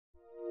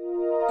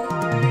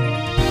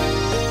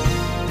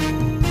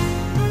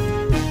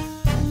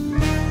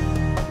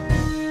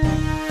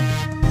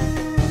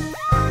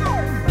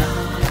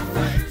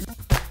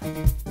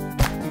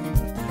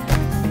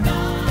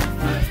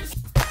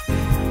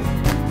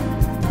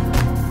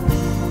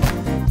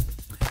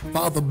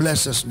Father,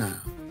 bless us now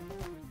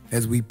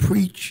as we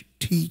preach,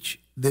 teach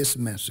this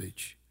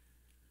message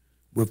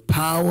with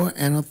power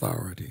and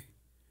authority.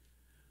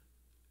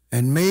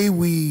 And may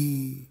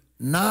we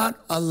not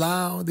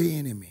allow the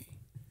enemy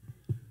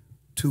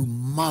to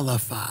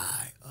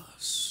mollify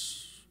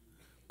us.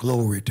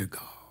 Glory to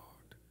God.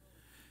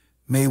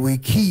 May we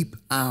keep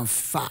our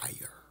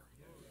fire.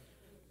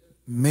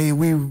 May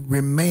we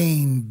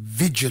remain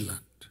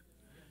vigilant.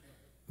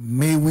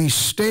 May we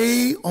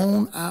stay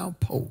on our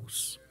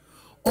post.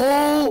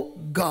 Oh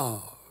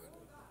God,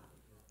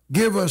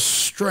 give us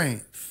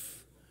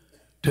strength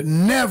to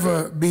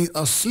never be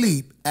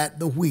asleep at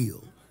the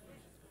wheel.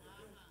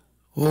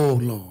 Oh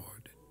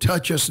Lord,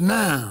 touch us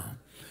now.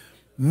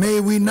 May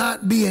we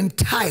not be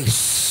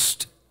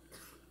enticed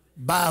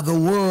by the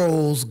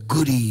world's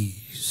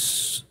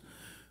goodies.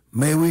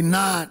 May we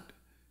not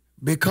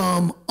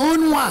become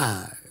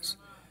unwise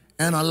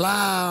and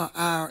allow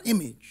our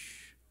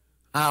image,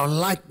 our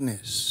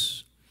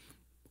likeness,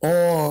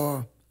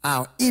 or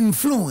our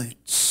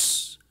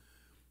influence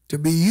to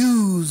be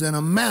used in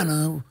a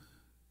manner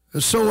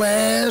so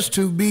as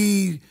to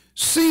be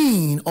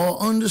seen or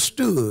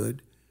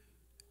understood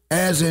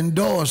as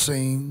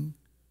endorsing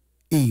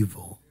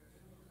evil.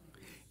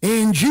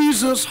 In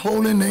Jesus'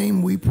 holy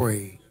name we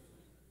pray.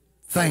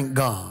 Thank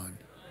God.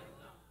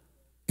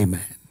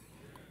 Amen.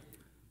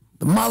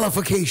 The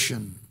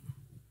mollification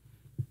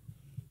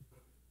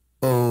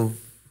of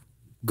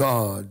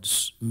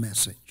God's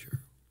messenger.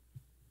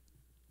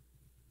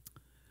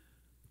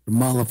 The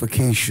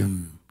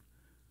mollification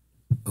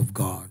of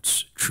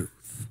God's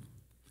truth.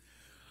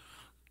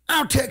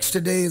 Our text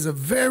today is a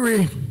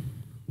very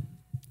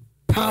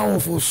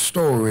powerful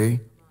story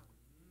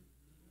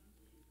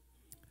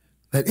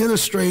that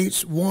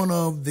illustrates one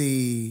of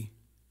the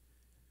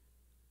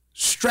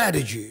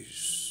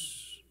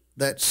strategies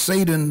that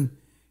Satan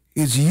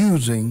is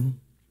using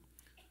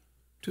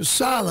to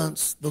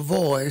silence the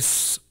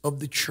voice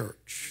of the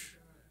church,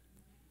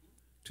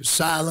 to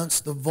silence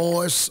the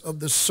voice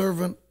of the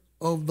servant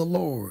of the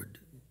Lord,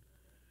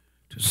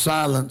 to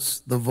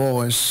silence the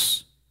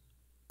voice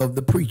of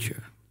the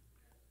preacher.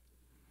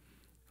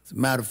 As a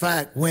matter of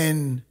fact,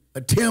 when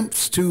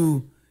attempts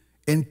to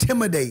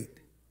intimidate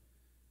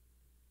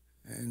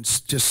and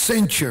to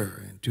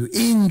censure and to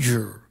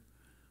injure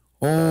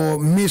or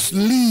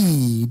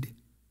mislead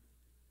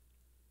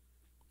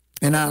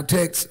in our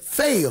text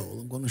fail,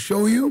 I'm going to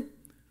show you,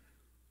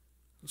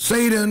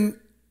 Satan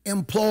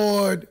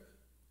employed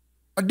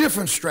a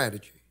different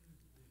strategy.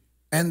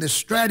 And the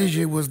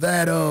strategy was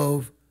that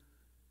of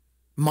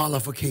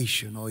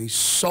mollification, or he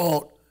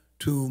sought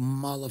to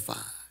mollify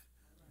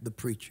the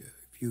preacher.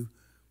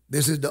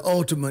 This is the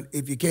ultimate: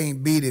 if you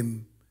can't beat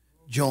him,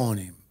 join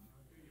him.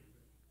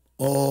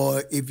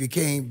 Or if you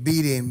can't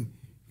beat him,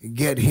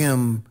 get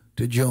him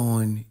to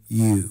join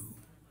you.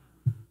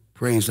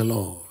 Praise the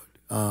Lord.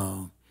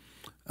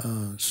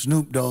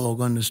 Snoop Dogg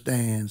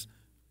understands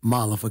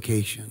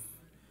mollification.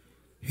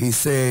 He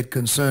said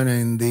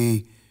concerning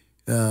the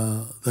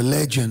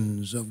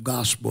legends of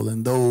gospel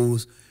and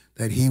those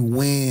that he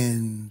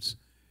wins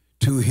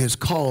to his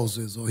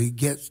causes, or he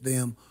gets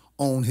them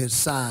on his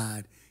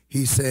side,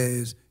 he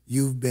says,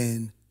 you've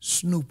been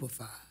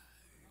snoopified.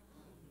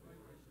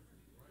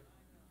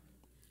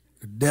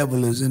 The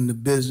devil is in the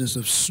business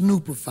of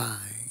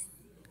snoopifying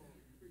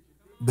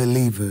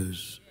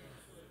believers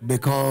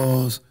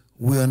because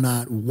we're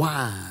not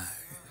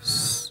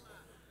wise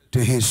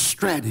to his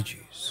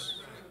strategies.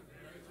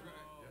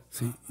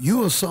 See,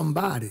 you are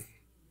somebody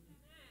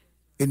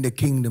in the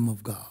kingdom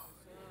of God,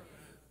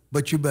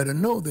 but you better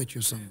know that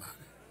you're somebody.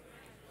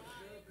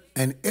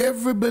 And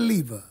every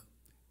believer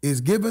is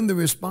given the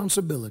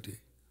responsibility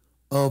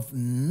of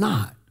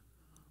not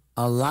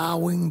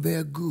allowing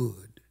their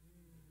good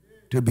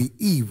to be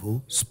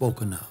evil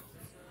spoken of.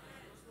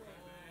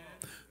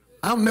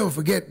 I'll never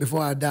forget,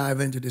 before I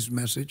dive into this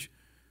message,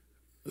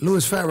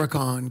 Louis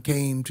Farrakhan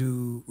came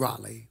to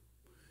Raleigh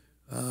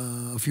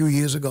a few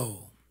years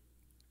ago.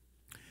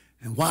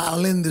 And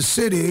while in the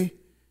city,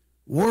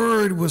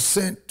 word was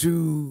sent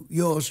to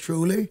yours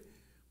truly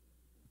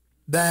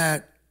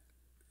that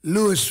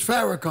Louis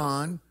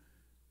Farrakhan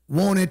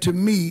wanted to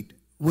meet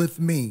with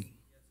me.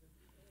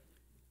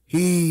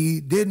 He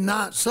did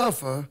not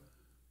suffer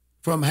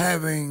from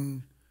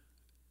having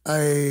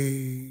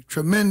a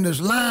tremendous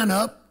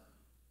lineup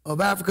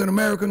of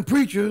African-American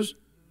preachers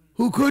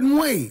who couldn't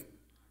wait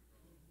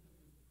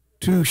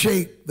to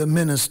shake the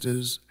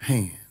minister's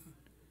hand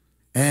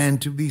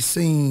and to be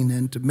seen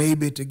and to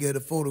maybe to get a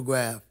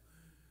photograph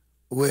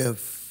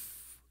with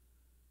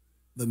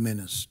the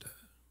minister.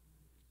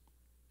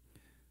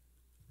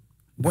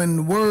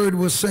 When word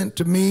was sent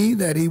to me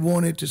that he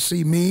wanted to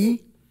see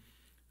me,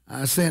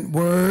 I sent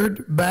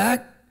word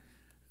back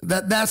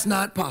that that's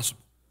not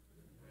possible.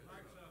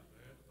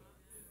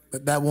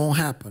 But that won't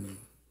happen.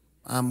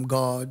 I'm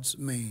God's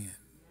man.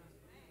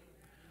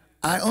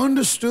 I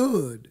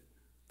understood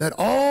that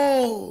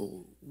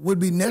all would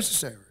be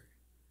necessary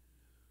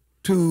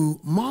to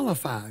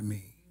mollify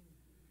me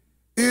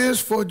is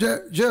for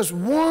just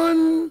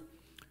one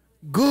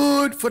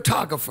good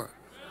photographer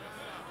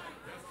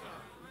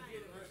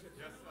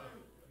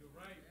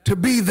to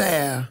be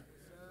there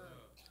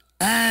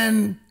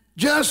and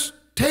just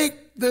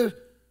take the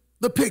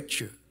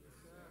picture.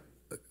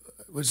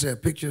 What's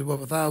that? Picture of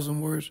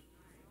 1,000 words?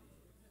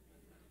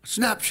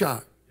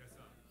 Snapshot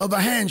of a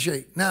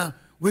handshake. Now,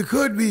 we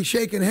could be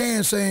shaking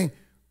hands saying,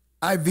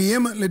 I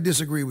vehemently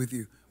disagree with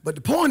you. But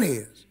the point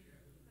is,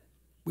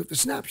 with the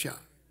snapshot,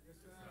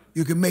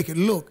 you can make it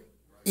look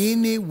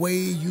any way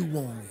you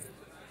want it.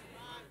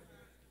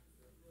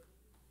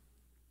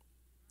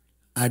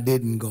 I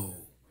didn't go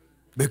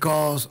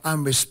because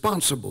I'm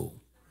responsible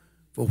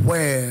for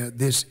where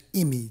this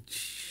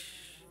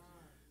image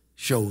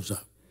shows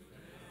up.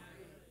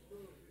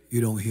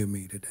 You don't hear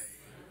me today.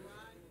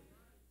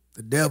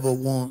 The devil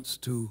wants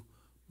to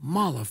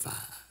mollify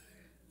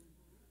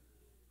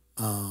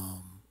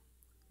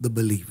the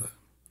believer.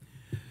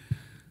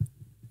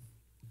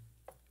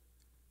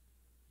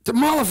 To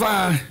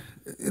mollify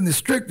in the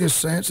strictest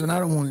sense, and I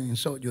don't want to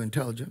insult your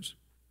intelligence,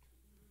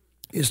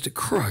 is to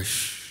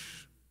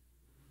crush.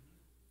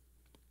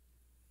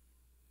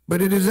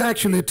 But it is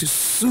actually to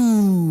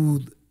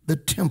soothe the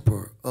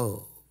temper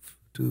of,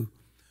 to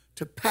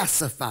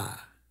pacify,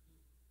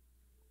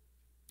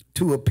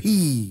 to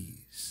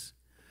appease.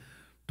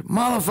 To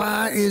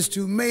mollify is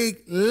to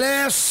make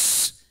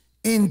less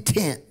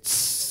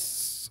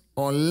intense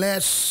or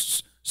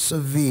less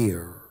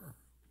severe.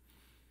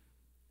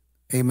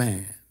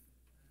 Amen.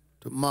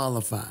 To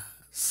mollify.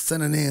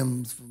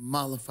 Synonyms for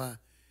mollify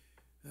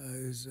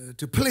is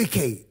to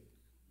placate,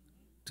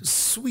 to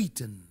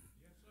sweeten,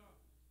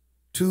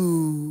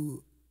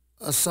 to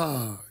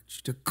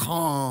assuage, to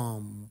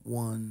calm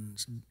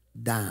one's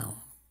down,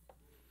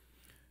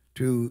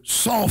 to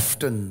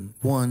soften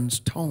one's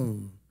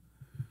tone.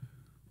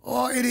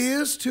 Or it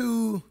is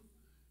to,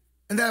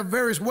 and there are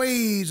various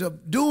ways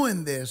of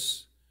doing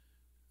this.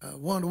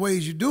 One of the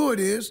ways you do it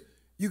is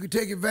you can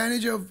take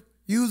advantage of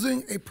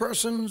using a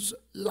person's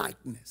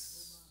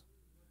likeness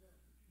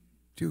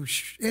to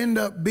end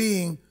up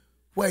being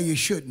where you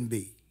shouldn't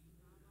be,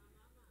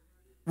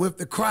 with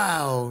the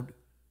crowd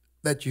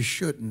that you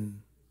shouldn't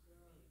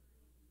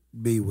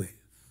be with.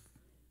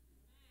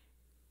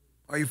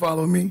 Are you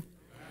following me?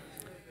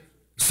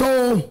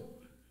 So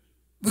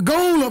the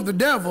goal of the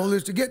devil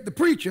is to get the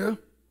preacher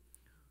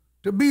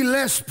to be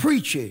less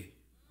preachy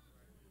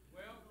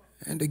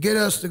and to get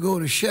us to go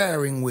to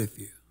sharing with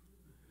you.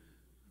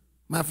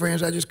 My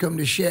friends, I just come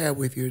to share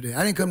with you today.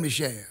 I didn't come to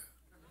share.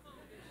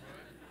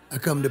 I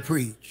come to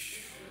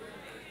preach.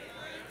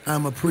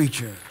 I'm a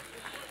preacher.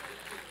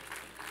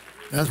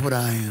 That's what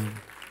I am.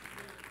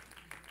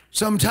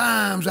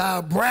 Sometimes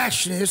our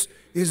brashness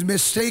is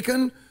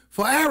mistaken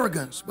for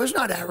arrogance, but it's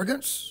not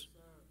arrogance.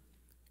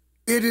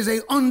 It is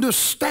an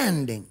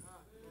understanding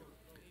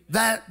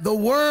that the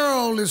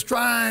world is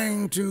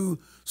trying to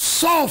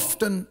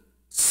soften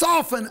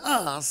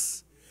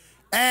us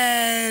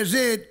as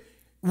it,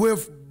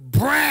 with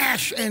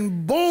brash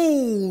and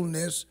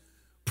boldness,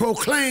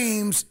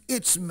 proclaims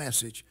its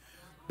message.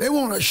 They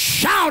want to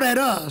shout at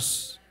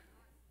us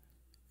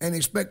and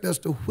expect us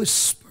to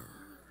whisper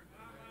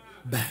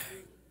back.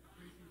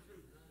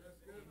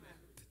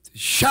 To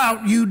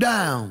shout you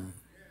down.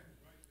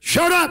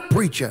 Shut up,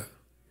 preacher.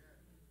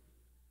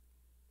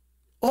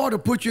 Or to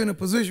put you in a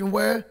position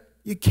where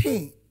you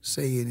can't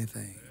say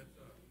anything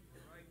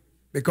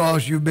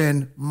because you've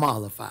been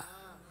mollified.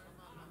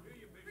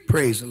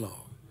 Praise the Lord.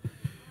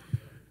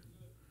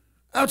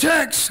 Our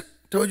text,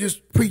 told you,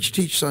 preach,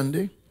 teach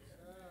Sunday.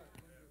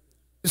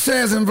 It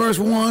says in verse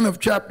 1 of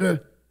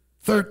chapter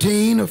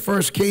 13 of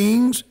 1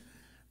 Kings,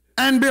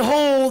 and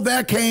behold,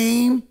 there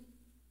came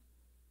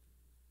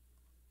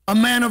a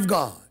man of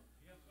God.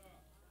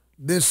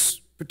 This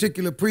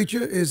particular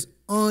preacher is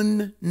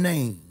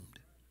unnamed.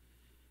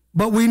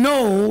 But we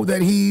know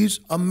that he's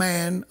a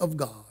man of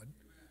God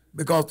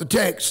because the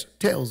text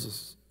tells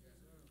us.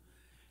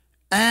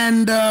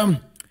 And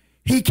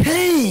he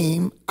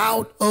came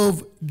out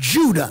of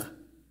Judah.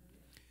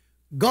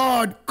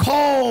 God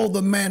called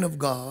the man of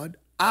God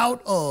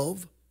out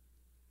of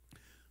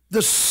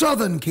the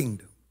southern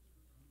kingdom.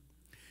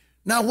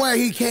 Now, where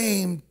he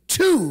came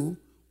to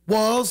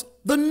was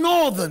the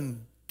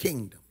northern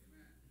kingdom.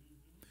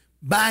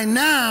 By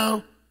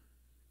now,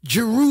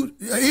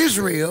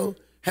 Israel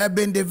had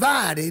been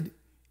divided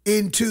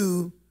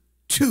into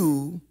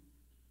two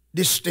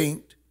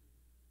distinct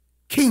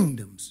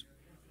kingdoms,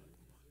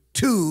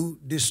 two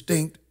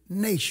distinct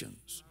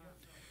nations.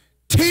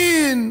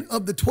 10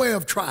 of the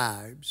 12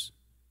 tribes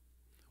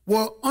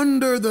were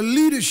under the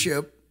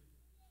leadership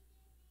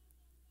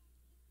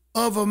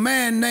of a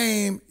man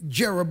named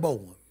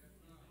Jeroboam.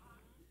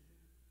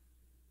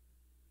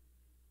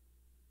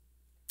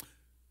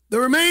 The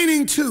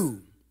remaining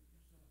two,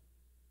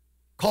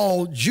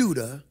 called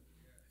Judah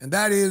and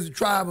that is the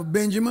tribe of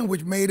Benjamin,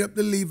 which made up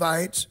the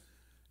Levites,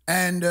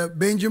 and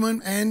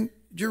Benjamin and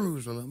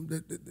Jerusalem,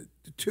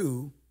 the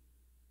two,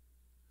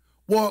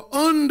 were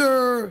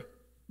under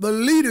the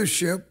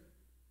leadership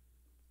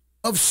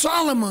of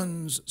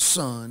Solomon's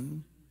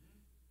son,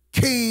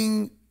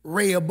 King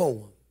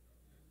Rehoboam.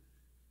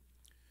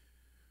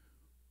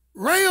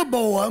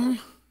 Rehoboam,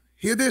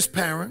 hear this,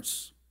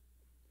 parents.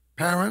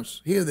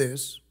 Parents, hear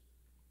this.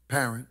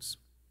 Parents.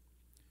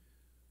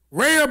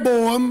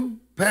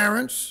 Rehoboam,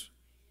 parents,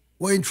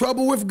 were in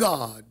trouble with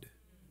God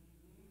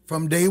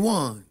from day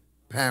one.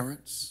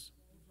 Parents.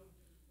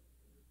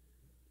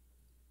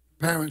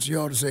 Parents, you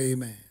ought to say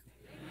amen.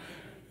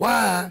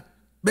 Why?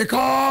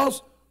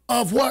 Because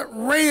of what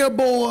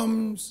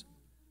Rehoboam's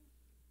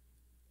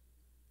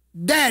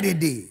daddy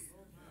did.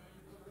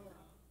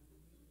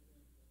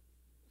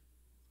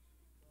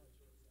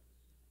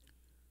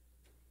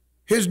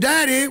 His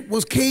daddy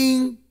was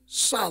King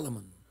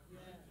Solomon.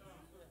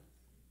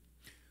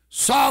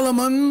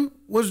 Solomon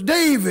was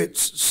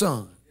David's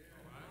son.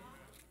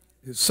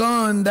 His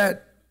son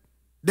that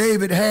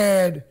David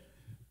had,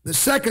 the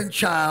second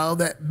child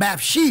that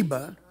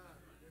Bathsheba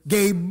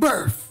gave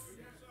birth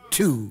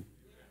to.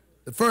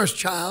 The first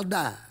child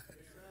died.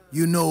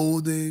 You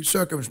know the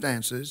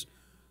circumstances,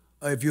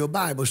 if you're a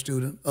Bible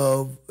student,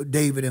 of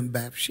David and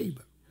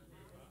Bathsheba.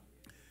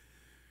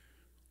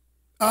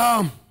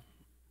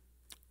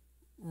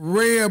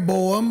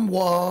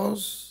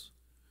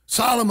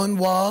 Solomon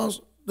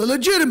was the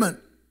legitimate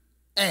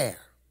heir.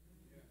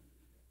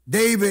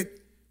 David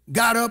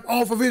got up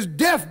off of his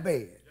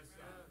deathbed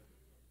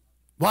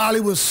while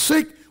he was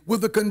sick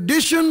with a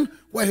condition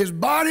where his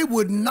body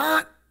would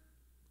not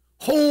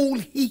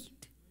hold heat.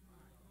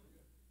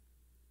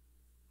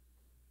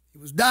 He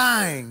was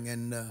dying,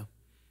 and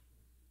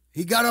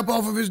he got up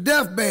off of his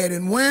deathbed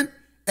and went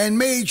and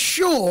made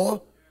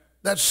sure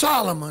that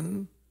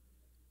Solomon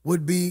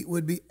would be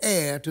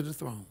heir to the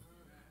throne.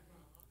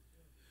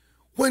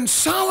 When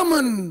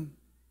Solomon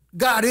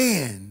got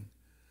in,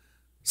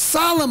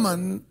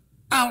 Solomon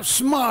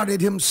outsmarted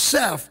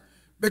himself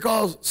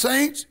because,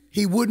 saints,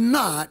 he would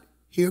not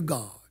hear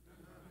God.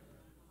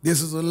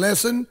 This is a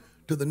lesson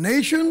to the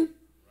nation.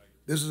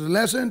 This is a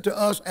lesson to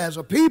us as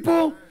a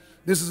people.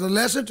 This is a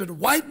lesson to the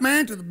white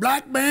man, to the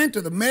black man,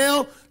 to the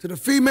male, to the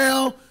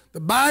female.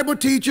 The Bible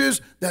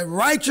teaches that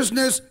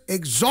righteousness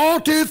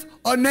exalteth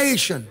a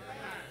nation,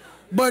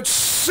 but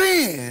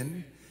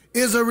sin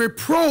is a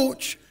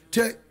reproach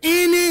to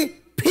any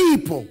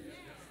people.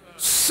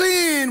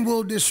 Sin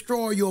will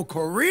destroy your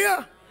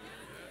career.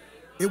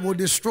 It will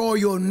destroy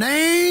your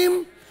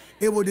name.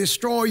 It will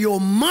destroy your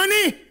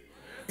money.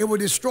 It will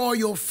destroy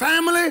your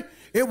family.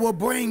 It will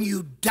bring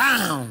you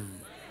down.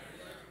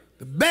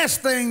 The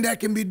best thing that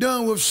can be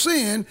done with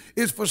sin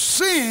is for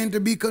sin to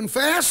be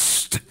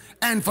confessed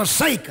and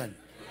forsaken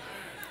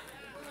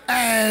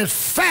as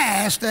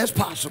fast as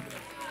possible.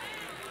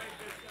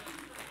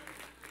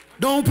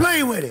 Don't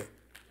play with it.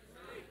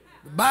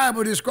 The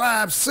Bible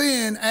describes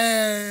sin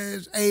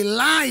as a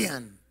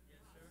lion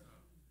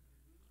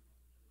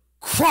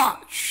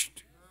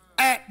crouched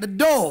at the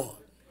door,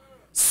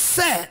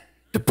 set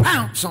to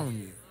pounce on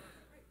you.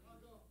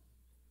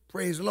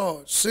 Praise the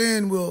Lord.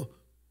 Sin will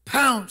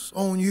pounce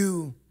on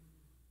you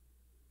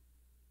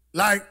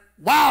like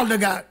Wilder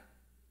got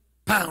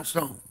pounced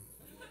on.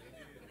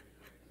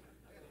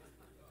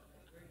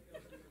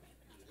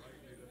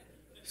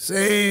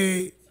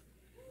 Say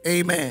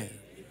amen.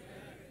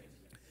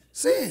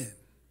 Sin.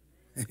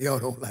 Y'all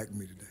don't like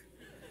me today.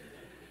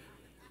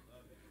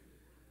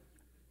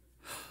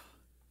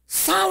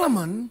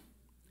 Solomon,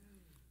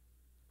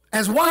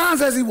 as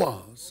wise as he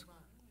was,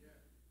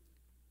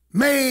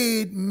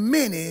 made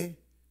many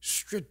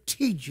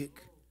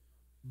strategic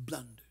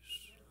blunders.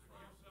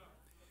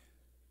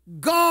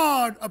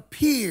 God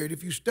appeared,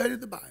 if you study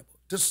the Bible,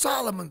 to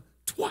Solomon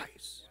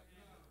twice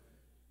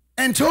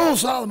and told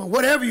Solomon,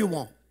 whatever you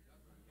want,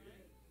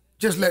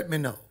 just let me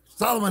know.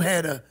 Solomon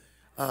had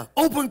an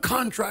open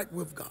contract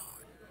with God.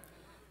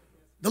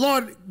 The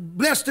Lord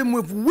blessed him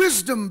with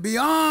wisdom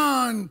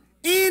beyond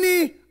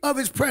any of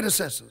his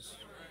predecessors.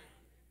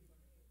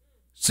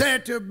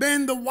 Said to have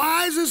been the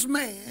wisest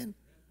man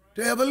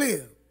to ever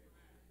live.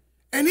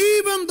 And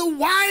even the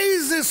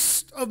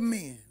wisest of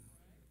men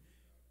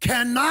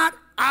cannot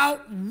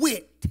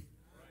outwit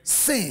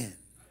sin.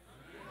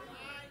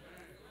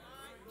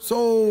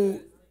 So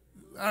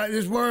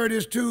this word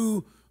is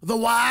to the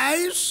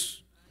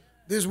wise.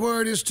 This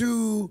word is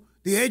to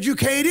the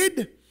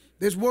educated.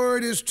 This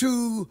word is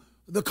to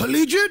the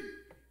collegiate.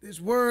 This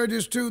word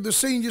is to the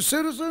senior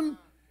citizen.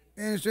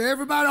 And it's to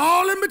everybody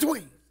all in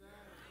between.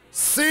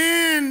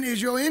 Sin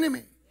is your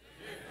enemy.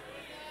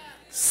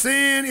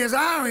 Sin is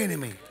our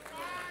enemy.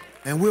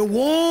 And we're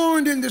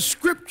warned in the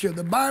scripture.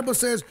 The Bible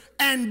says,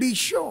 and be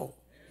sure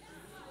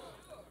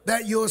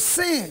that your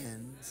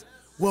sins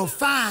will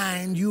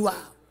find you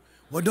out.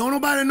 Well, don't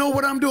nobody know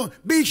what I'm doing.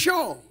 Be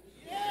sure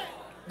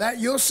that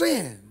your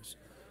sins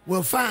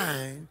will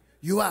find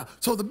you out.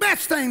 So the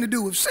best thing to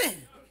do with sin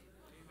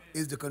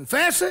is to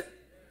confess it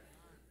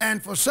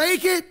and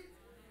forsake it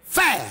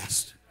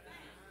fast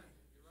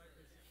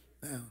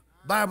Now,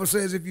 Bible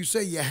says if you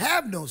say you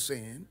have no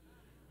sin,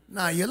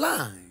 now you're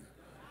lying.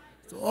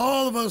 So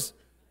all of us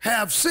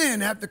have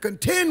sin, have to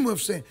contend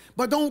with sin,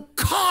 but don't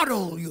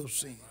coddle your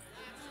sin.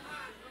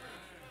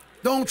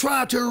 Don't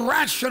try to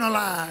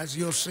rationalize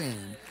your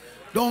sin.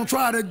 Don't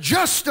try to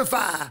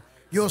justify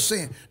your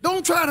sin.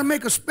 Don't try to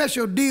make a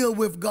special deal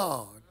with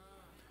God.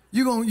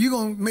 You're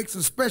gonna make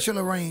some special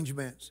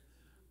arrangements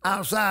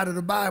outside of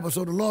the Bible,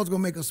 so the Lord's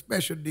going to make a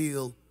special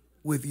deal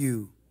with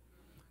you.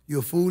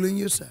 You're fooling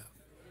yourself.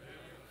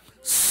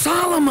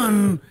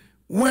 Solomon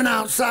went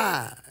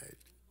outside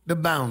the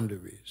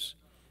boundaries.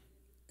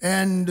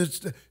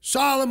 And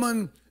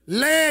Solomon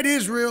led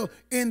Israel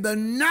in the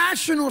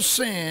national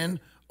sin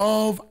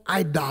of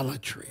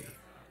idolatry.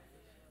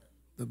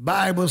 The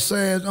Bible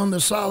says under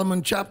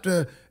Solomon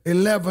chapter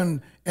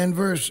 11 and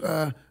verse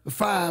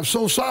 5,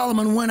 so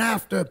Solomon went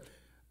after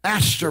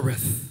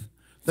Ashtoreth,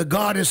 the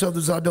goddess of the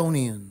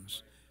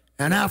Zidonians,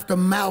 and after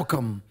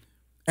Malcolm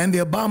and the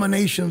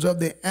abominations of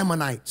the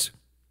Ammonites.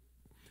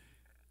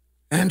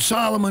 And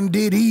Solomon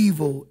did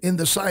evil in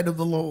the sight of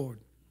the Lord,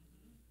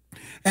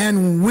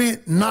 and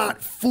went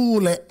not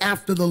fully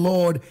after the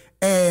Lord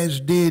as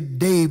did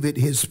David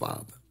his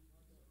father.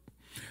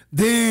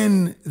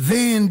 Then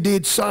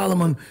did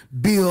Solomon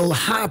build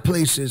high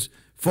places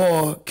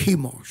for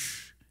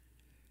Chemosh,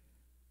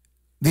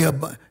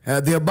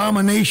 the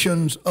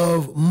abominations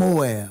of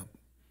Moab,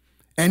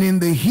 and in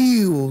the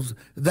hills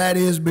that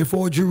is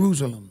before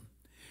Jerusalem,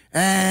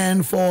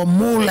 and for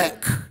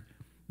Molech,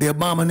 the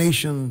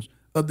abominations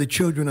of the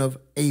children of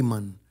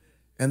Ammon.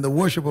 And the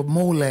worship of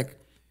Molech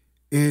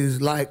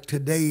is like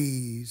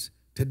today's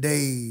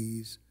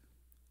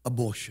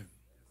abortion,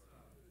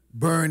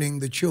 burning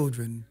the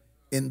children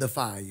in the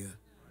fire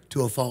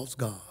to a false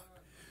god.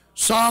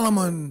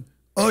 Solomon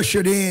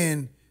ushered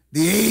in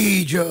the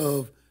age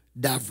of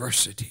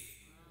diversity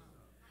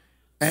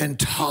and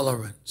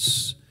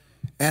tolerance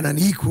and an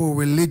equal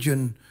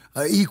religion,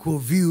 an equal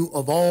view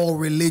of all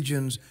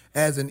religions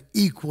as an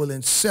equal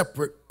and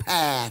separate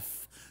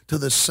path to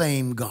the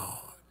same God.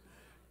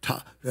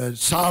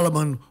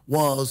 Solomon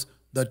was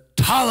the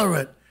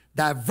tolerant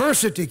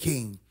diversity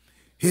king.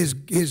 His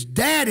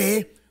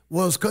daddy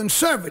was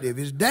conservative.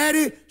 His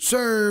daddy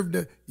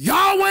served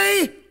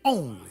Yahweh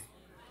only.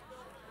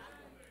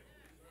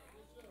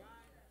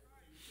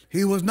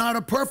 He was not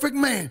a perfect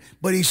man,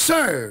 but he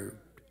served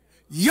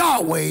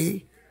Yahweh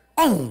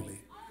only.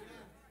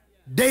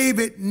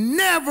 David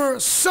never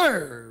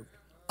served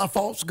a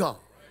false god.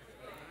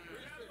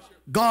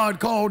 God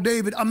called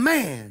David a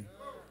man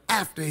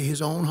after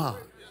his own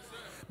heart.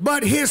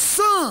 But his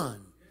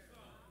son,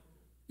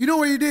 you know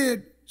what he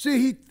did?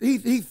 See,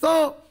 he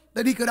thought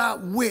that he could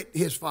outwit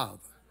his father.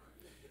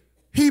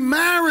 He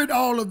married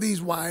all of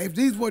these wives.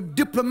 These were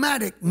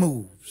diplomatic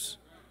moves.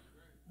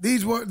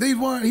 These weren't,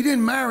 he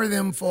didn't marry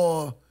them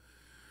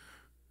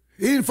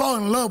he didn't fall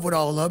in love with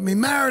all of them. He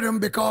married them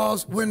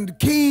because when the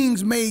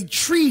kings made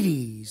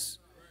treaties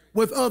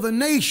with other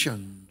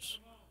nations,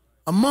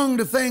 among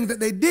the things that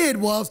they did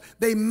was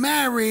they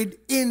married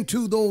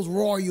into those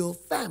royal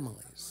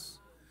families.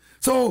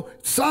 So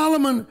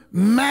Solomon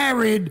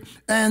married,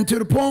 and to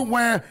the point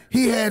where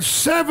he had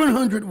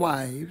 700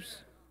 wives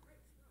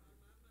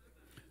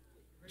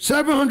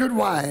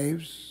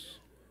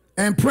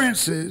and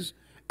princes,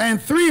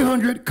 and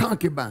 300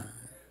 concubines.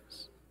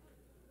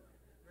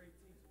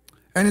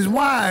 And his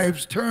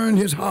wives turned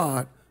his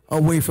heart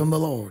away from the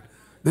Lord.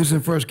 This is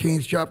in 1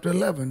 Kings chapter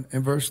 11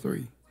 and verse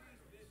 3.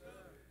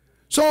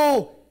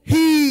 So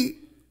he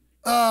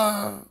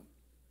thought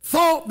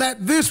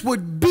that this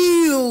would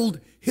build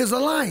his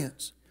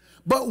alliance.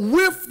 But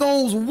with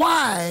those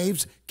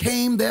wives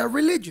came their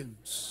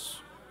religions,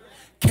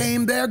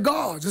 came their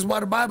gods. This is why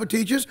the Bible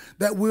teaches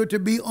that we're to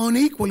be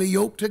unequally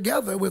yoked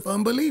together with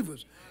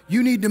unbelievers.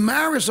 You need to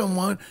marry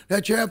someone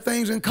that you have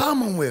things in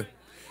common with.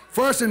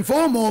 First and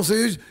foremost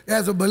is,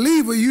 as a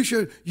believer, you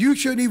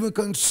shouldn't even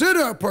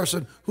consider a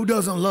person who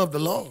doesn't love the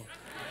Lord.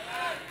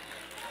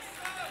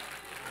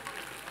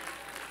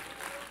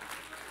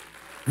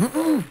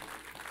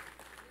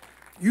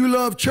 You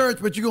love church,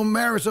 but you're going to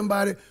marry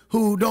somebody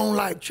who don't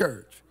like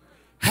church.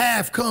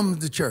 Half comes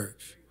to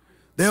church.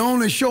 They're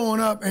only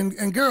showing up,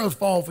 and girls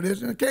fall for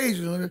this, and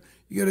occasionally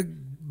you get a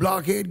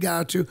blockhead guy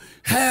or two.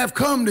 Half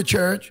come to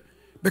church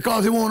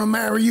because he want to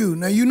marry you.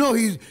 Now you know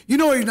he's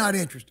not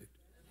interested.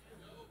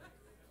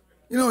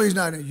 You know he's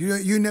not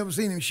interested. You never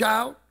seen him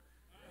shout.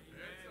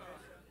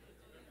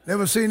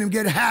 Never seen him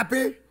get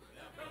happy.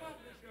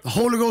 The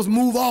Holy Ghost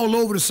move all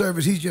over the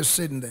service. He's just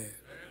sitting there.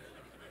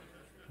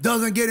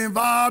 Doesn't get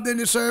involved in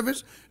the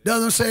service.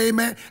 Doesn't say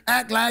amen.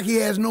 Act like he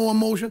has no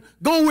emotion.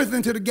 Go with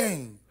him to the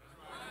game.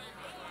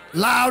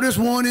 Loudest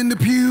one in the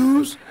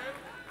pews.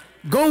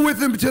 Go with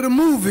him to the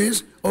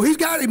movies. Oh, he's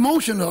got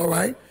emotion, all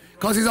right,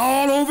 because he's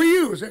all over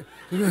you.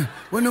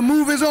 When the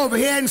movie's over,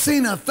 he hadn't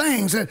seen a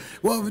thing. Said,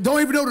 well,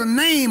 don't even know the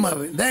name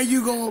of it. There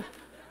you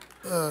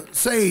go,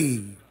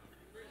 saved.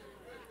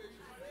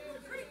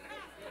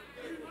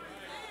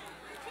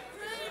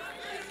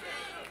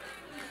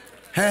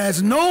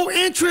 Has no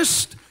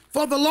interest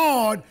for the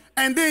Lord,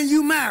 and then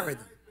you marry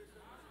them.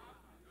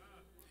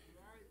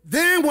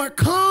 then what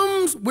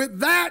comes with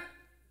that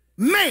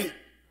mate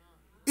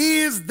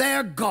is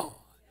their God.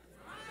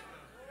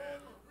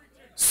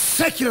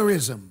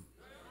 Secularism.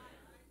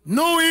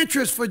 No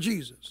interest for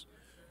Jesus.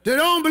 They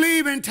don't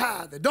believe in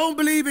tithe. They don't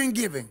believe in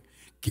giving.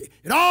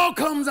 It all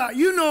comes out.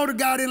 You know the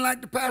guy didn't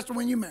like the pastor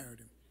when you married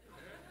him.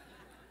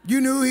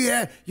 You knew he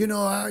had,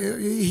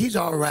 he's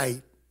all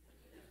right.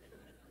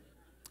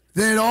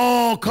 Then it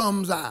all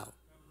comes out.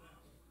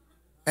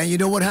 And you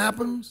know what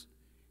happens?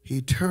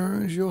 He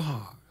turns your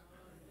heart.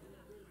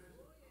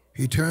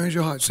 He turns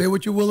your heart. Say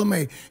what you will or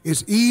may.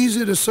 It's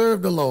easy to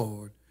serve the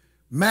Lord,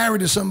 married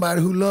to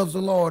somebody who loves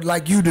the Lord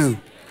like you do,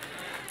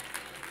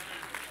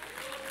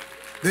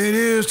 than it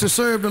is to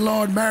serve the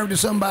Lord married to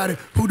somebody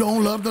who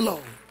don't love the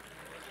Lord.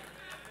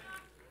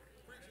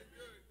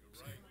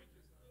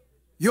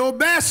 Your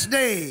best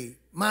day,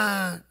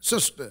 my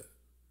sister,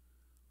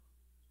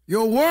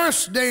 your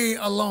worst day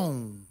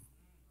alone,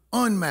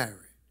 unmarried,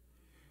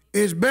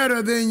 is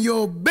better than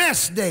your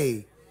best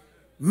day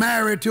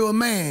married to a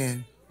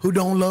man who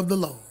don't love the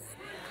Lord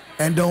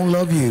and don't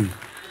love you.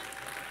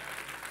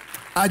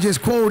 I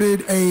just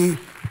quoted a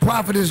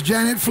prophetess,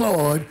 Janet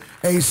Floyd,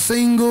 a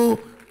single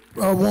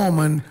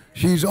woman.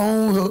 She's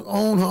owned her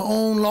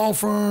own law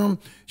firm.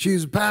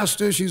 She's a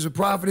pastor. She's a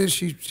prophetess.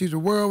 She's a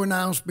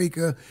world-renowned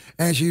speaker,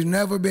 and she's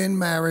never been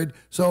married.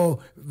 So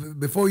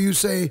before you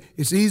say,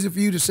 it's easy for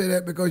you to say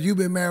that because you've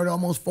been married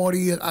almost 40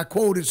 years. I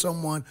quoted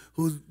someone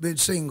who's been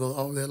single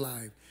all their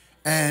life.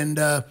 And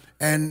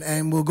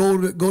will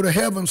go to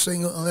heaven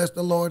single unless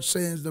the Lord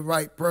sends the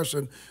right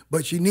person.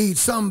 But she needs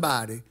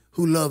somebody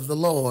who loves the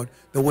Lord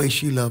the way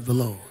she loved the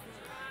Lord.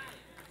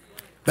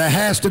 There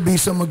has to be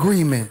some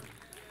agreement.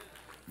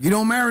 You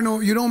don't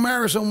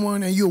marry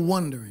someone and you're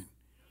wondering.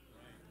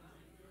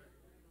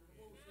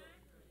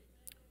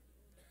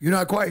 You're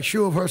not quite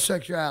sure of her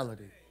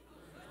sexuality.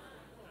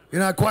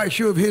 You're not quite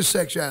sure of his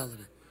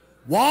sexuality.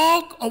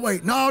 Walk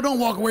away. No, don't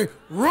walk away.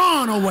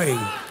 Run away.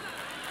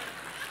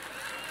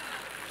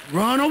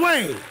 Run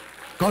away,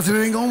 because it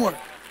ain't gonna work.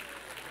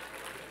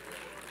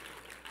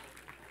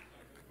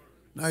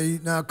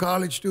 Now,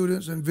 college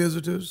students and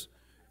visitors,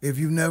 if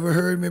you've never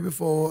heard me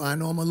before, I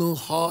know I'm a little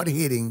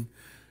hard-hitting.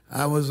 When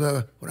I was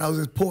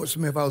at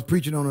Portsmouth, I was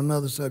preaching on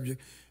another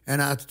subject,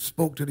 and I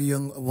spoke to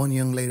one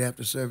young lady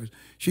after service.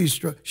 She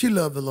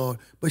loved the Lord,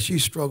 but she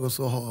struggled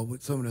so hard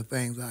with some of the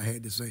things I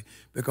had to say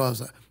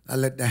because I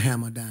let the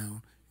hammer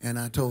down. And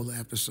I told her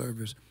after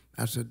service,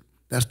 I said,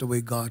 that's the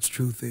way God's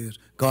truth is.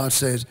 God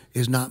says,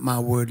 is not my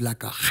word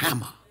like a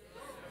hammer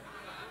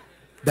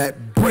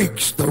that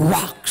breaks the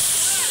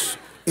rocks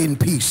in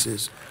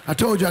pieces. I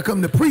told you I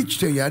come to preach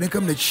to you. I didn't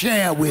come to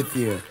share with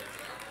you.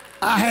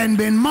 I hadn't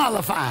been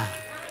mollified.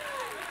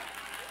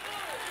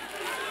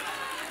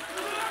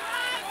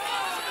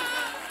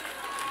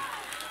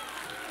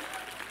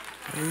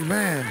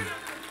 Amen.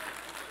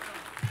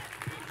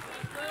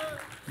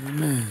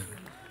 Amen.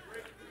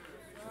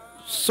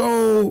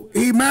 So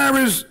he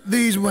marries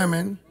these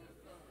women.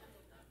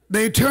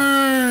 They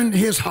turn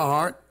his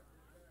heart,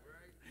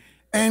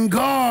 and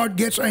God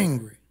gets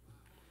angry.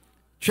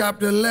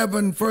 Chapter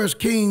 11, 1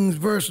 Kings,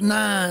 verse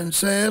 9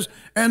 says,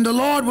 and the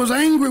Lord was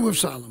angry with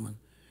Solomon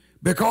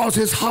because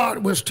his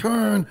heart was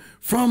turned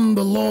from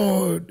the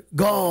Lord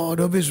God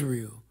of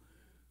Israel,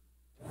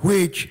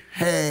 which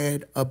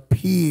had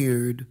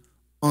appeared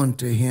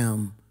unto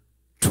him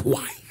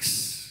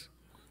twice,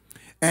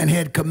 and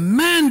had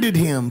commanded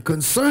him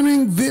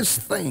concerning this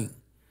thing,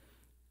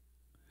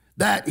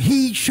 that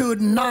he should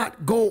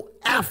not go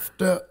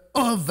after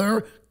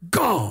other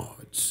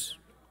gods.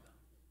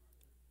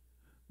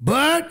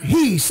 But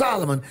he,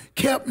 Solomon,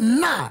 kept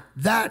not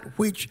that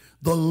which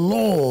the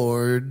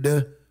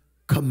Lord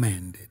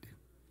commanded.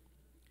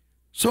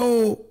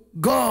 So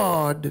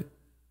God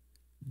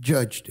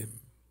judged him.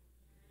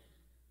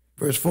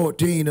 Verse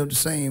 14 of the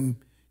same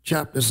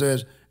chapter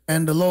says,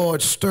 and the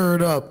Lord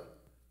stirred up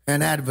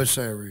an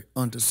adversary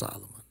unto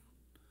Solomon,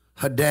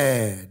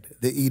 Hadad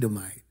the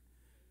Edomite.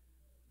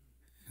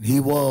 And he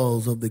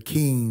was of the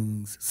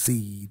king's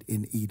seed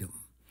in Edom.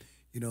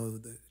 You know,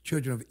 the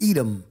children of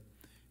Edom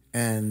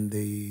and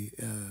the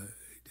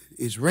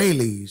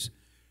Israelis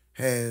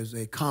has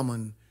a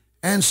common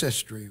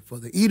ancestry, for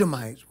the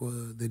Edomites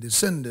were the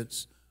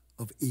descendants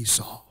of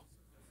Esau.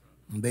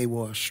 And they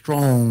were a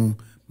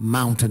strong,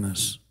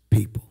 mountainous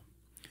people.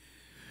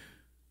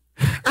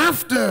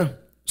 After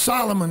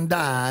Solomon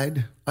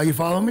died, are you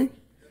following me?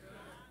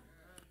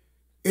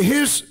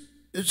 His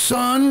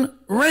son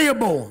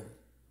Rehoboam,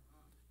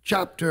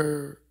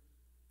 chapter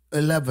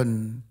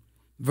 11,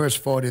 verse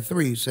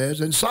 43 says,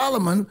 and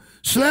Solomon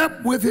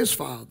slept with his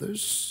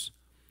fathers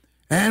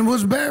and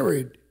was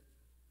buried.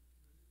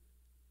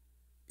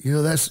 You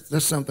know,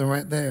 that's something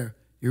right there.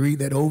 You read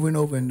that over and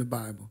over in the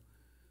Bible.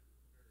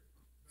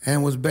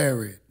 And was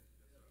buried.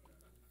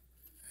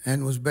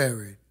 And was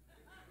buried.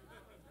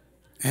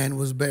 And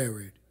was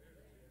buried.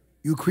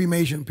 You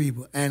cremation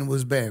people, and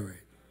was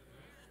buried.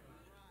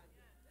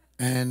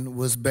 And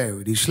was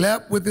buried. He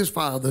slept with his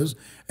fathers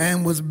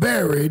and was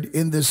buried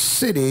in the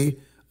city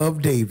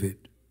of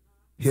David,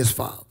 his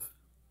father.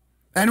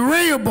 And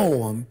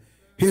Rehoboam,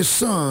 his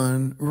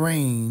son,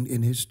 reigned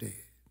in his stead.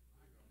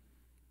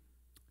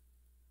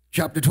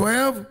 Chapter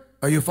 12,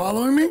 are you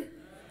following me?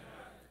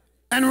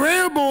 And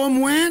Rehoboam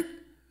went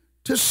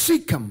to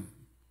Shechem,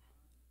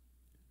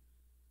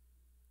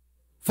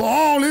 for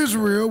all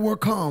Israel were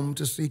come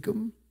to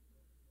Shechem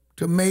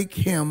to make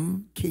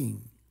him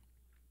king.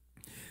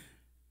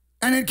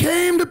 And it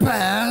came to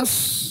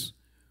pass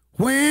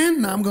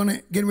when, now I'm going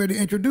to get ready to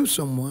introduce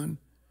someone,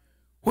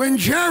 when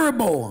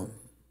Jeroboam,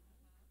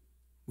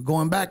 we're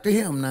going back to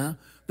him now,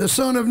 the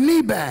son of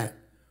Nebat,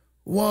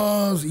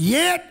 was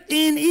yet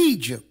in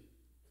Egypt,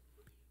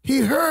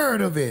 he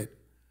heard of it,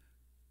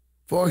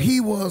 for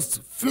he was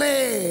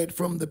fled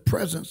from the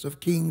presence of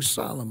King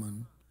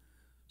Solomon,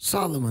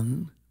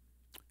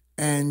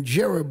 and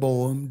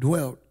Jeroboam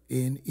dwelt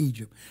in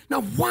Egypt.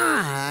 Now,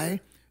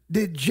 why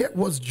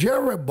was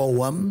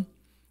Jeroboam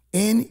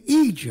in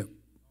Egypt?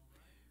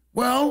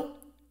 Well,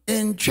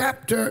 in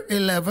chapter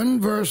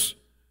 11, verse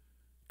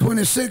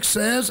 26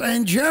 says,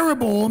 and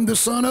Jeroboam, the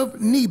son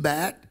of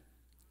Nebat,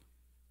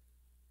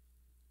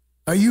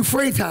 a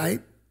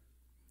Euphratite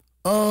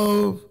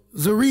of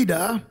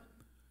Zerida,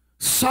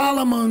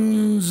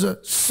 Solomon's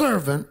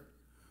servant,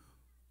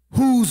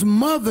 whose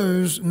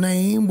mother's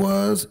name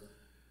was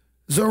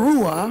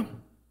Zeruiah,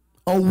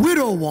 a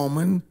widow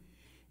woman,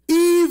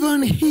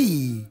 even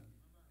he,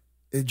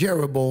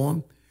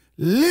 Jeroboam,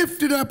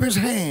 lifted up his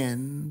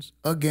hands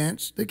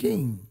against the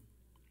king.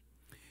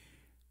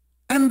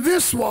 And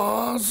this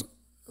was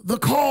the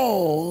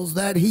cause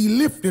that he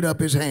lifted up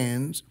his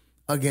hands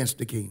against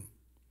the king.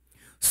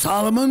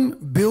 Solomon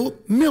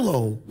built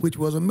Millo, which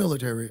was a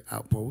military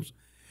outpost,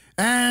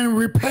 and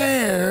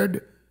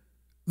repaired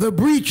the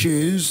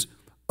breaches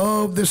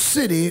of the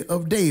city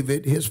of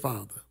David, his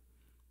father.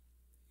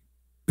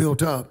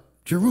 Built up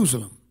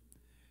Jerusalem.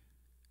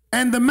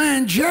 And the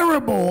man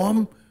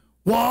Jeroboam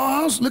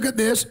was, look at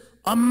this,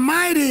 a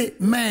mighty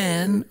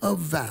man of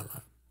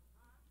valor.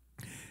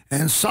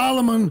 And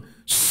Solomon,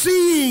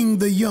 seeing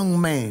the young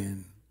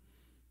man,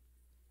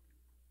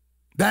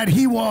 that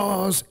he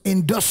was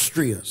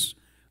industrious,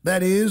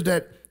 that is,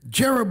 that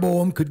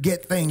Jeroboam could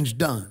get things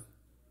done.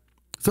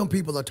 Some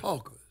people are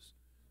talkers.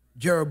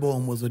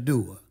 Jeroboam was a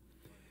doer.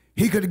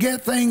 He could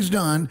get things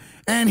done,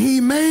 and he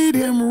made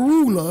him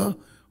ruler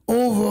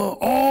over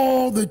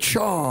all the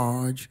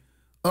charge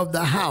of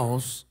the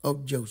house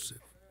of Joseph.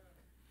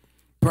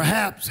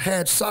 Perhaps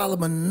had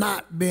Solomon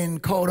not been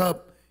caught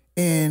up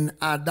in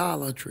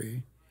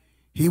idolatry,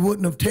 he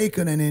wouldn't have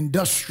taken an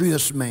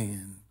industrious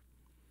man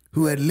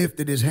who had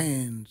lifted his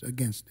hands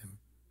against him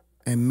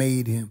and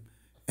made him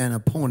and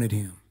appointed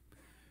him.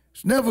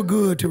 It's never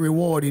good to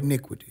reward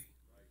iniquity.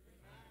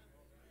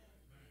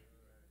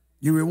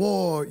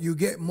 You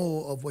get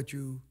more of what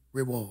you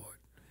reward.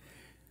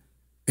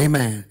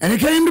 Amen. And it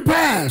came to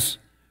pass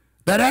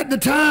that at the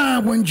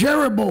time when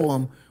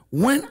Jeroboam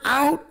went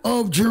out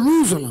of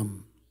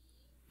Jerusalem,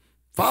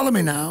 follow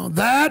me now,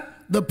 that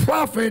the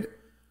prophet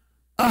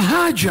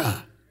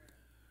Ahijah,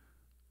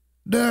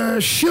 the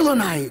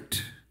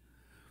Shilonite,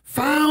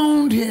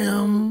 found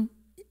him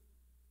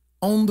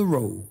on the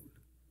road.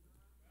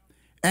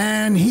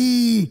 And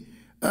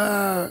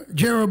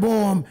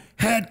Jeroboam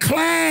had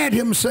clad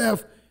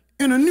himself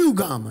in a new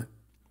garment.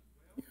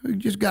 He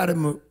just got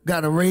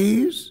a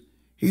raise.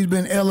 He's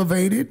been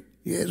elevated.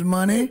 He has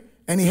money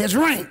and he has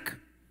rank.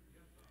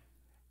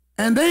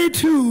 And they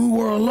two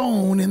were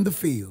alone in the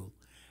field.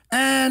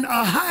 And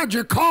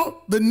Ahijah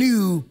caught the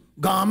new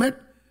garment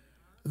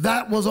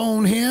that was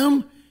on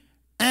him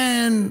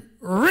and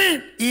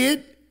rent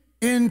it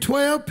in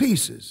 12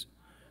 pieces.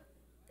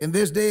 In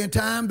this day and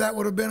time, that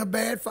would have been a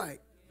bad fight.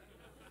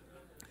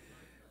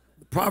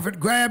 The prophet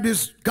grabbed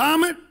his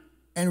garment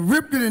and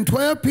ripped it in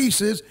 12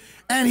 pieces,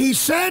 and he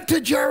said to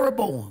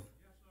Jeroboam,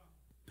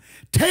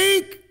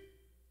 take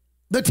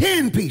the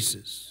 10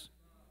 pieces,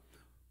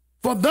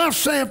 for thus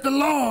saith the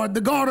Lord,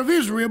 the God of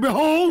Israel,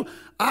 behold,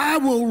 I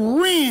will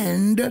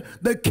rend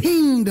the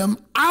kingdom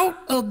out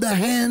of the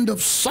hand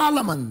of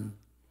Solomon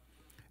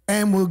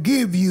and will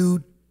give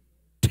you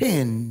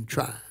 10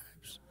 tribes.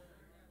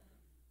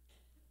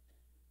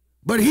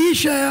 But he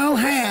shall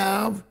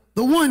have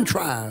the one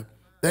tribe,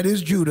 that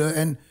is Judah,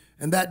 and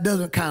that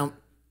doesn't count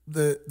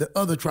the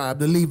other tribe,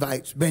 the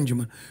Levites,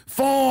 Benjamin,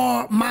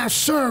 for my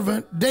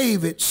servant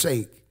David's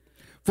sake,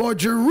 for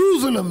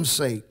Jerusalem's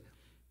sake,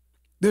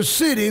 the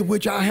city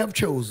which I have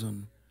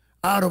chosen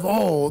out of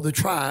all the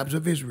tribes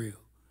of Israel.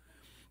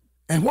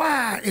 And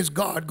why is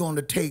God going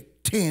to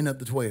take 10 of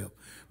the 12?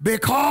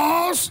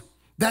 Because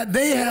that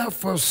they have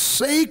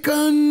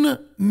forsaken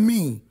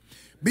me.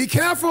 Be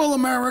careful,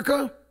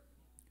 America,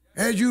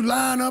 as you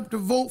line up to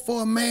vote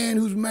for a man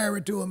who's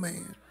married to a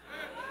man.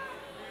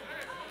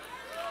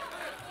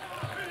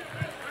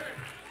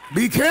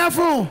 Be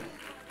careful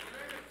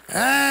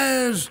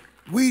as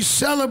we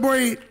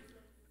celebrate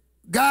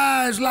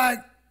guys like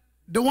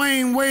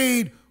Dwayne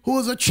Wade, who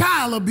is a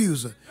child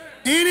abuser.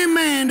 Any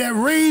man that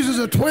raises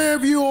a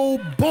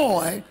 12-year-old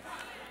boy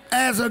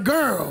as a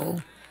girl,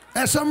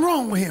 there's something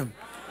wrong with him.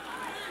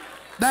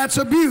 That's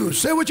abuse.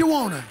 Say what you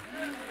want to.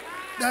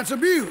 That's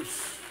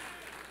abuse.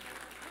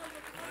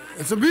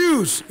 It's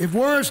abuse. If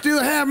words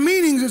still have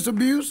meanings, it's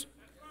abuse.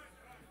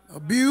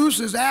 Abuse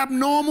is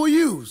abnormal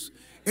use.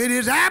 It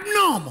is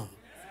abnormal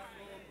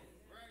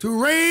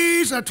to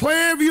raise a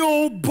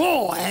 12-year-old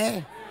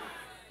boy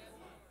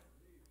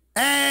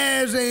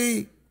as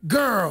a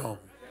girl.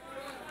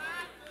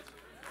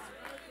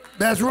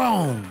 That's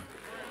wrong.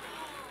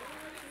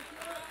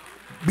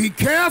 Be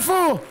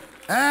careful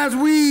as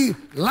we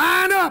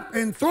line up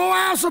and throw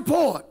our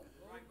support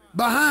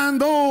behind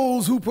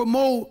those who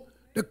promote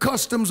the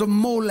customs of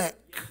Molech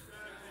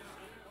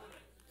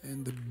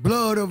and the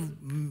blood of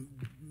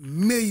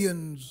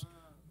millions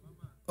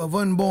of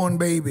unborn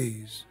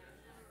babies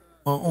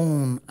are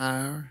on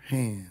our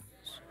hands.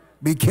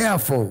 Be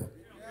careful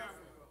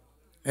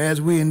as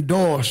we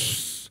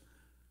endorse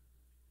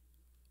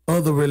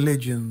other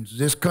religions.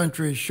 This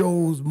country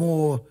shows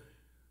more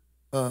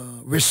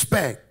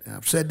respect.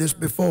 I've said this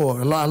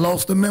before. I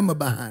lost a member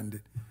behind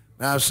it,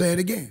 but I'll say it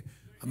again.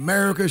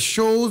 America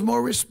shows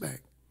more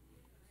respect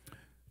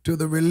to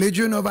the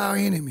religion of our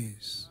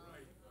enemies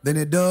than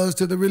it does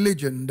to the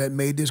religion that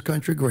made this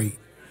country great.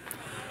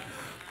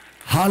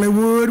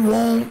 Hollywood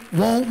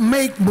won't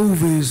make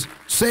movies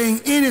saying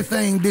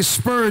anything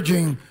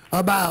disparaging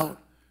about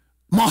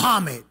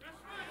Muhammad.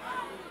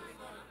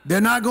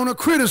 They're not going to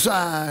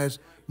criticize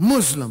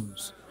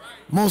Muslims.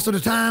 Most of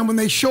the time when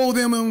they show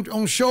them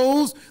on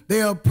shows,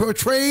 they are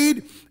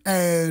portrayed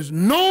as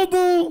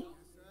noble,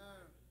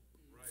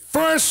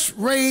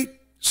 first-rate,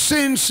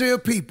 sincere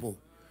people.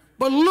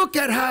 But look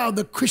at how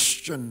the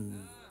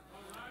Christian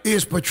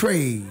is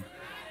portrayed.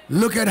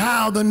 Look at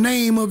how the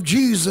name of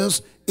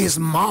Jesus is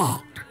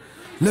mocked.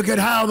 Look at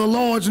how the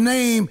Lord's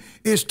name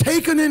is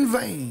taken in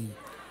vain.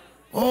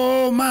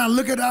 Oh my,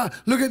 look at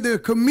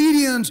the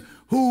comedians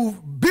who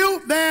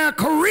built their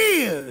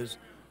careers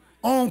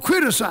on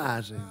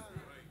criticizing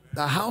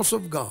the house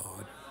of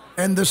God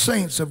and the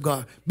saints of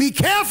God. Be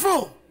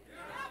careful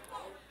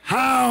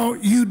how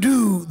you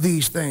do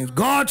these things.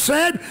 God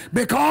said,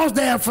 because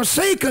they have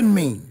forsaken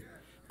me.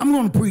 I'm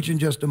going to preach in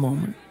just a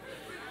moment.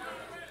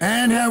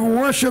 And have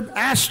worshipped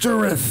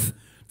Ashtoreth,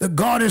 the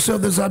goddess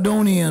of the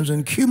Zidonians,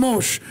 and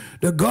Chemosh,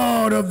 the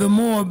god of the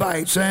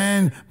Moabites,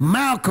 and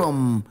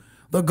Malcolm,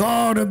 the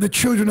god of the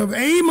children of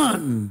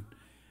Ammon,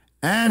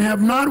 and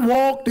have not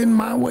walked in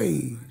my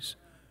ways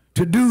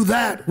to do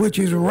that which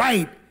is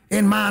right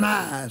in mine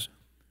eyes.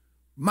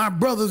 My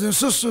brothers and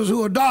sisters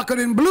who are darker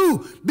than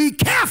blue, be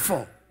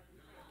careful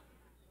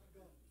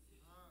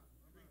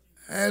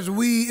as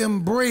we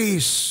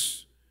embrace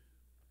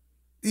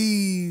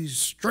these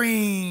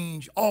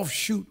strange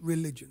offshoot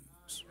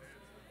religions.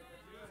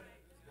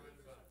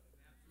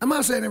 Am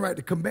I saying it right?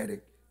 The comedic?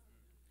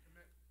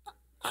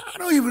 I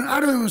don't even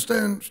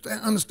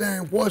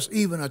understand what's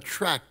even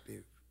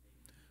attractive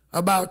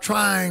about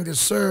trying to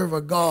serve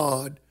a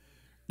God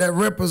that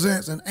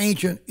represents an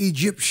ancient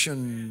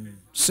Egyptian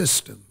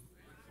system.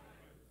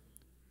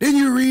 Didn't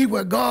you read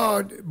where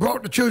God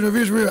brought the children of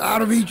Israel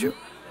out of Egypt?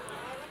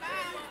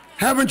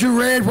 Haven't you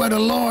read where the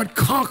Lord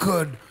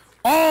conquered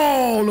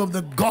all of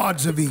the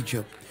gods of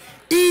Egypt?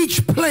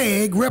 Each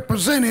plague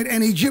represented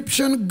an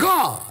Egyptian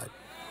god,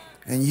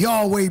 and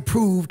Yahweh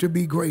proved to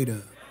be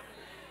greater.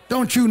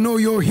 Don't you know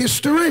your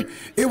history?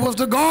 It was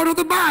the God of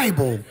the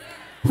Bible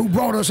who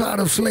brought us out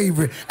of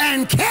slavery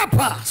and kept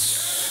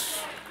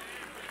us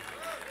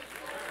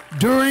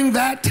during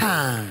that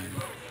time.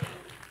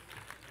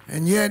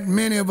 And yet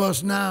many of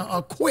us now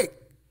are quick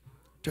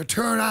to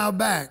turn our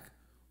back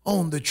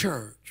on the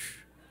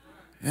church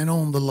and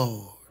on the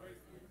Lord.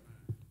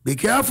 Be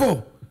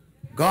careful.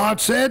 God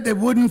said they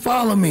wouldn't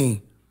follow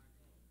me.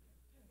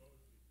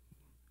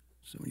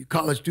 Some of you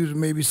college students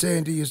may be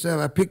saying to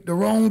yourself, I picked the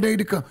wrong day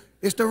to come.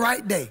 It's the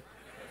right day.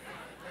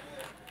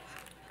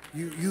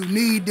 You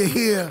need to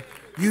hear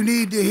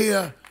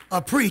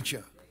a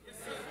preacher,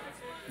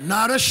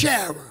 not a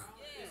sharer.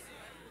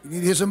 You need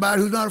to hear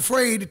somebody who's not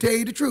afraid to tell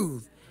you the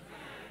truth.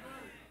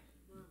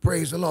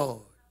 Praise the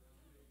Lord.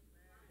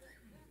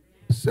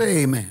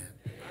 Say amen.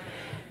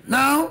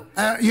 Now,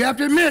 you have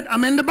to admit,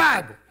 I'm in the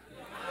Bible.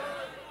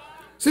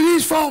 See,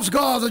 these false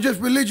gods are just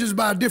religious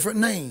by a different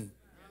name.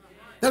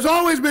 There's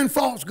always been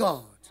false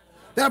gods.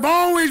 There have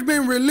always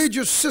been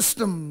religious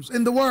systems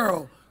in the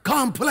world,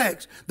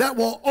 complex, that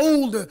were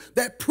older,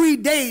 that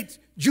predate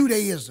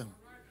Judaism.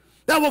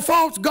 There were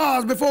false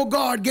gods before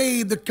God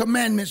gave the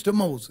commandments to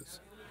Moses.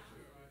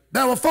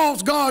 There were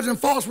false gods and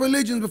false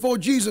religions before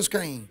Jesus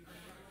came.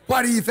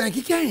 Why do you think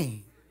he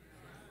came?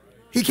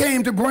 He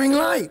came to bring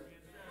light.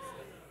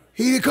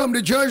 He didn't come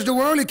to judge the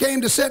world. He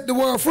came to set the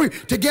world free,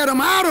 to get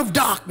them out of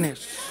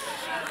darkness.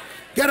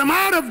 Get them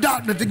out of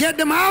darkness, to get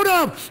them out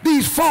of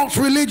these false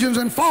religions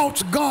and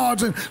false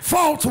gods and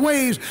false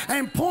ways,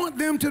 and point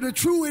them to the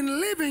true and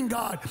living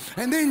God.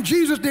 And then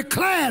Jesus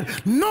declared,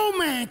 no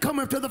man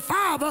cometh to the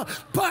Father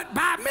but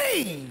by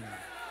me.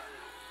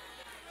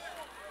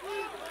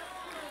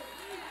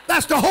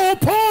 That's the whole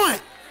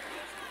point.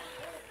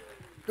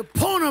 The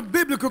point of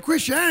biblical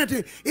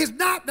Christianity is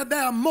not that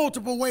there are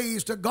multiple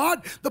ways to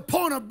God. The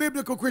point of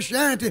biblical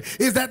Christianity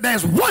is that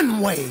there's one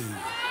way.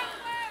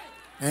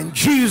 And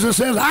Jesus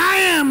says, I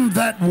am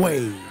that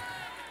way,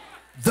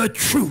 the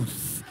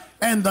truth,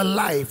 and the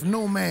life.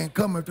 No man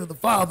cometh to the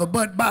Father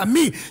but by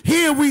me.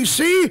 Here we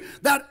see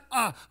that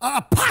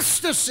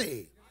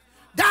apostasy,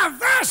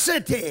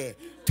 diversity,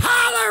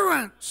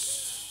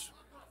 tolerance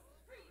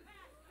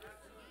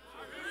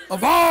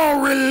of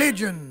all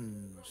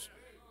religions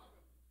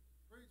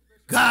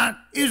got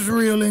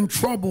Israel in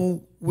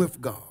trouble with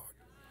God.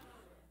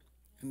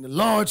 And the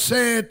Lord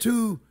said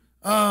to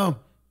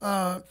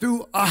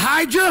through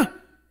Ahijah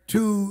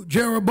to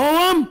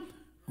Jeroboam,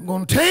 I'm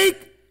going to take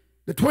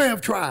the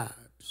 12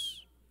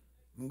 tribes.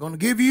 I'm going to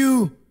give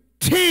you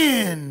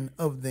 10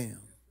 of them.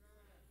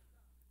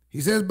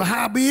 He says, but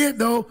howbeit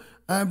though,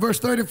 verse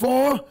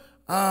 34,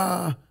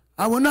 I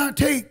will not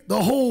take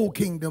the whole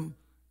kingdom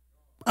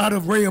out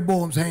of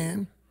Rehoboam's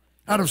hand,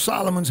 out of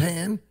Solomon's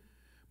hand,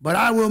 but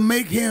I will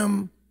make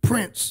him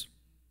prince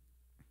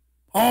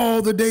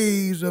all the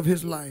days of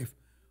his life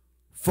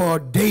for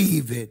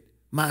David,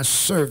 my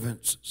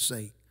servant's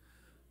sake.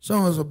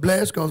 Some of us are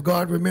blessed because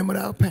God remembered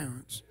our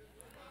parents.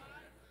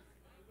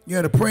 You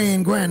had a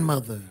praying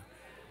grandmother,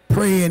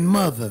 praying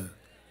mother,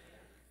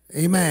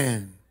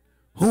 amen,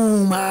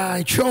 whom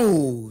I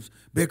chose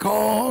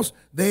because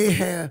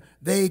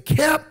they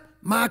kept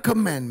my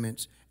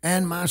commandments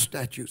and my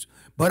statutes.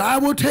 But I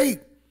will take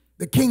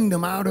the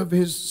kingdom out of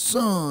his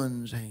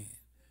son's hand.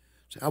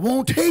 So I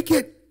won't take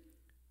it.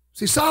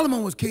 See,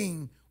 Solomon was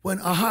king when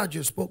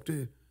Ahijah spoke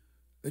to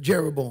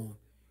Jeroboam.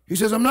 He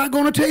says, I'm not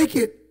going to take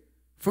it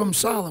from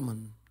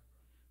Solomon,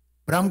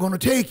 but I'm going to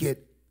take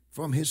it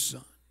from his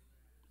son.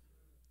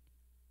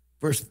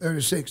 Verse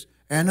 36,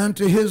 and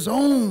unto his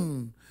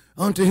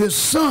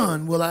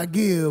son will I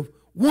give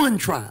one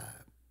tribe,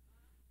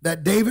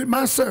 that David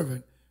my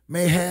servant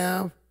may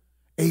have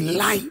a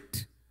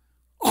light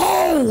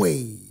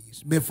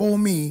always before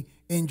me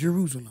in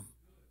Jerusalem.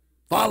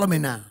 Follow me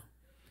now.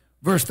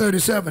 Verse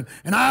 37,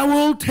 and I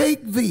will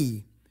take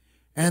thee,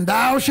 and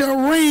thou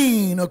shalt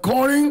reign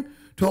according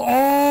to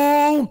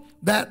all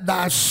that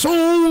thy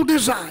soul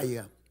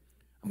desire.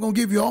 I'm going to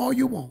give you all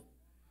you want,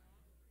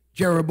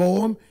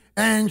 Jeroboam,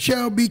 and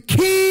shall be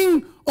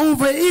king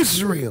over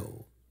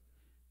Israel.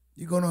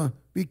 You're going to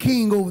be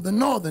king over the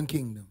northern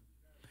kingdom.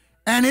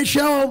 And it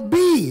shall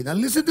be, now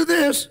listen to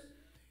this,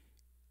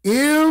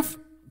 if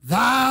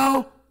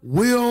thou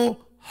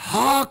wilt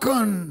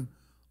hearken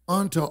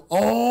unto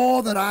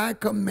all that I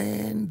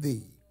command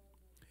thee,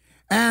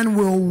 and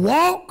will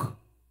walk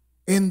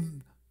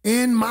in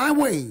my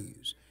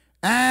ways,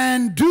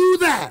 and do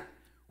that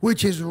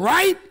which is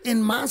right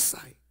in my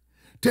sight,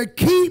 to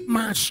keep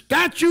my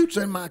statutes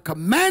and my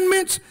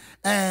commandments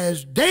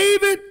as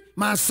David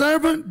my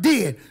servant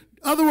did. In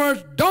other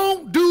words,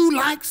 don't do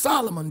like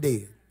Solomon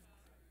did.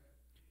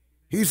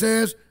 He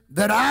says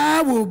that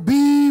I will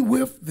be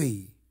with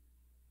thee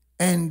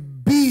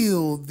and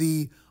build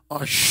thee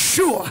a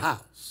sure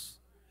house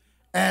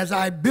as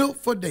I built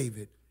for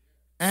David,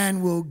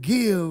 and will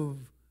give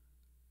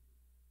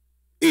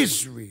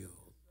Israel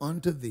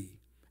unto thee.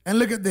 And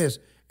look at this.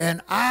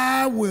 And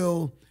I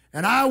will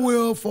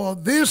for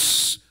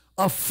this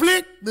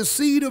afflict the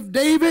seed of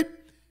David,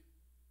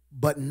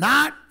 but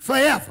not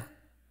forever.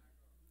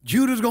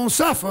 Judah's going to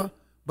suffer,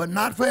 but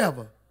not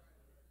forever.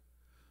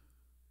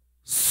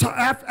 So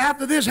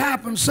after this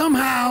happened,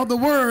 somehow the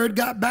word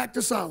got back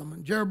to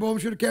Solomon. Jeroboam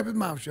should have kept his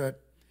mouth shut.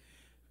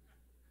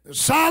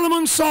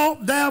 Solomon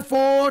sought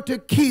therefore to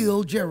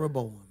kill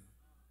Jeroboam.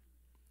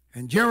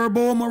 And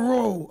Jeroboam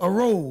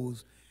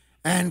arose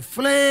and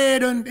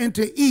fled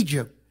into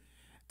Egypt.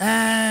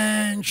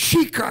 And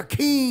Shekar,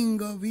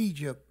 king of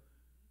Egypt,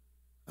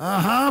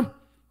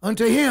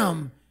 unto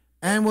him,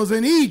 and was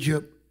in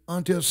Egypt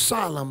until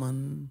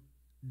Solomon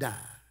died.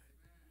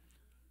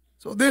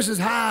 So this is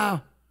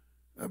how,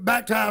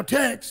 back to our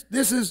text,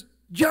 this is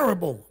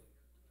Jeroboam.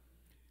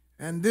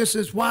 And this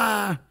is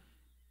why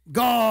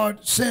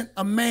God sent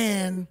a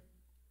man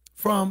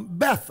from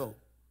Bethel.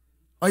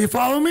 Are you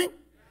following me?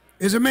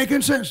 Is it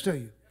making sense to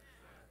you?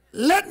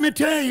 Let me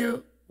tell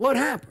you what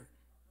happened.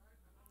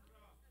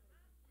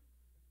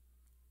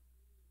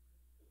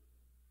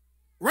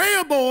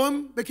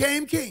 Rehoboam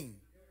became king.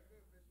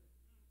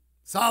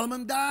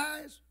 Solomon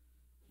dies.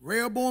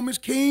 Rehoboam is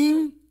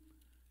king.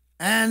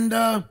 And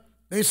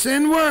they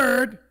send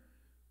word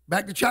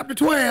back to chapter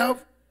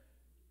 12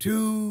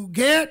 to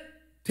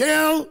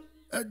tell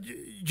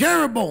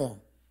Jeroboam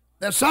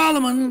that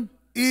Solomon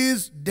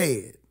is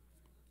dead.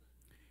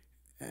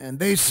 And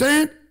they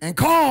sent and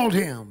called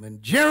him,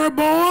 and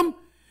Jeroboam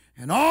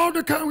and all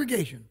the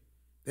congregation,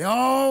 they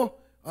all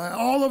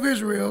of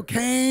Israel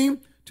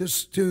came to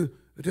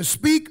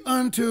speak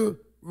unto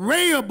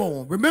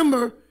Rehoboam.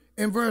 Remember,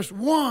 in verse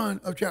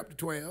 1 of chapter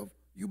 12,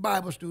 you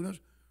Bible students,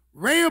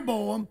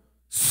 Rehoboam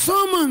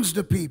summons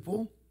the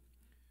people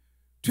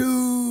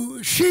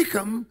to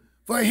Shechem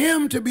for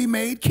him to be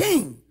made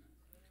king.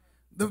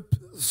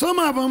 Some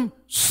of them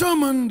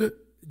summoned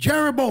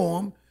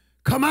Jeroboam,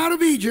 come out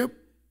of Egypt,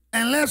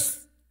 and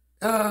let's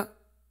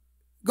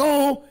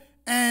go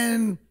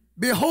and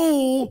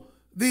behold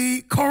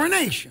the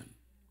coronation.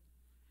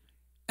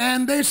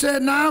 And they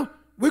said, now,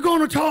 we're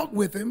going to talk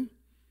with him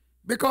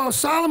because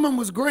Solomon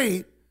was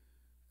great,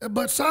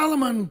 but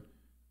Solomon,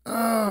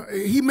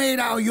 he made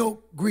our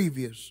yoke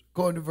grievous,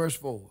 according to verse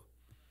 4.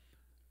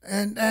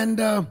 And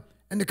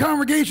the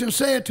congregation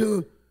said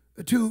to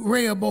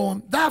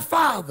Rehoboam, thy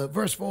father,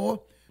 verse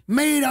 4,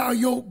 made our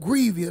yoke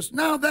grievous.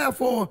 Now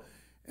therefore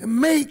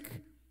make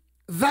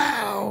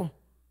thou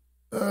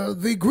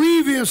the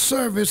grievous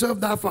service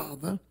of thy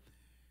father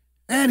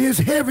and his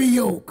heavy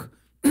yoke,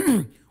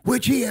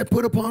 which he had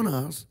put upon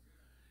us.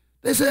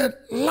 They said,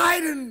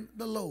 lighten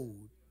the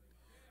load.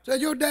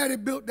 Said, your daddy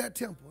built that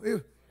temple.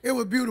 It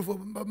was beautiful,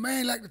 but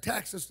man liked to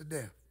tax us to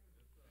death.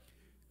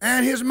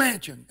 And his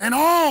mansion and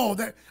all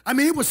that. I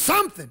mean, it was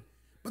something.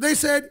 But they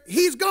said,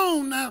 he's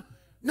gone now.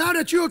 Now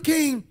that you're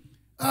king,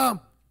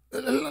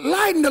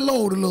 lighten the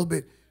load a little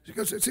bit.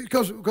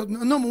 Because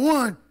number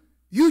one,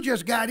 you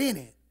just got in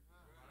it.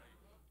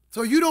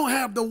 So you don't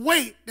have the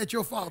weight that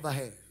your father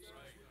has.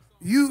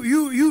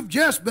 You've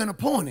just been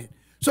appointed.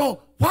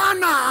 So why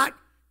not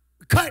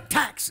cut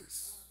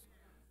taxes?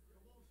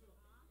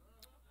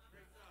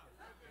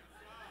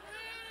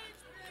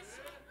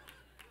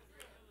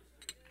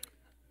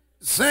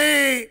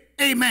 Say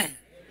amen. Amen.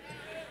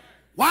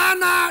 Why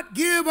not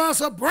give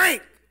us a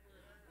break?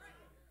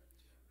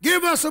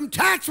 Give us some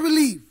tax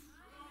relief.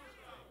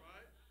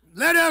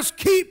 Let us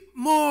keep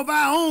more of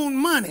our own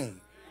money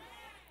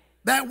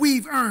that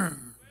we've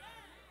earned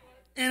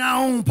in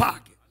our own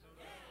pocket.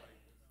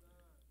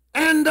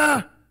 And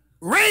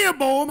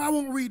Rehoboam, I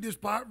won't read this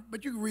part,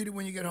 but you can read it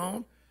when you get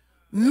home,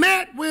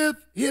 met with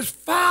his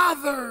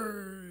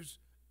father's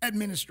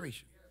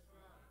administration,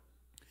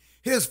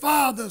 his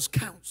father's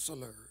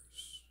counselors,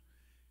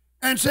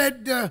 and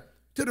said to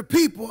the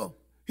people,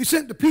 he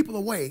sent the people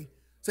away,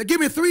 said,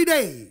 give me 3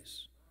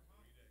 days,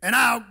 and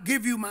I'll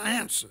give you my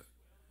answer.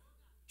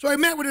 So he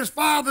met with his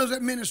father's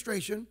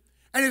administration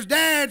and his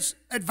dad's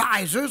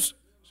advisors.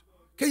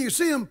 Can you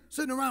see him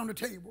sitting around the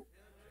table?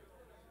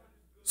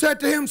 Said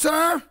to him,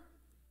 sir,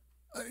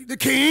 the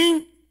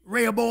king,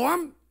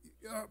 Rehoboam,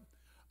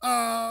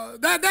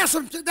 that's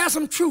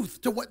some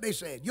truth to what they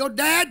said. Your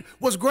dad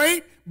was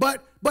great,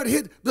 but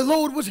the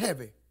load was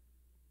heavy.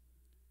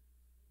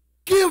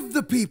 Give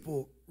the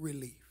people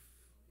relief.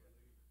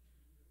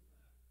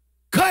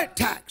 Cut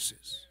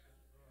taxes.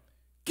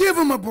 Give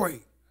them a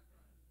break.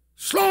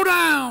 Slow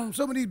down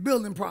some of these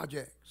building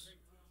projects.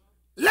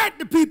 Let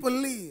the people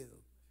live,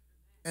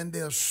 and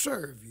they'll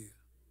serve you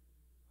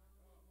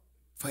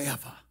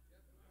forever.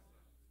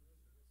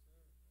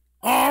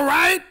 All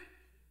right.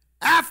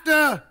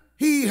 After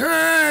he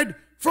heard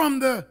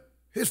from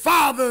his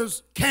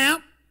father's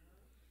camp,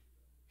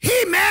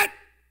 he met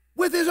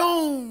with his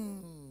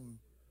own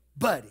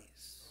buddies,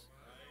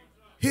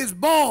 his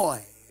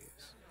boys,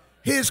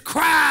 his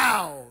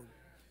crowd.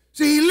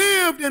 See, he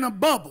lived in a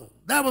bubble.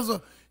 That was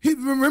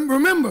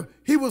remember,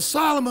 he was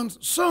Solomon's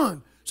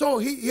son. So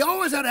he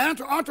always had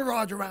an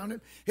entourage around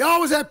him. He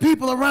always had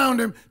people around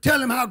him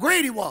telling him how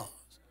great he was,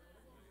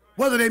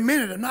 whether they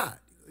meant it or not.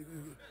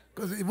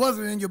 Because it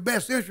wasn't in your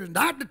best interest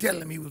not to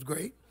tell him he was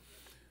great.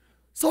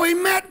 So he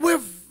met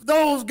with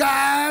those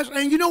guys,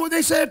 and you know what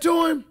they said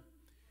to him?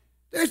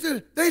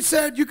 They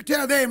said, you could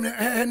tell they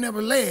had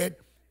never led.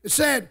 It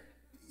said,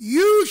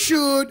 you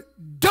should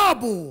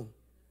double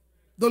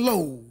the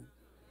load.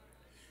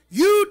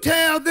 You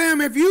tell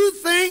them if you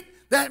think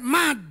that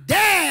my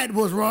dad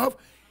was rough,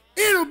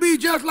 it'll be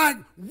just like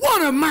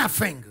one of my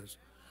fingers.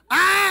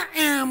 I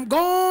am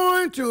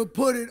going to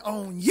put it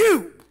on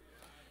you.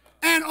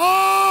 And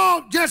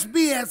all just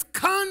be as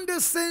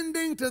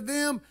condescending to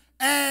them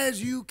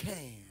as you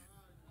can.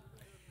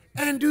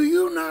 And do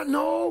you not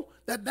know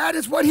that that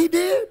is what he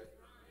did?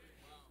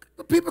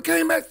 The people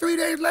came back 3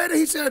 days later.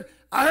 He said,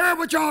 I heard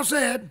what y'all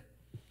said,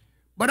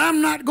 but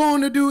I'm not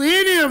going to do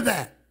any of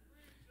that.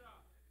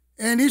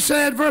 And he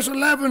said, verse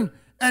 11,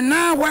 and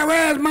now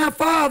whereas my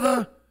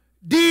father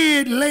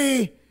did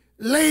lay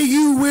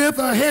you with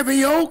a heavy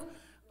yoke,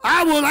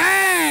 I will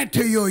add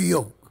to your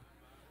yoke.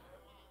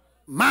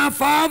 My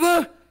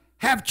father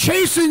have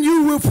chastened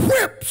you with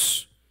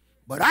whips,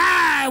 but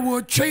I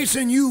will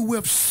chasten you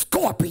with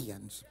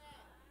scorpions.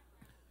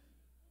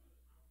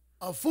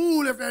 A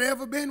fool if there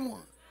ever been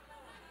one.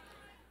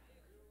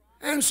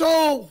 And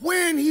so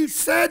when he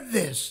said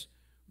this,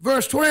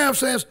 verse 12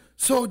 says,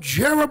 so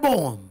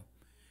Jeroboam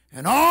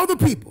and all the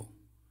people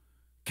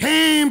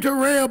came to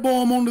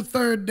Rehoboam on the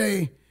 3rd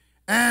day,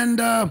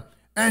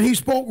 and he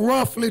spoke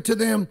roughly to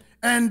them,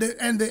 and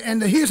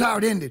here's how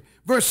it ended.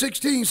 Verse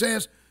 16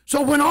 says,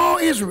 so when all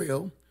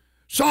Israel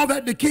saw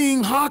that the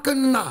king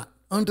hearkened not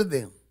unto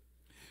them,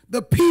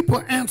 the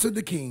people answered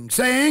the king,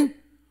 saying,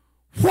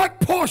 what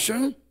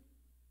portion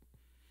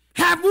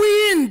have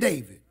we in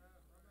David?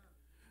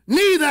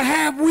 Neither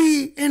have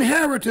we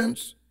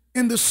inheritance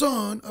in the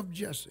son of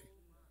Jesse.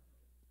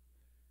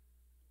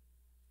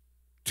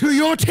 To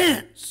your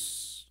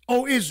tents,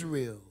 O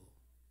Israel.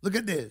 Look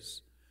at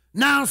this.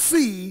 Now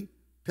see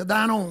to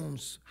thine own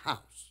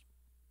house.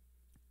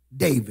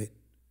 David.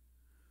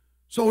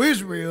 So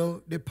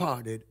Israel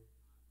departed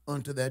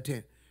unto that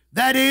tent.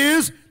 That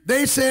is,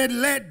 they said,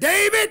 let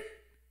David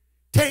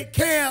take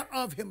care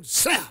of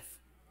himself.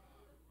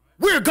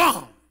 We're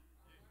gone.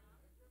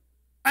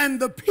 And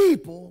the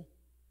people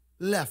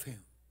left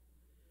him.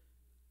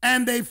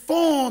 And they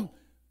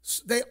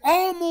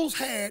almost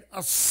had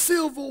a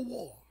civil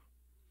war.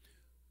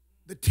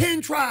 The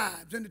 10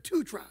 tribes and the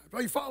 2 tribes.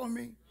 Are you following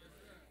me?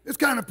 This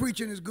kind of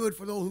preaching is good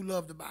for those who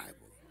love the Bible.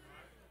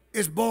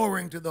 It's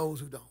boring to those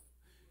who don't.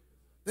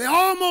 They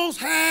almost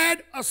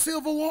had a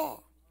civil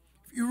war.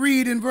 If you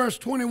read in verse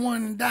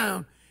 21 and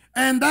down,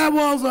 and there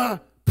was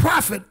a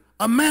prophet,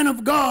 a man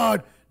of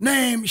God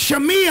named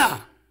Shemiah.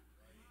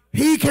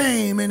 He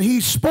came and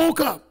he spoke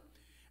up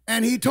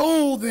and he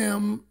told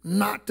them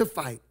not to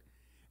fight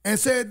and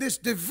said, this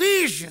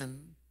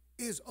division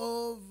is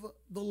of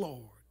the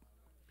Lord.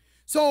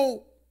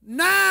 So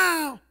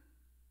now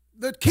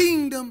the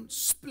kingdom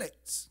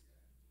splits.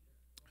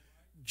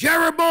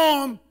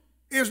 Jeroboam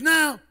is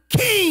now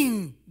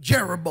King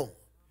Jeroboam.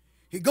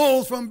 He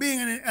goes from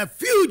being a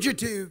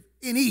fugitive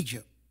in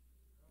Egypt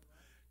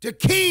to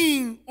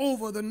king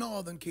over the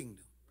northern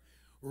kingdom.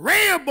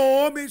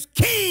 Rehoboam is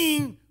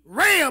King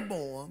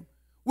Rehoboam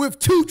with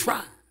 2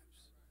 tribes,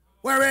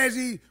 whereas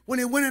when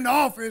he went into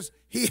office,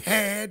 he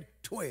had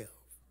 12.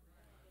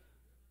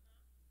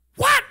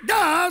 What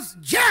does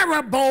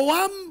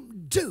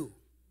Jeroboam do?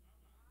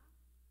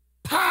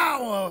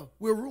 Power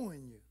will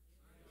ruin you.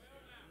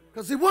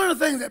 Because see, one of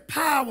the things that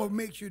power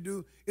makes you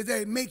do is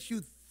that it makes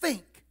you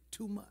think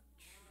too much.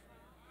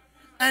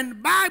 And the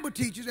Bible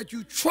teaches that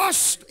you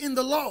trust in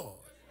the Lord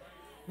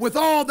with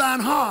all thine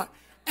heart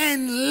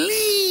and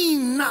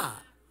lean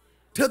not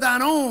to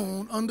thine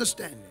own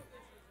understanding.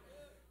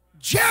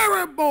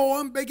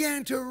 Jeroboam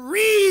began to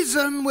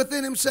reason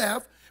within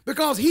himself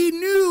because he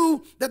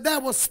knew that there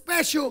were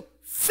special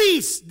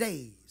feast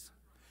days,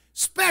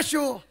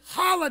 special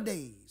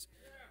holidays.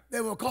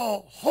 They were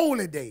called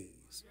holy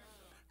days.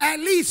 At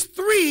least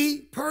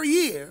 3 per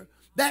year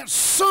that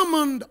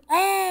summoned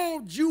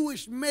all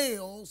Jewish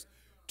males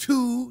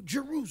to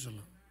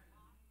Jerusalem.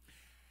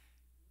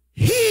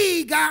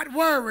 He got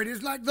worried.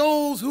 It's like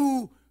those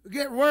who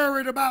get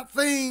worried about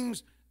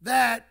things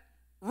that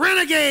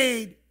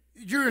renegade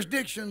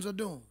jurisdictions are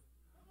doing.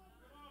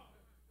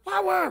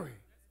 Why worry?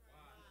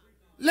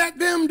 Let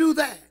them do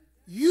that.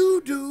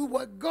 You do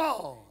what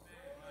God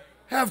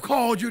have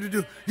called you to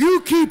do.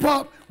 You keep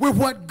up with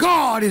what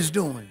God is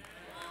doing.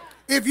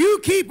 If you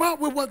keep up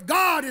with what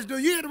God is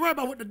doing, you have to worry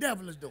about what the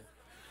devil is doing.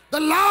 The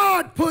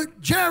Lord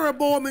put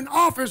Jeroboam in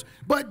office,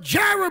 but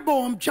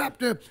Jeroboam,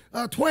 chapter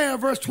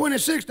 12, verse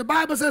 26, the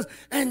Bible says,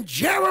 and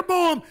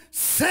Jeroboam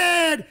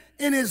said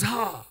in his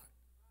heart,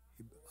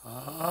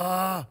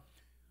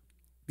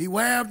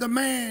 beware of the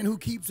man who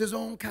keeps his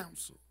own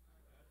counsel.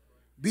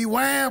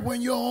 Beware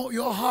when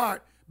your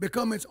heart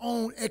become its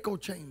own echo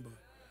chamber.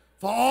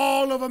 For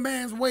all of a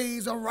man's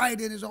ways are right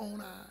in his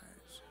own eyes.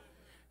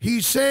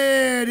 He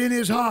said in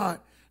his heart,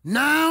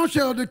 now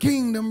shall the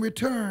kingdom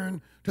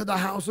return to the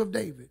house of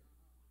David.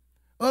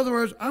 In other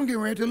words, I'm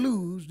getting ready to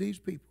lose these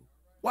people.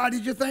 Why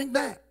did you think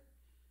that?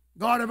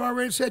 God have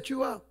already set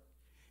you up.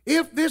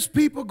 If this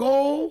people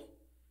go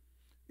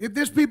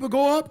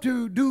up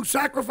to do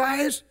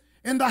sacrifice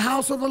in the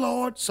house of the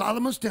Lord,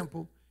 Solomon's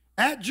temple,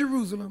 at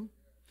Jerusalem,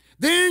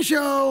 then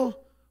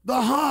shall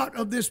the heart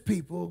of this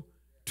people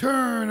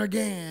turn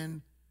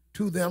again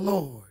to their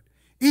Lord,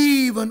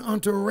 even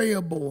unto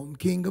Rehoboam,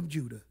 king of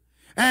Judah.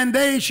 And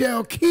they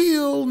shall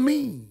kill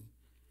me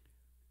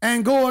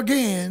and go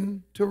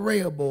again to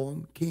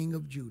Rehoboam, king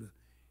of Judah.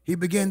 He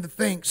began to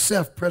think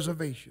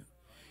self-preservation.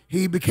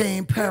 He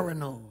became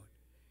paranoid.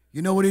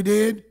 You know what he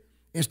did?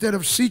 Instead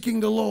of seeking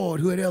the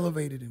Lord who had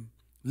elevated him.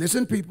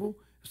 Listen, people.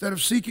 Instead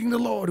of seeking the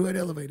Lord who had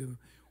elevated him.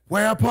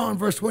 Whereupon,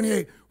 verse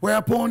 28,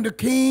 whereupon the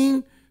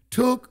king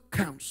took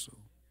counsel.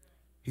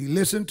 He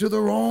listened to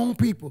the wrong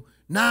people.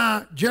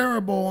 Now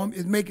Jeroboam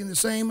is making the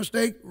same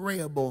mistake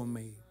Rehoboam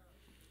made.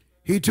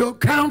 He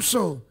took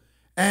counsel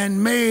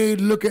and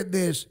made, look at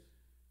this,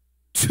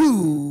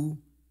 2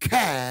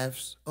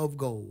 calves of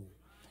gold.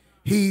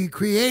 He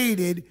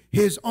created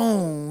his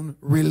own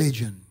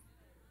religion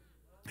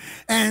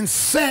and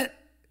said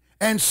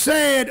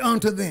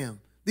unto them,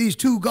 these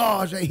 2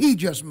 gods that he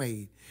just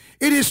made,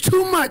 it is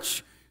too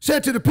much,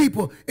 said to the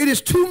people, it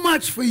is too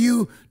much for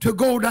you to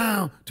go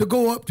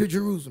up to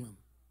Jerusalem.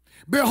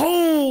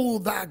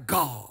 Behold thy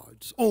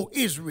gods, O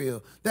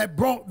Israel, that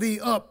brought thee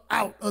up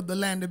out of the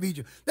land of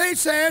Egypt. They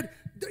said,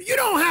 you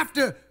don't have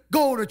to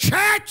go to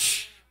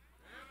church.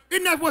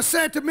 Isn't that what's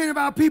said to many of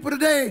our people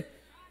today?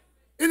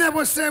 Isn't that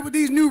what's said with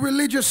these new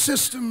religious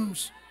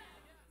systems?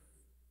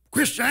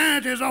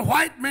 Christianity is a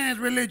white man's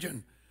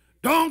religion.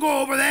 Don't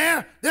go over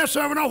there. They're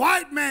serving a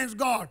white man's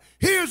God.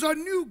 Here's a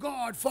new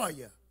God for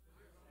you.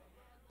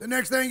 The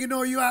next thing you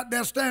know, you're out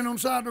there standing on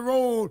the side of the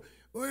road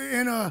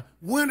in a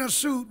winter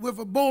suit with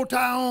a bow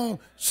tie on,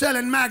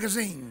 selling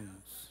magazines.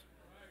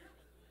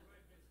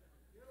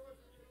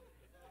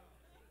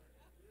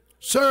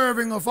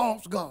 Serving a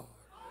false God.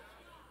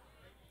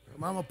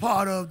 I'm a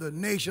part of the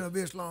Nation of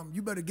Islam.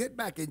 You better get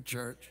back in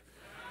church.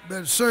 You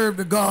better serve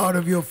the God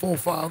of your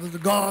forefathers, the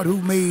God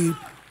who made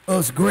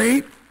us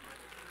great.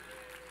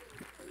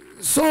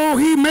 So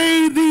he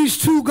made these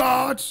two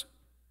gods,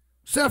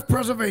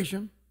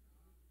 self-preservation,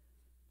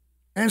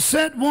 and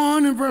set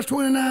one in verse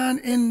 29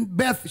 in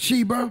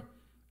Bathsheba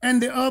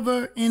and the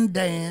other in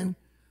Dan.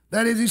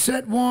 That is, he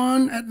set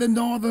one at the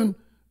northern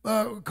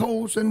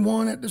coast and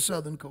one at the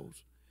southern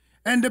coast.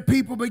 And the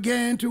people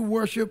began to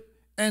worship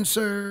and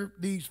serve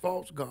these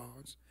false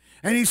gods.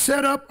 And he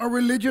set up a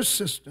religious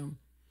system.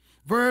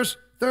 Verse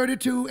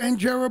 32, and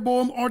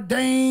Jeroboam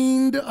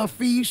ordained a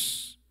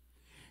feast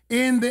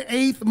in the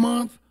 8th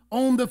month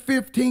on the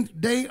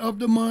 15th day of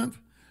the month,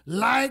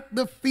 like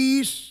the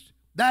feast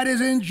that is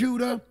in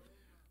Judah,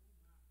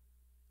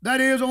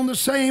 that is on the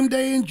same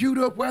day in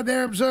Judah where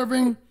they're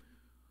observing,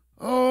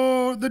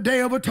 the Day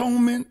of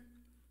Atonement,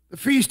 the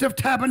Feast of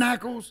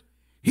Tabernacles.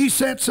 He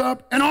sets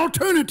up an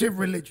alternative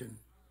religion.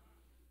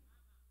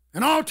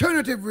 An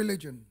alternative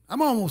religion.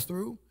 I'm almost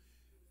through.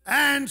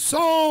 And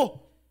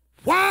so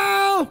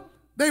while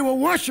they were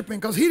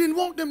worshiping, because he didn't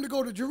want them to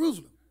go to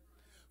Jerusalem,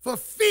 for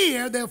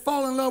fear they'll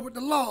fall in love with the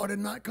Lord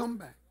and not come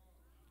back.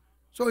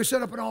 So he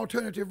set up an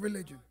alternative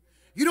religion.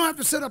 You don't have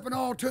to set up an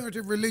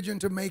alternative religion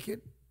to make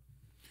it.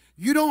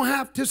 You don't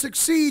have to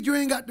succeed. You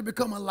ain't got to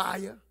become a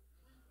liar,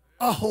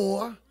 a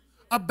whore,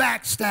 a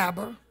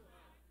backstabber.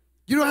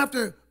 You don't have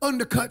to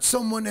undercut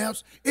someone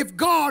else. If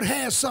God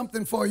has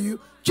something for you,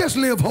 just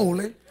live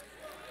holy.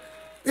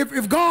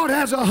 If God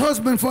has a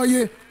husband for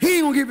you, he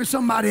ain't gonna give you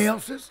somebody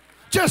else's.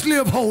 Just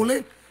live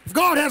holy. If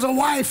God has a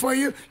wife for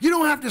you, you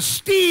don't have to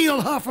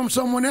steal her from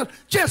someone else.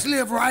 Just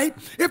live right.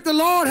 If the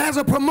Lord has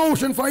a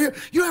promotion for you,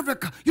 you have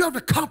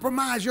to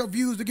compromise your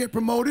views to get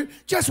promoted.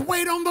 Just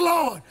wait on the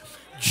Lord.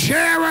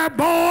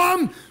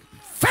 Jeroboam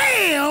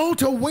failed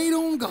to wait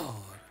on God.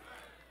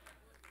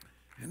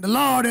 And the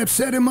Lord had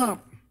set him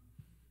up.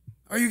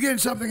 Are you getting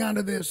something out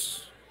of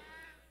this?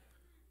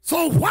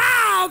 So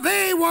while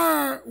they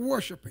were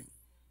worshiping,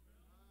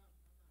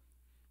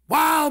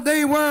 while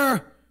they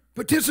were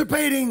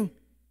participating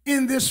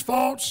in this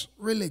false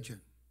religion,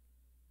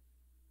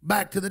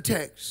 back to the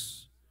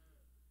text,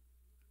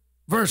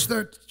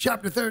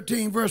 chapter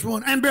 13, verse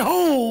 1, and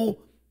behold,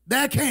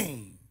 there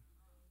came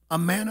a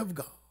man of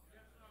God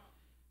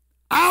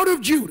out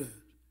of Judah.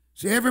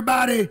 See,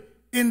 everybody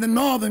in the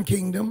northern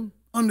kingdom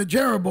under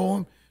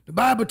Jeroboam, the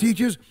Bible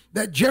teaches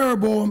that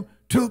Jeroboam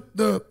took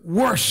the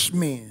worst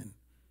men,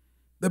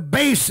 the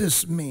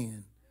basest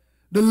men,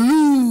 the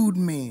lewd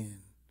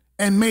men,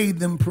 and made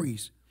them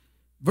priests.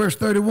 Verse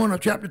 31 of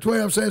chapter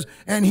 12 says,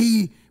 and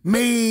he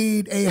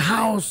made a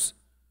house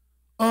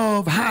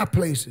of high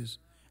places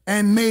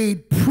and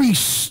made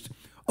priests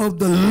of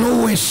the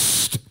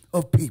lowest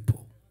of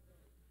people,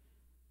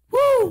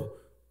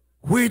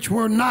 which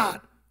were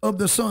not of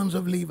the sons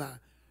of Levi.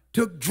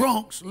 Took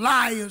drunks,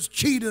 liars,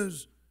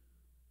 cheaters,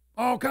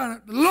 all kind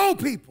of low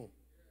people,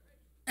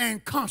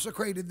 and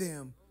consecrated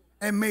them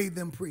and made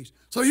them priests.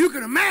 So you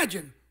can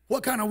imagine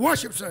what kind of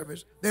worship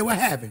service they were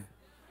having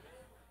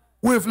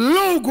with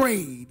low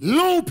grade,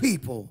 low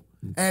people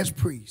as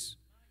priests.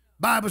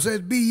 Bible says,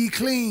 be ye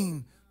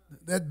clean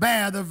that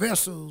bear the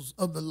vessels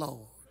of the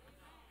Lord.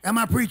 Am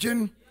I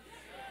preaching?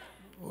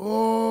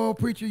 Oh,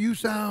 preacher, you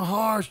sound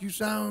harsh. You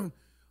sound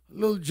a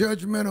little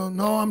judgmental.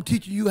 No, I'm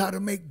teaching you how to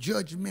make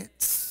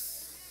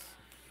judgments.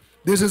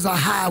 This is a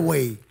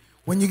highway.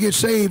 When you get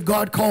saved,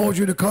 God calls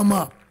you to come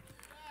up.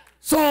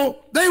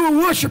 So they were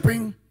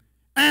worshiping,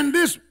 and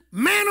this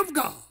man of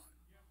God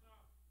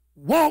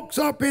walks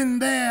up in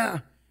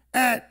there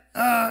at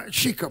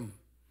Shechem.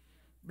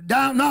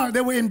 No,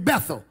 they were in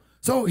Bethel.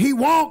 So he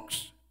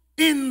walks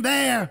in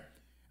there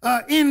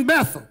in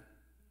Bethel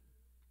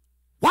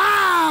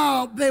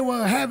while they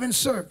were having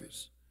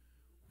service,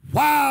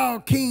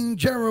 while King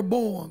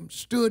Jeroboam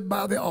stood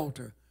by the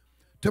altar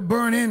to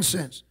burn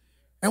incense.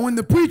 And when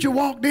the preacher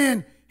walked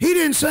in, he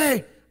didn't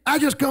say, I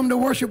just come to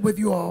worship with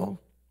you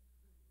all.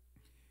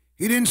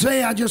 He didn't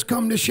say, I just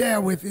come to share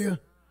with you.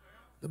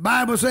 The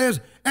Bible says,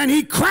 and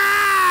he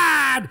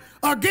cried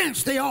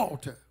against the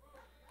altar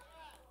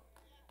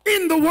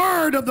in the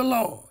word of the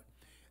Lord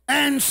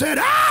and said,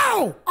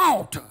 oh,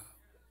 altar,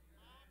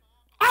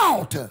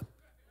 altar,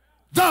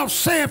 thus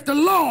saith the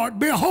Lord,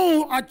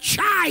 behold, a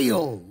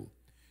child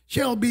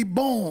shall be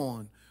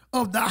born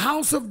of the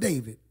house of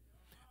David.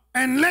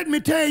 And let me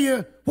tell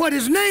you what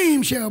his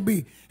name shall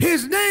be.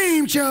 His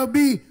name shall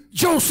be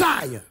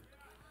Josiah.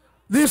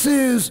 This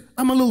is,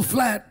 I'm a little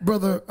flat,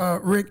 Brother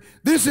Rick.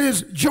 This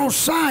is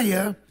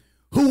Josiah,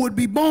 who would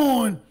be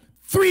born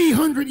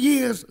 300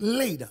 years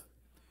later.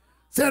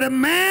 Said a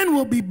man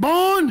will be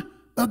born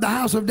of the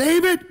house of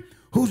David,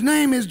 whose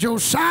name is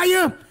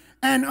Josiah,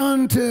 and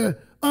unto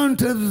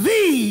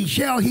thee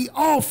shall he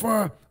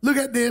offer, look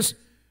at this,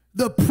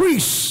 the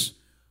priests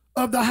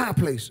of the high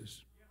places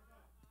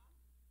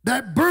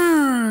that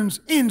burns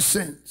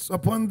incense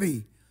upon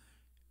thee,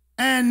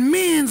 and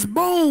men's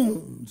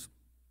bones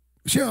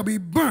shall be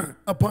burnt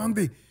upon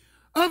thee.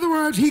 Other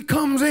words, he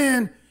comes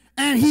in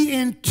and he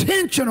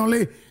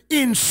intentionally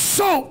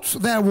insults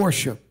their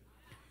worship.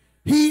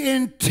 He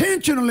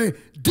intentionally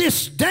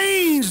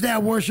disdains their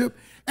worship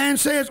and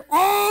says,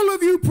 all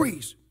of you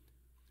priests,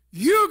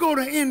 you're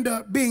going to end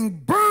up being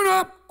burned burn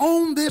up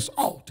on this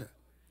altar,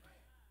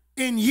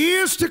 in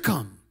years to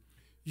come,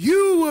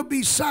 you will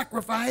be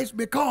sacrificed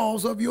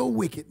because of your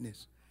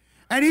wickedness.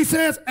 And he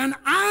says, and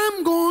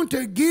I'm going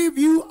to give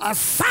you a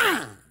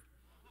sign.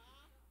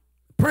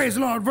 Praise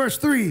the Lord. Verse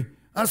 3,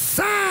 a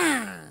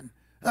sign.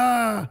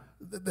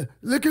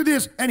 Look at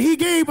this. And he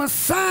gave a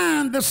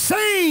sign the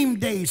same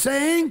day,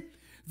 saying,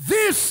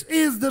 this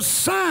is the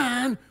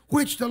sign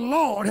which the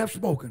Lord hath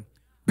spoken.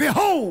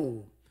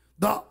 Behold,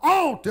 the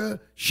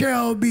altar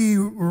shall be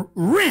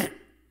rent,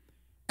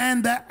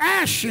 and the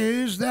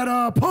ashes that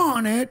are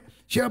upon it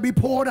shall be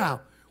poured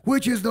out,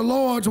 which is the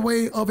Lord's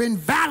way of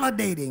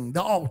invalidating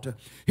the altar.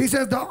 He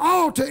says the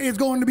altar is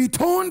going to be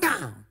torn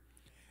down,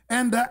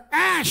 and the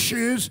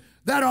ashes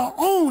that are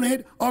on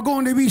it are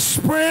going to be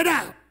spread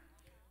out.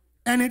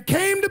 And it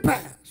came to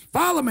pass,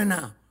 follow me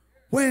now,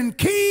 when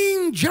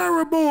King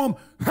Jeroboam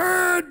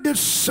heard the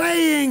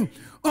saying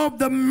of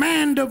the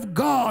man of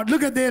God,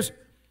 look at this,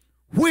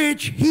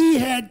 which he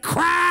had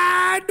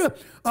cried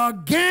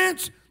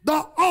against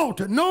the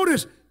altar.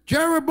 Notice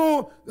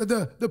Jeroboam,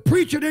 the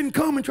preacher didn't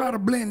come and try to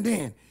blend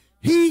in.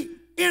 He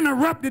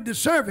interrupted the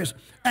service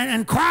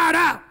and cried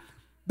out.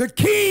 The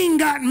king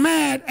got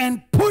mad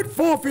and put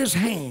forth his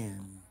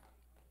hand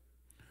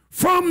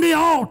from the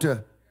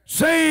altar,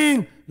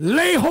 saying,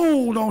 lay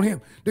hold on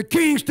him. The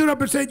king stood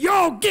up and said,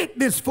 y'all get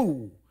this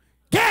fool.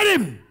 Get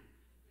him.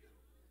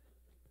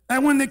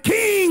 And when the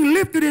king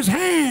lifted his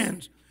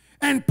hands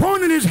and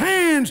pointed his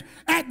hands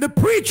at the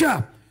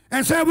preacher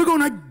and said, we're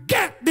going to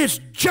get this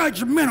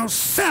judgmental,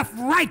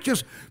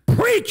 self-righteous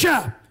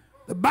preacher,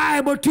 the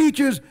Bible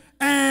teaches,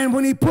 and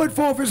when he put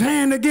forth his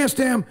hand against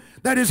him,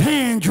 that his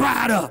hand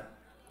dried up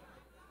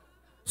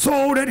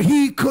so that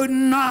he could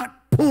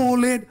not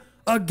pull it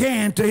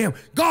again to him.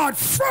 God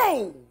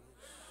froze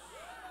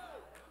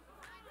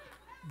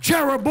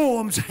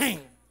Jeroboam's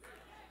hand.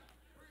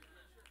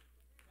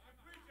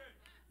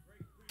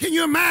 Can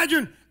you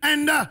imagine?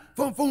 And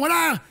from what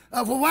I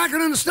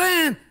can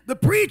understand, the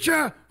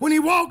preacher, when he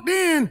walked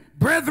in,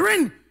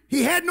 brethren,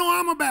 he had no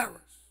armor bearers.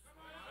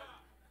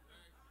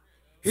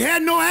 He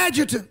had no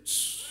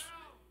adjutants.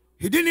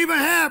 He didn't even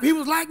have, he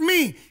was like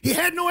me, he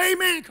had no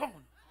amen corner.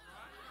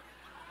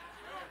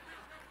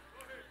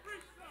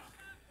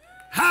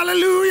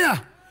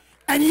 Hallelujah.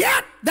 And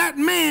yet that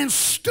man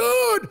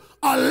stood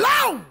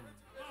alone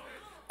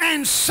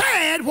and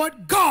said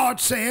what God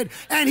said,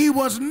 and he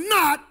was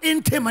not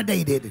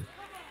intimidated.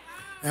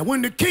 And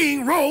when the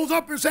king rose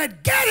up and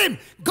said, get him,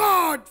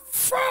 God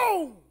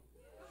froze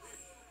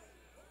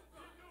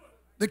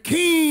the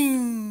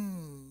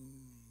king's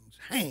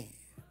hand.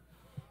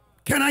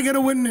 Can I get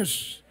a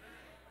witness?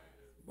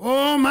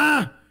 Oh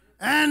my.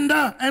 And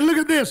look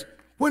at this.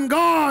 When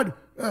God,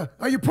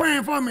 are you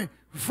praying for me,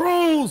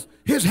 froze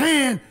his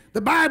hand,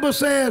 the Bible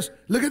says,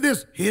 look at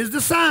this, here's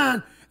the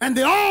sign, and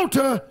the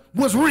altar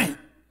was rent,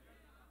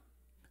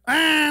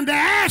 and the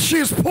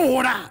ashes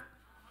poured out,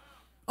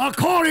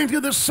 according to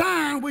the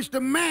sign which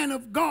the man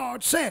of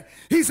God said.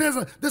 He says,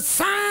 the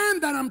sign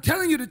that I'm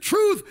telling you the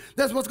truth,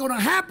 that's what's going to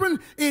happen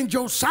in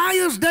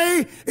Josiah's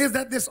day, is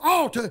that this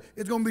altar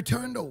is going to be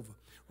turned over.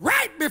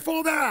 Right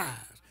before their eyes.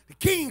 The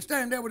king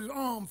standing there with his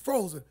arm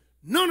frozen.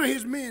 None of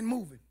his men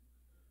moving.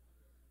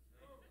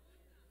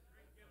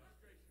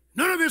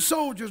 None of his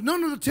soldiers,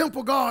 none of the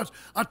temple guards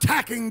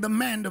attacking the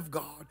man of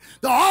God.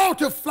 The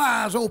altar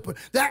flies open.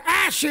 The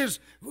ashes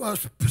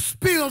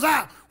spills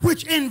out,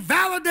 which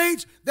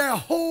invalidates their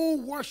whole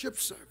worship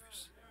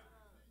service.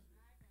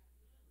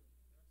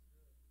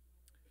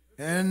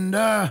 And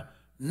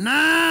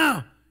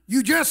now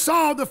you just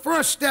saw the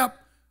first step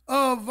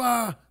of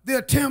the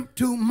attempt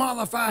to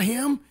mollify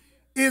him,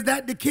 is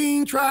that the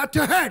king tried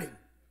to hurt him.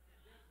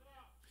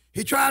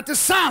 He tried to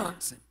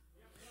silence him.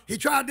 He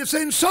tried to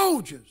send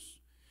soldiers.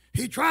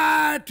 He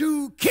tried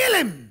to kill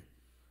him,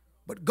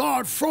 but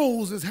God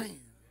froze his hand.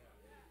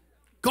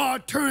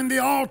 God turned the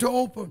altar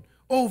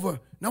over.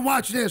 Now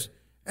watch this,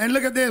 and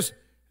look at this.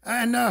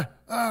 And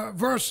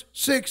verse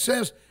 6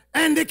 says,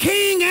 and the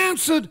king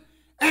answered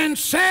and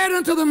said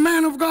unto the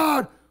man of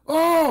God,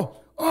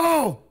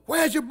 oh,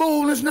 where's your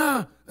boldness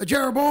now,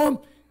 Jeroboam?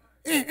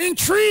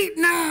 Entreat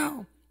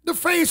now the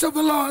face of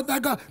the Lord thy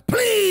God.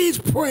 Please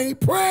pray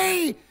for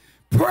me.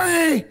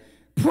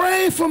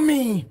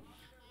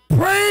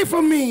 Pray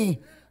for me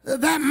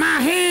that my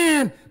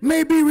hand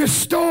may be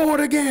restored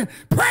again.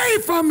 Pray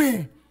for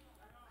me.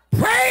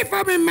 Pray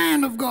for me,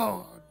 man of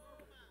God.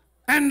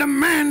 And the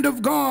man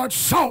of God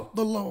sought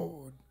the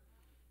Lord,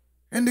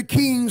 and the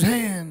king's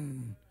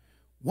hand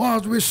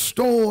was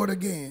restored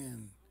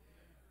again,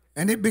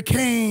 and it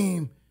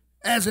became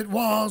as it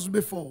was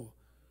before.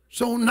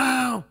 So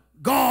now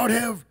God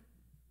have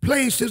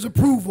placed his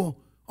approval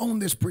on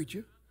this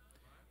preacher.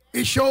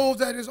 It shows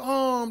that his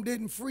arm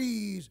didn't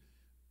freeze.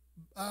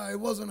 It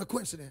wasn't a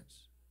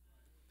coincidence.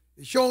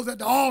 It shows that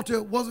the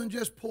altar wasn't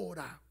just poured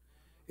out.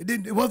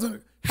 It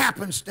wasn't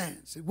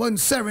happenstance. It wasn't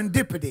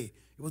serendipity.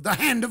 It was the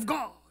hand of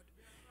God.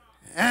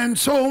 And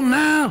so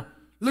now,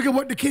 look at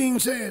what the king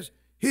says.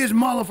 Here's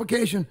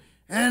mollification.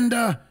 And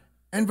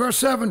verse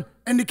 7,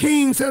 and the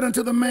king said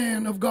unto the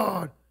man of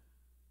God,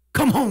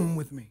 come home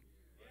with me.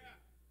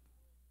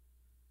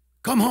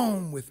 Come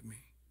home with me.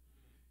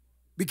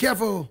 Be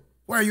careful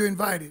where you're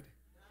invited.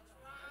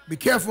 Be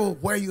careful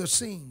where you're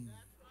seen.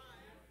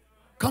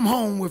 Come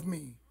home with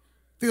me.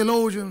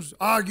 Theologians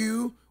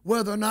argue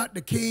whether or not the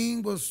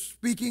king was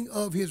speaking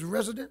of his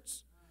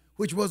residence,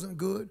 which wasn't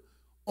good,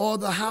 or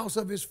the house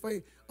of his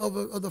faith,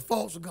 of the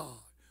false god.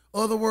 In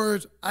other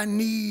words, I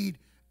need,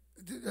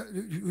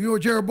 you know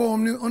what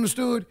Jeroboam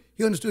understood?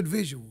 He understood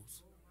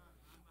visuals.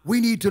 We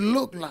need to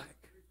look like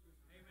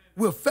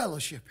we're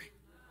fellowshipping.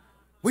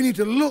 We need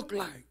to look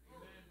like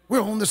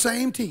we're on the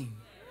same team.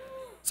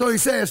 So he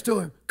says to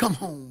him, come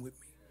home with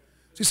me.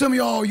 See, some of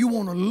y'all, you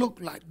want to look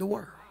like the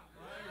world.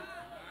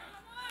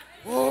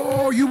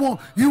 Oh, you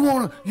want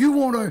to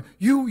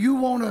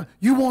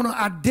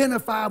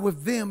identify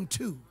with them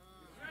too.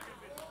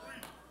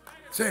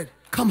 Said,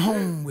 come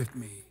home with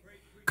me.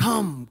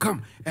 Come.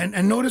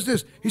 And notice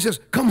this. He says,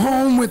 come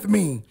home with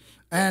me.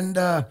 And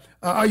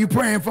are you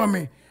praying for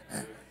me?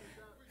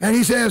 And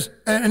he says,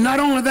 and not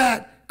only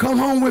that, come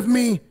home with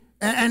me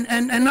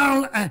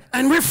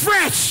and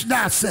refresh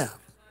thyself.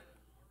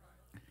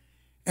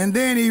 And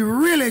then he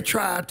really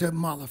tried to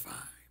mollify.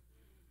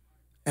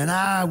 And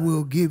I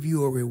will give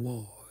you a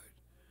reward.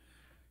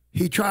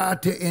 He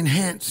tried to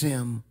enhance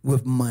him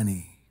with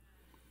money.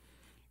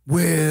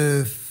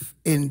 In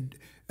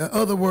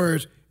other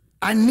words,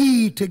 I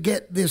need to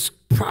get this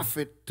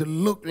prophet to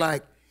look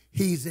like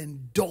he's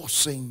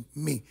endorsing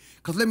me.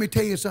 Because let me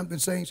tell you something,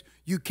 saints.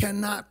 You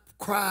cannot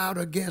crowd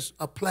against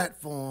a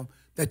platform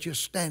that you're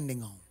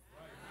standing on.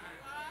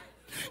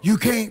 You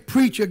can't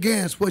preach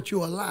against what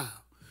you allow.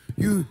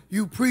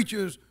 You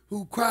preachers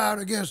who crowd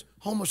against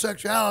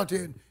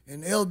homosexuality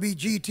and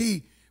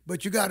LBGT,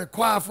 but you got a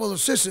choir full of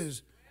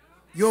sissies,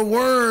 your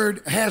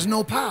word has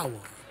no power.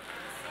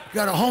 You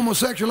got a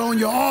homosexual on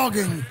your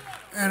organ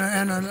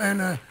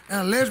and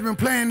a lesbian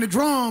playing the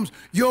drums,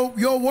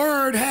 your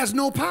word has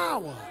no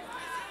power.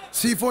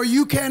 See, for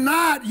you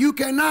cannot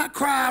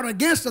crowd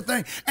against the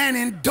thing and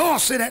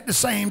endorse it at the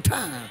same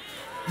time.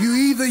 You're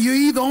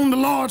either on the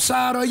Lord's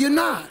side or you're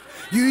not.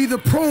 You're either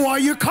pro or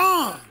you're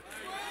con.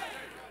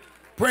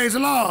 Praise the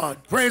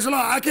Lord. Praise the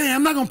Lord.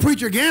 I'm not going to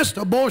preach against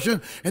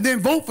abortion and then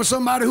vote for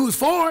somebody who's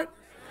for it.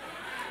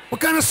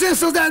 What kind of sense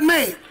does that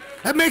make?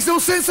 That makes no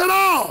sense at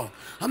all.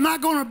 I'm not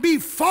going to be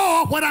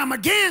for what I'm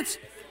against.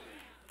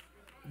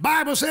 The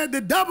Bible said the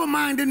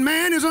double-minded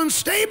man is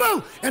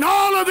unstable in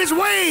all of his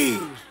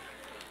ways.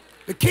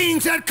 The king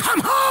said, come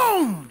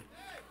home.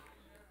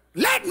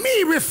 Let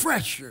me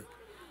refresh you.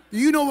 Do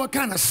you know what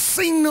kind of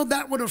signal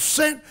that would have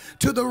sent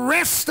to the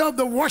rest of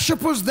the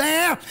worshipers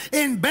there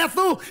in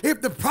Bethel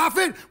if the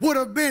prophet would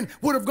have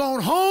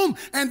gone home,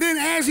 and then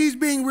as he's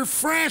being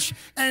refreshed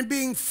and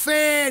being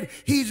fed,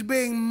 he's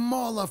being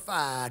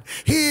mollified.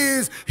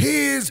 His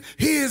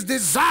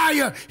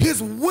desire,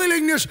 his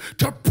willingness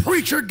to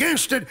preach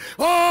against it,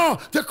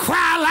 to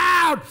cry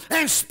loud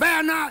and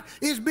spare not,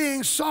 is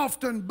being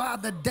softened by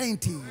the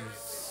dainties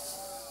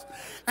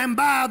and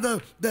by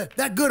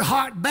that good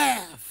heart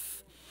bath.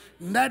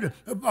 You're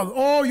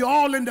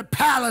all in the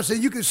palace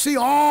and you can see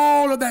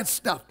all of that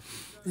stuff.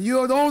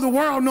 The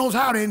world knows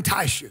how to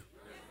entice you.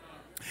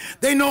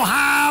 They know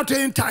how to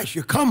entice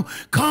you. Come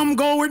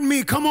go with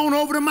me. Come on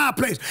over to my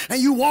place.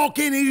 And you walk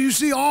in and you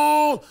see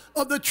all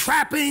of the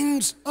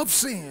trappings of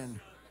sin.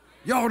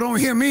 Y'all don't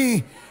hear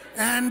me.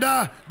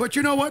 But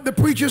you know what the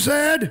preacher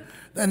said?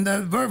 And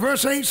the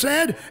verse 8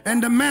 said,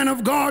 and the man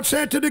of God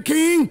said to the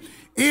king,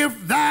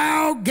 if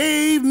thou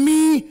gave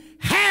me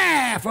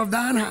half of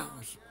thine house,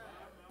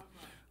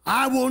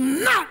 I will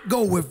not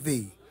go with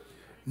thee,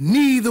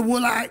 neither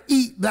will I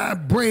eat thy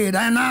bread,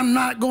 and I'm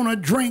not going to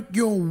drink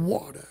your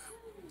water.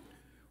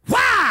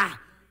 Why?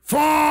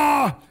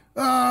 For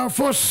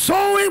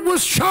so it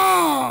was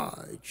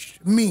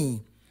charged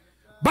me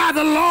by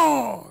the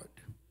Lord,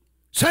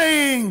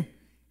 saying,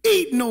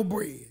 eat no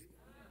bread,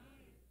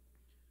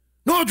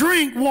 nor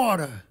drink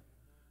water,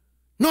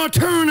 nor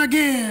turn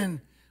again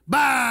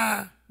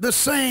by the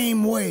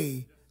same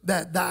way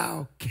that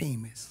thou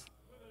camest.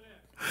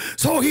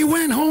 So he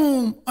went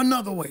home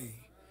another way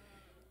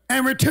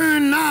and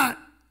returned not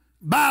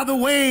by the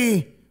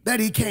way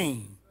that he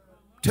came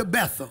to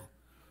Bethel.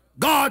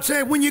 God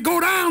said, when you go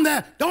down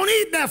there, don't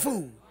eat that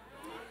food.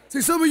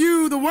 See, some of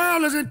you, the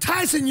world is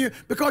enticing you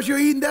because you're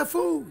eating that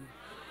food.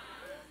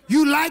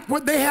 You like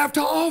what they have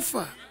to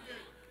offer.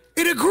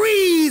 It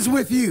agrees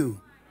with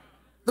you.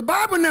 The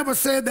Bible never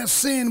said that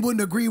sin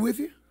wouldn't agree with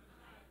you.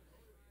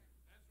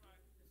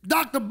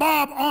 Dr.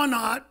 Bob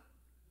Arnott,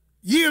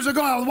 years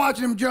ago, I was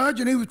watching him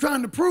judge, and he was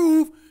trying to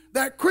prove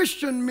that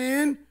Christian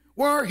men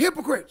were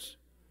hypocrites.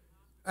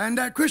 And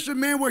that Christian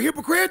men were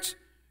hypocrites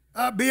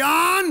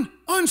beyond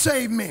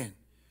unsaved men.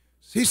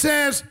 He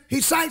says,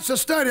 he cites a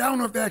study, I don't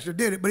know if they actually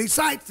did it, but he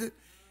cites it,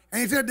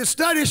 and he said the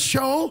studies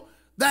show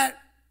that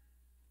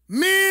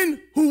men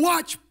who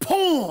watch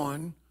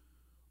porn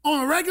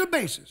on a regular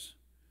basis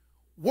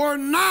were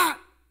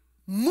not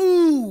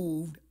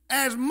moved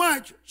as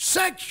much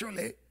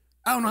sexually,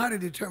 I don't know how they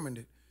determined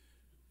it,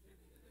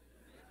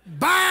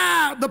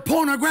 by the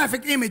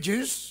pornographic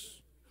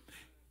images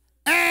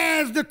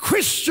as the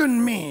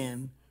Christian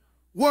men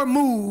were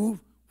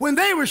moved when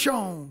they were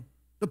shown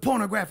the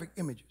pornographic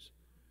images.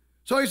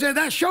 So he said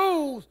that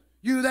shows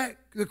you that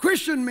the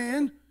Christian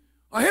men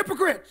are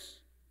hypocrites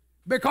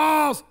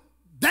because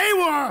they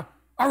were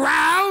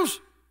aroused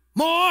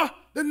more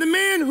than the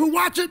men who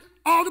watch it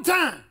all the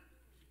time.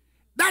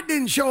 That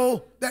didn't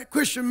show that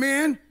Christian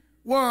men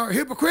were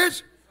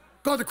hypocrites,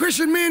 because the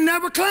Christian men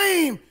never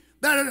claimed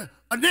that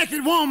a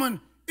naked woman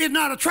is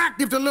not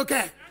attractive to look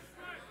at.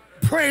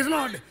 Praise the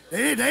Lord.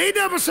 They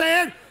never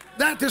said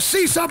that to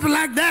see something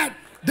like that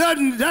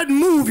doesn't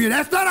move you.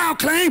 That's not our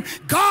claim.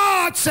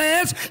 God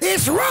says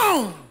it's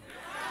wrong.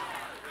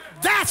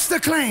 That's the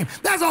claim.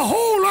 There's a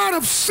whole lot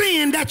of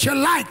sin that you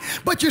like,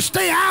 but you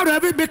stay out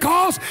of it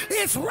because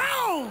it's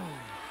wrong.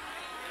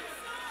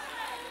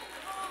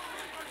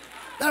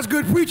 That's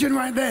good preaching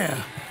right there.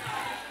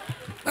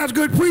 That's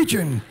good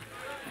preaching.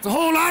 There's a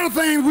whole lot of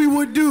things we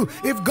would do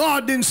if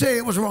God didn't say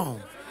it was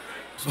wrong.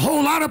 There's a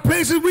whole lot of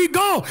places we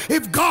go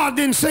if God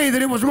didn't say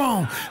that it was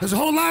wrong. There's a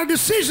whole lot of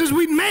decisions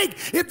we'd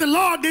make if the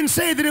Lord didn't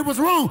say that it was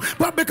wrong.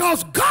 But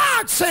because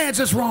God says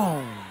it's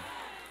wrong.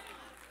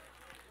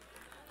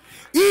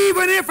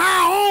 Even if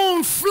our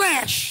own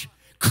flesh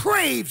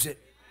craves it.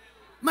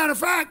 Matter of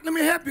fact, let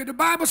me help you. The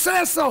Bible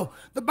says so.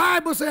 The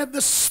Bible says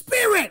the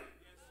spirit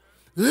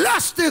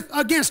lusteth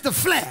against the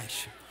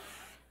flesh,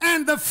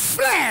 and the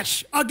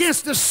flesh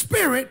against the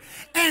spirit,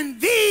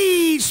 and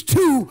these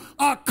two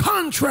are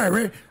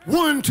contrary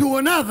one to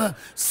another,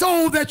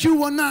 so that you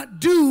will not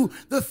do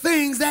the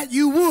things that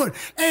you would.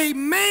 A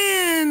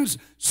man's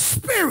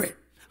spirit,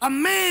 a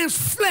man's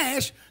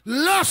flesh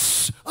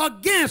lusts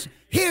against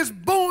his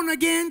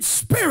born-again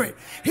spirit.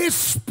 His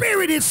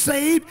spirit is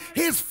saved,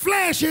 his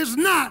flesh is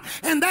not.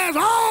 And there's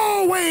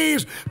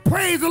always,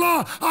 praise the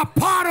Lord, a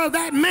part of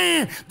that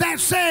man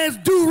that says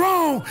do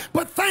wrong.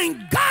 But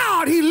thank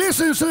God he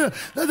listens to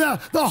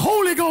the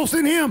Holy Ghost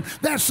in him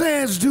that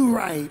says do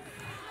right.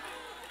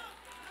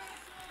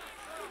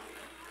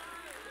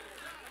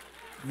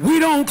 We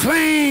don't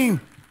claim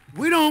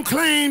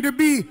to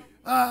be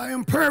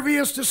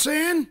impervious to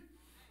sin.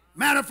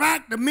 Matter of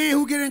fact, the men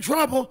who get in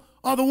trouble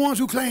are the ones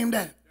who claim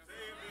that.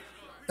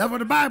 That's what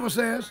the Bible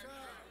says.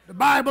 The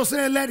Bible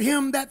says, let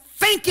him that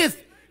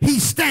thinketh he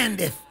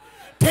standeth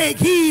take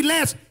heed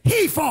lest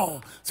he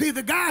fall. See,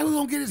 the guy who's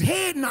going to get his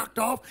head knocked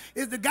off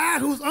is the guy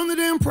who's under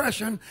the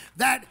impression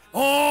that,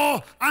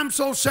 oh, I'm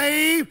so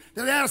saved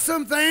that there are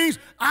some things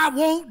I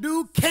won't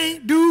do,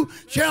 can't do,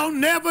 shall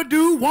never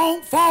do,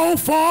 won't fall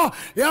for.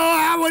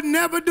 I would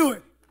never do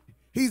it.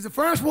 He's the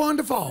first one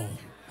to fall.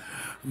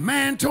 A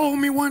man told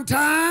me one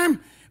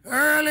time,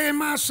 early in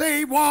my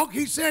saved walk,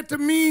 he said to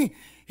me,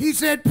 he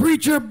said,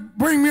 preacher,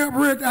 bring me up,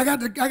 Rick. I got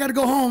to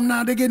go home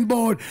now. They're getting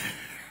bored.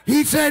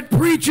 He said,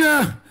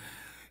 preacher,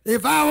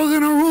 if I was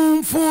in a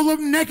room full of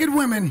naked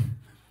women,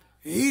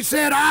 he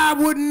said, I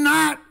would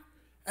not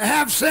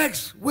have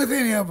sex with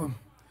any of them.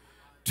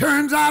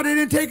 Turns out it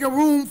didn't take a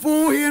room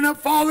full. He ended up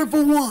falling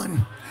for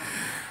one.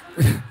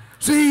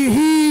 See,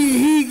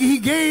 he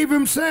gave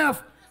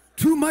himself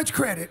too much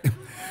credit.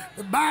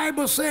 The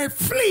Bible said,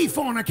 flee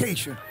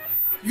fornication.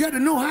 You got to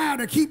know how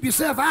to keep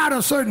yourself out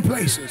of certain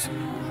places.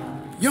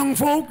 Young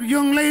folk,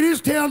 young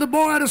ladies, tell the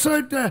boy at a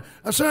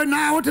certain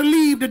hour to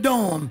leave the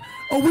dorm.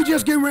 Oh, we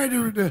just getting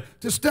ready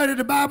to study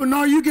the Bible.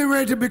 No, you getting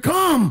ready to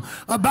become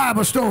a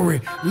Bible story.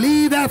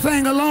 Leave that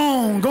thing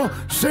alone. Go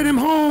send him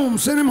home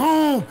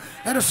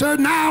at a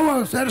certain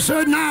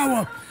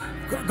hour,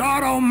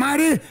 God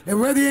Almighty, and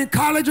whether you're in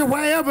college or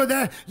wherever,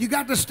 that you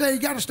got to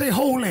stay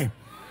holy.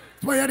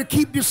 That's why you got to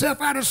keep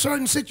yourself out of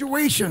certain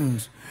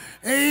situations.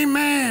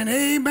 Amen,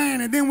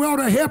 amen. And then we ought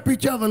to help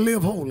each other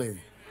live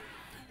holy.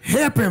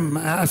 Help him.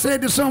 I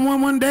said to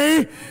someone one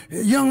day,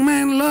 a young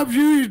man loves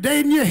you, he's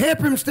dating you, help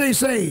him stay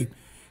saved.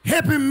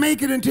 Help him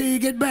make it until you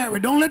get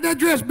married. Don't let that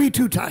dress be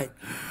too tight.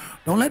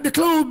 Don't let the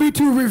clothes be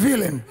too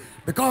revealing.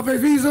 Because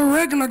if he's a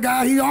regular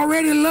guy, he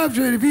already loves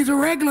you. If he's a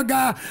regular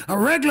guy, a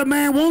regular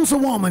man wants a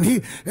woman.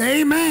 He's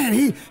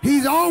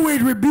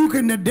always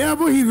rebuking the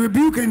devil. He's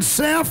rebuking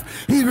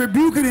self. He's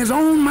rebuking his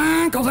own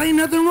mind, because ain't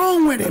nothing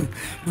wrong with him.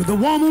 The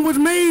woman was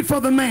made for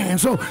the man.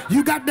 So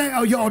you got to,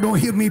 oh, y'all don't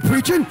hear me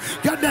preaching.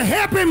 Got to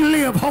help him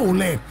live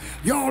holy.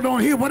 Y'all don't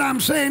hear what I'm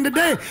saying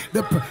today.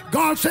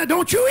 God said,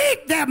 don't you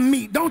eat that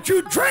meat. Don't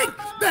you drink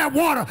that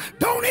water.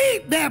 Don't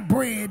eat that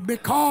bread,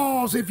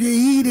 because if you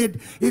eat it,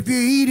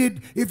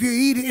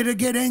 it'll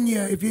get in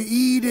you. If you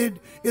eat it,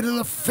 it'll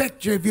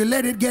affect you. If you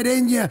let it get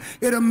in you,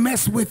 it'll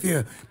mess with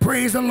you.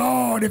 Praise the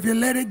Lord. If you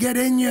let it get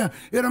in you,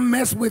 it'll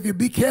mess with you.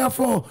 Be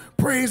careful,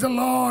 praise the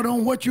Lord,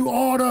 on what you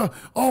order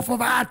off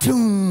of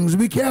iTunes.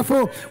 Be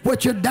careful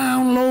what you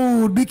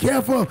download. Be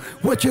careful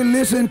what you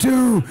listen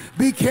to.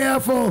 Be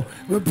careful,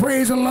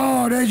 praise the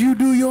Lord, as you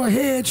do your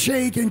head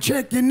shake and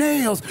check your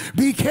nails.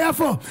 Be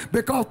careful,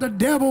 because the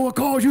devil will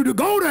cause you to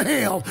go to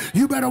hell.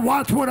 You better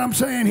watch what I'm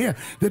saying here.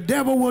 The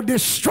devil will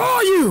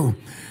destroy you.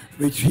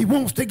 He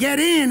wants to get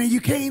in, and you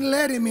can't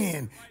let him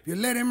in. If you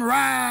let him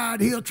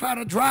ride, he'll try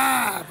to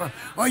drive.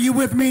 Are you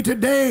with me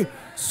today?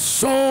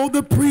 So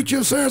the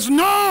preacher says,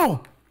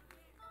 no,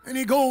 And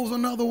he goes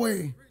another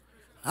way.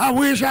 I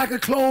wish I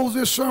could close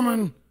this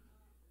sermon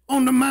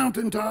on the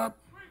mountaintop.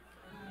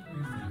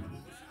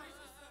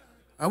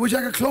 I wish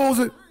I could close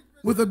it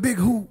with a big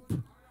hoop.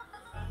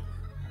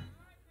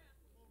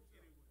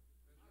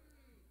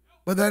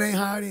 But that ain't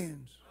how it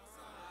ends.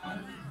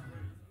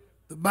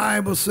 The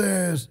Bible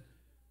says,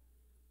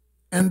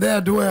 and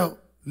there dwelt,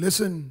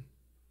 listen,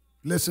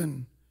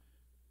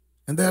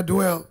 and there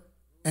dwelt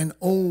an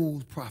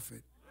old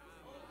prophet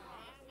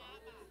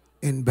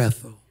in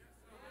Bethel.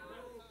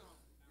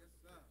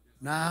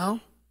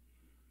 Now,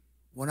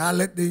 when I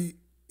let the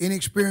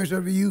inexperienced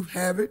of you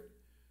have it,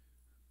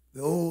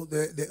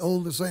 the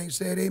older saints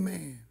said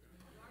amen.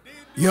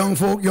 Young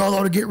folk, y'all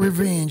ought to get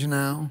revenge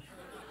now.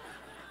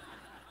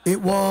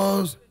 It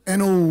was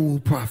an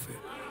old prophet.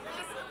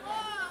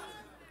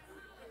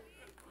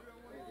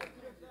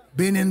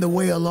 Been in the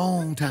way a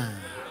long time.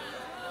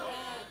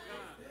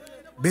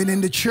 Been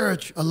in the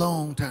church a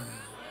long time.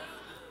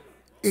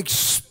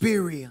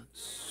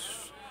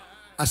 Experience.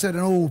 I said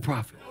an old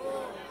prophet.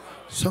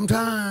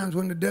 Sometimes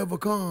when the devil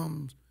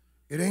comes,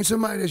 it ain't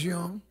somebody that's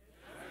young.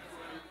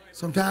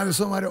 Sometimes it's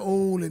somebody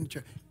old in the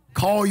church.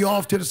 Call you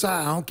off to the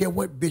side. I don't care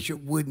what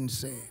Bishop Wooden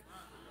said.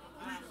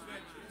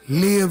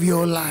 Live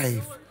your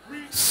life.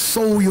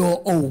 Sow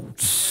your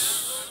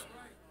oats.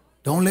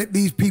 Don't let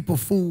these people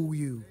fool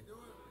you.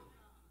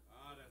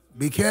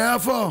 Be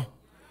careful.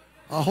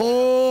 A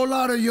whole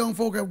lot of young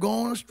folk have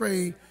gone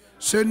astray,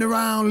 sitting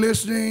around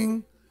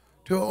listening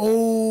to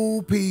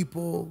old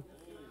people,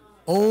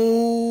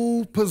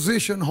 old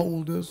position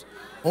holders,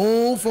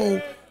 old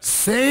folk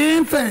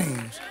saying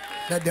things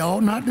that they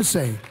ought not to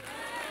say.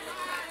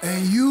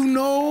 And you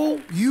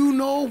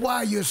know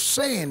why you're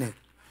saying it.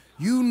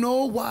 You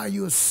know why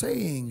you're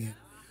saying it.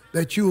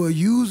 That you are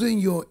using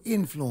your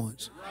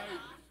influence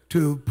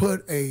to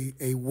put a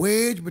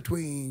wedge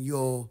between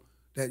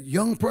that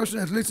young person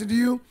that's listening to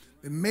you.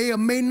 It may or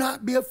may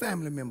not be a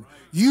family member.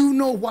 You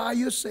know why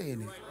you're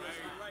saying it.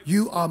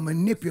 You are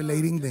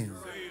manipulating them.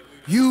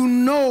 You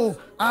know,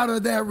 out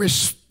of their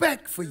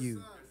respect for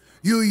you,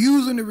 you're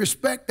using the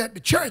respect that the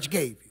church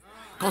gave you.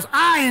 Because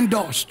I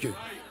endorsed you.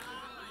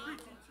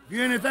 If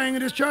you're anything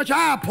in this church,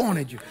 I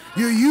appointed you.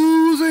 You're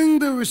using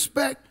the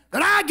respect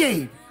that I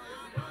gave you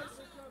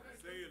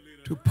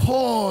to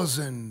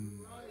poison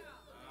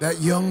that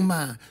young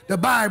mind. The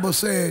Bible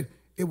said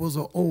it was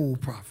an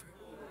old prophet.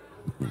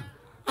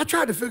 I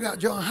tried to figure out,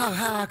 John,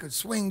 how I could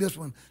swing this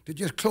one to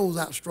just close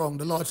out strong.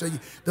 The Lord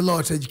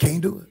said you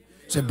can't do it.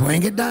 He said,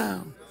 bring it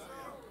down.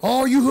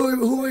 All you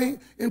who are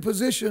in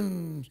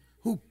positions,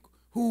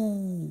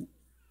 who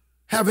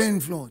have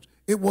influence,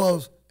 it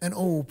was an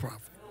old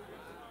prophet.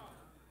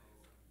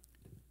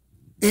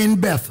 In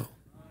Bethel,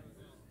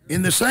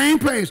 in the same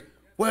place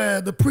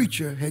where the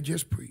preacher had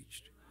just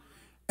preached.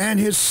 And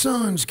his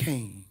sons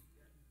came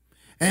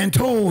and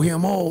told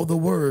him all the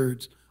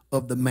words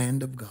of the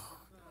man of God.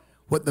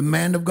 What the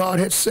man of God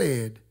had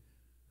said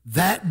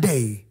that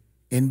day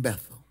in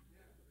Bethel.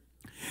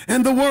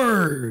 And the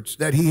words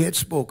that he had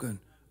spoken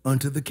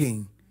unto the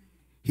king.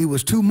 He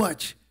was too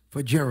much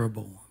for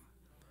Jeroboam.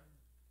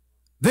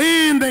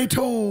 Then they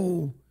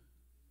told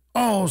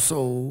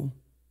also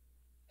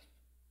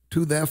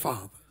to their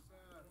father.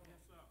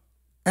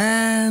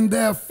 And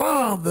their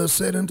father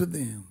said unto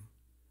them,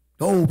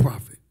 the old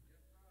prophet,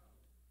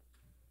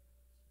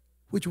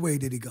 which way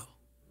did he go?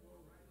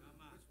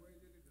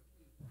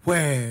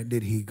 Where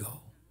did he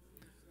go?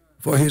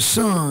 For his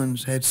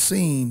sons had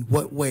seen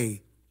what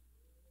way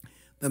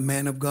the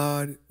man of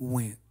God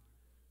went,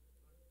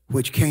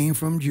 which came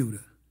from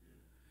Judah.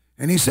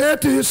 And he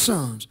said to his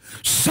sons,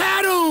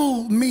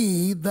 saddle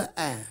me the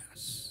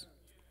ass.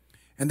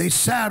 And they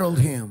saddled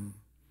him,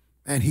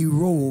 and he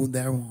rode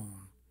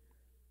thereon,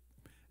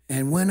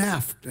 and went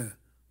after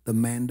the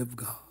man of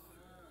God,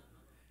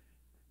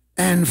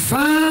 and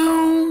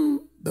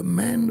found the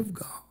man of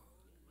God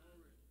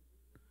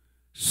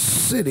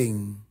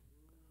sitting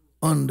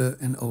under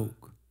an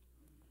oak.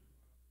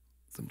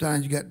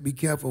 Sometimes you got to be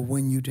careful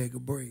when you take a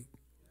break.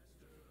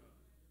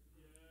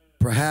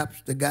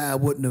 Perhaps the guy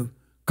wouldn't have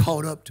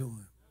caught up to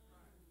him.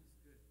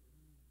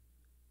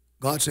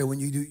 God said, when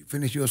you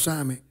finish your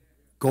assignment,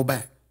 go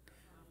back.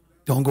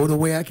 Don't go the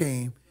way I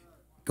came.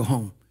 Go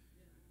home.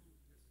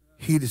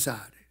 He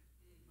decided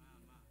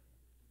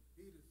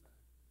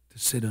to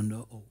sit under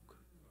an oak.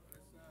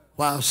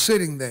 While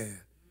sitting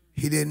there,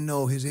 he didn't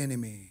know his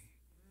enemy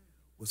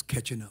was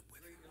catching up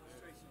with him.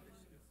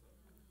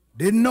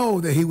 Didn't know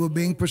that he was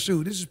being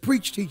pursued. This is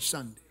Preach Teach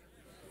Sunday.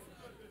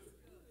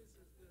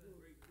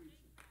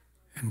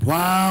 And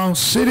while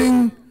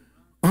sitting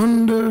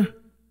under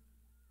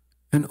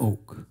an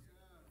oak,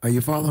 are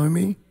you following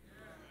me?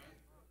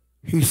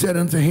 He said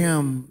unto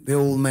him, the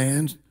old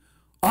man,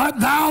 art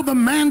thou the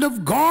man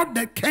of God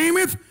that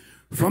cameth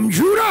from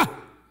Judah?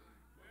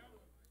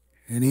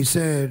 And he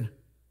said,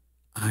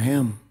 I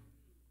am.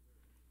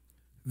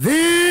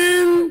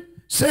 Then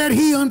said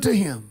he unto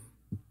him,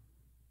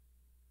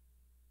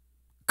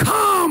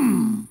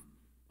 come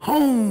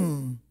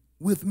home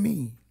with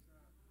me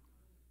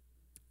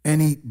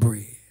and eat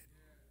bread.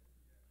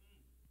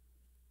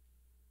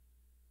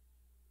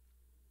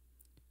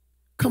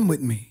 come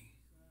with me.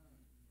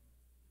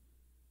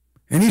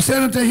 And he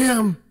said unto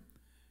him,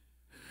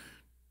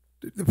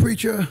 the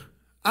preacher,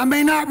 I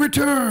may not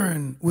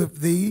return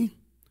with thee,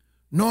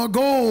 nor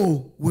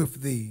go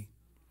with thee.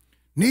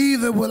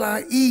 Neither will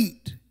I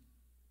eat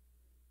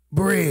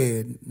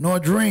bread, nor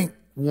drink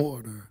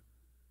water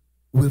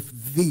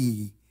with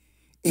thee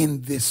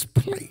in this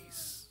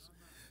place.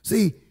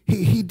 See,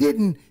 he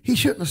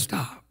shouldn't have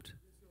stopped.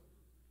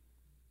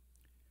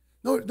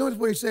 Notice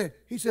what he said.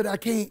 He said, I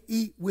can't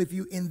eat with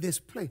you in this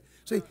place.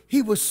 See,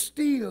 he was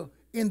still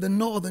in the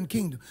northern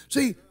kingdom.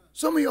 See,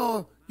 some of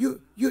y'all,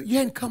 you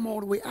hadn't come all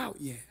the way out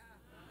yet.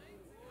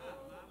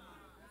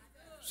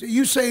 See,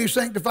 you saved,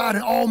 sanctified,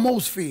 and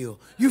almost filled.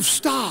 You've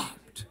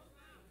stopped.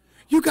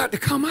 You got to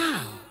come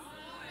out.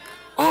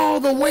 All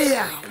the way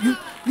out.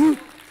 You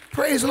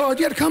praise the Lord,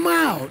 you got to come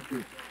out.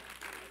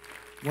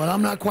 Well,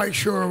 I'm not quite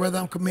sure whether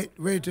I'm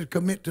ready to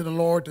commit to the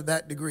Lord to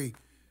that degree.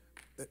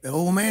 The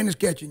old man is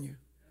catching you.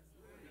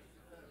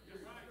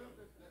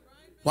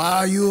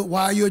 While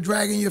you're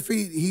dragging your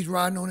feet, he's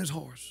riding on his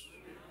horse.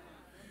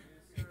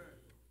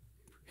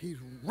 He's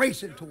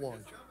racing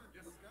towards you.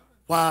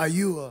 While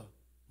you are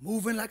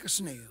moving like a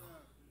snail.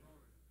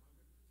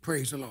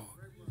 Praise the Lord.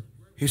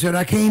 He said,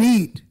 I can't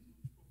eat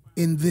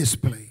in this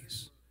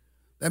place.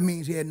 That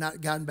means he had not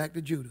gotten back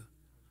to Judah.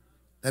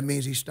 That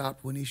means he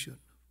stopped when he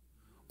shouldn't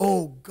have.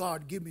 Oh,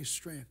 God, give me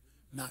strength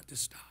not to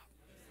stop.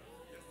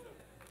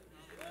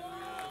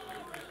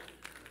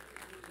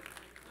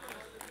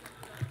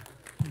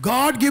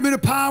 God, give me the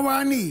power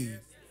I need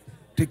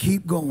to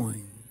keep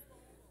going.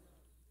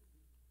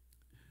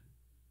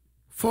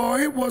 For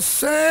it was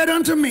said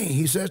unto me,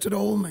 he says to the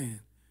old man,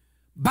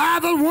 by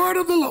the word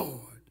of the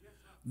Lord,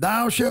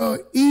 thou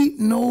shalt eat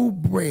no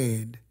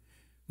bread,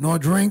 nor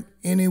drink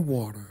any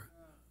water,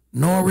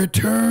 nor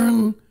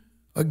return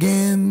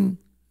again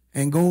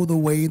and go the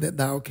way that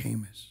thou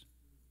camest.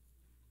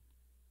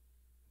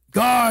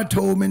 God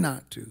told me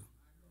not to.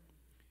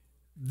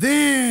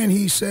 Then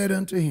he said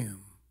unto him,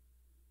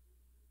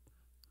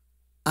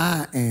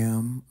 I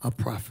am a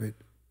prophet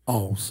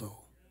also,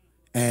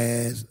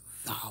 as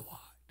thou art.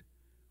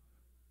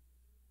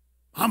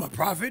 I'm a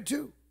prophet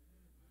too.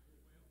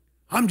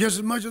 I'm just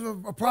as much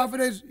of a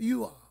prophet as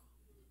you are.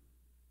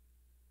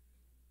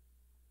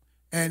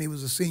 And he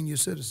was a senior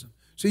citizen.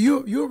 So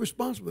you're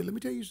responsible. Let me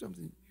tell you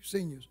something,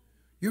 seniors.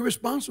 You're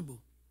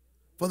responsible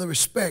for the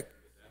respect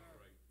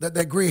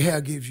that gray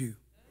hair gives you.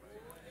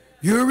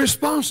 You're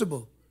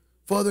responsible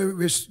for the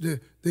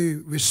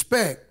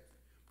respect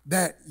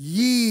that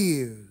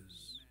years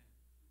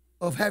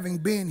of having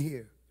been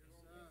here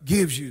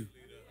gives you.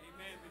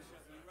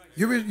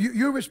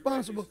 You're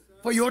responsible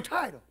for your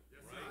title,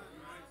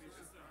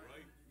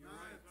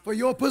 for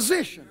your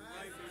position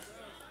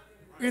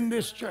in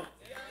this church.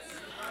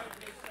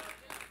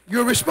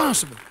 You're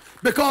responsible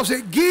because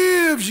it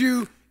gives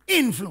you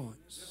influence.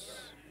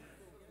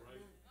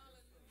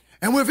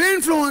 And with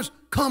influence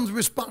comes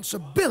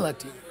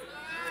responsibility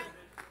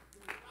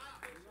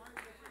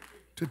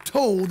to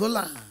toe the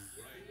line.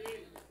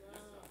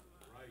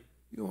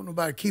 You don't want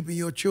nobody keeping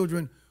your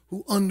children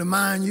who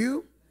undermine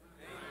you.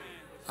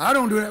 I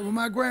don't do that with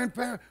my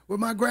grandparents,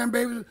 with my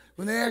grandbabies.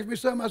 When they ask me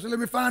something, I say, let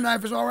me find out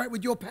if it's all right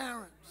with your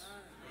parents.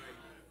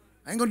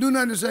 I ain't going to do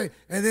nothing to say,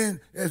 and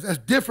then that's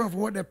different from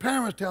what their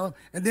parents tell them,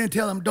 and then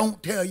tell them,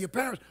 don't tell your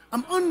parents.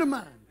 I'm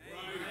undermining.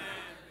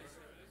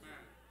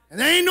 And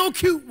there ain't no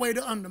cute way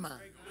to undermine.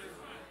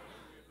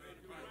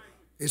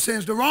 It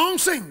sends the wrong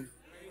signal.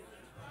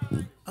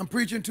 I'm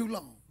preaching too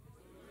long.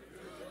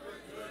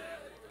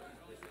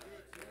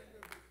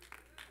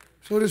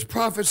 So this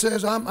prophet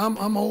says,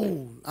 I'm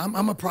old.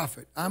 I'm a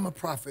prophet. I'm a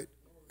prophet,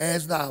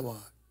 as thou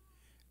art.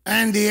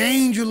 And the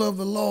angel of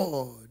the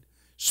Lord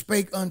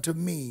spake unto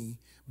me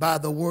by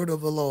the word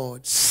of the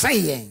Lord,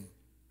 saying,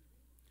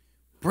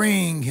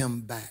 bring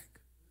him back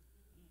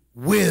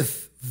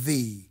with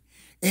thee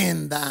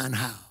in thine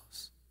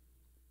house,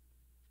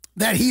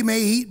 that he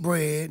may eat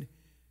bread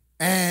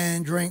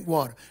and drink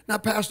water. Now,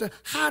 Pastor,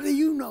 how do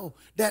you know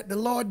that the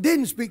Lord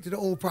didn't speak to the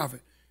old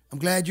prophet? I'm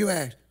glad you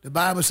asked. The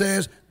Bible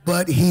says,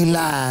 but he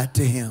lied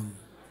to him.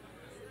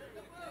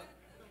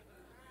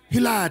 He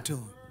lied to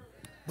him.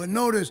 But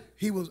notice,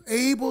 he was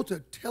able to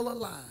tell a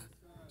lie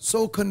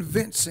so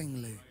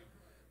convincingly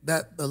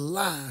that the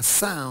lie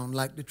sound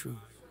like the truth.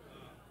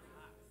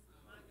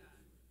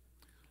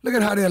 Look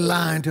at how they're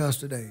lying to us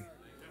today.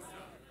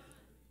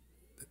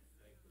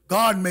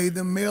 God made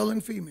them male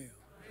and female.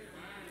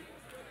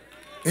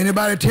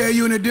 Anybody tell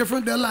you any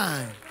different, they're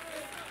lying.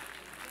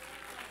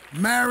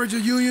 Marriage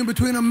is a union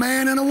between a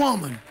man and a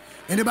woman.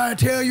 Anybody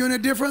tell you any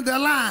different, they're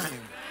lying.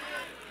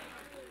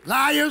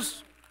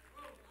 Liars.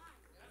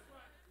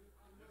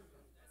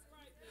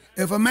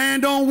 If a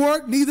man don't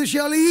work, neither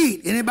shall he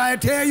eat. Anybody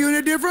tell you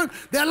any different,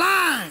 they're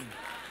lying.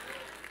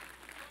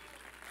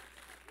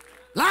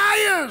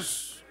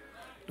 Liars.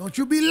 Don't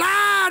you be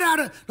lied out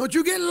of, don't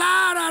you get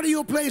lied out of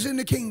your place in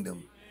the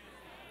kingdom.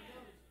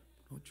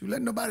 Don't you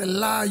let nobody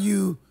lie to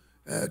you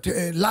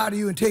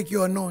and take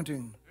your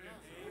anointing.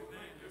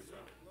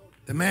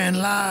 The man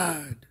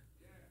lied.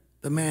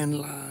 The man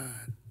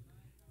lied.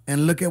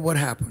 And look at what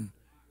happened.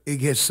 It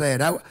gets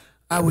sad.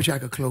 I wish I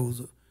could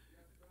close.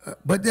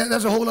 But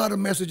there's a whole lot of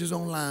messages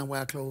online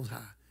where I close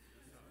high.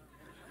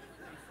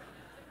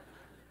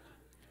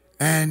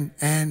 And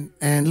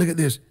look at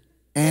this.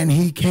 And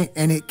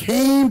it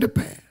came to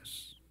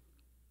pass.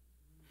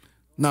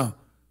 No,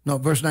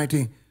 verse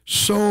 19.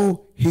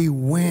 So he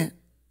went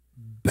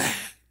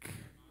back.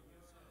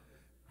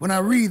 When I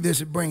read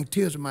this, it brings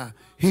tears to my eyes.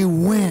 He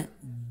went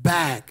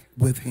back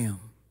with him.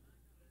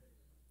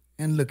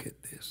 And look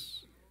at this.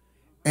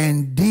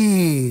 And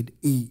did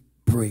eat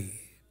bread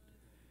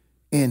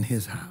in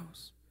his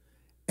house.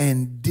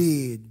 And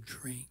did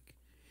drink.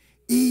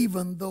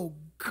 Even though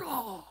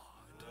God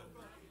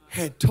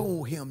had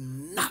told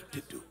him not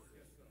to do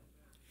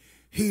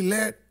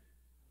it.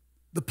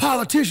 The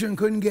politician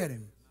couldn't get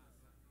him.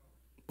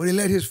 But he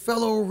let his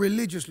fellow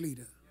religious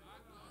leader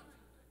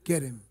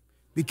get him.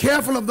 Be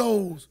careful of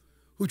those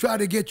who try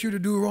to get you to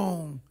do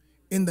wrong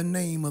in the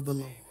name of the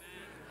Lord.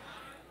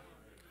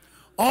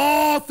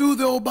 All through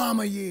the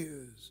Obama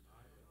years,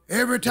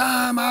 every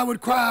time I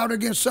would cry out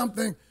against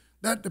something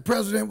that the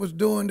president was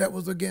doing that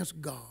was against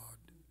God,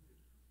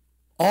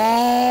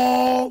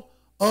 all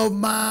of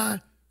my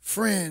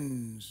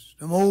friends,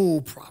 them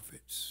old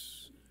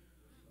prophets,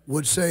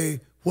 would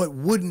say what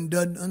Wooden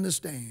doesn't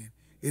understand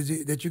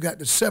is that you got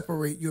to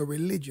separate your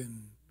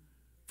religion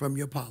from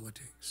your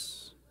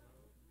politics.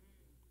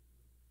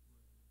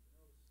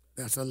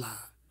 That's a lie.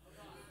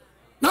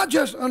 Not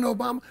just under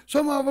Obama.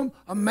 Some of them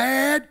are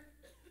mad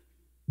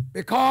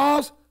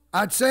because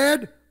I'd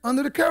said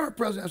under the current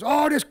president,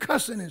 all this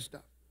cussing and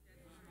stuff.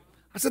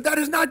 I said, that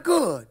is not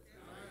good.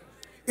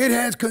 It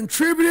has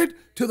contributed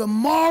to the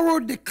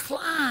moral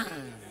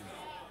decline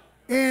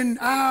in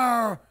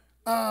our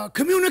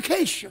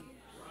communication.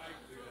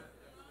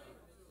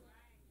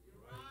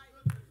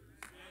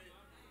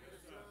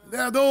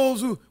 There are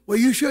those who, well,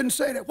 you shouldn't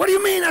say that. What do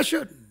you mean I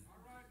shouldn't?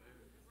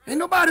 Ain't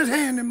nobody's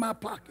hand in my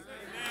pocket.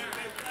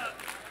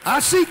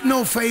 I seek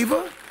no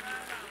favor.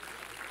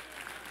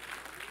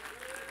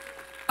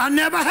 I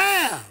never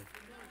have.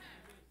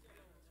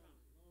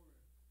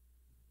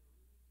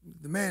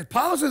 The man's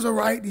policies are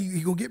right.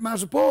 He's going to get my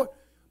support.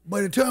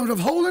 But in terms of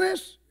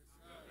holiness,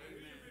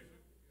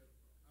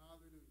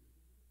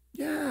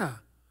 yeah,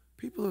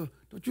 people,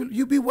 don't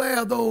you beware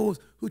of those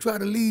who try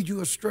to lead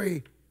you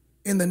astray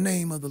in the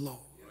name of the Lord.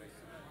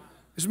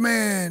 This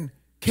man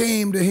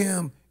came to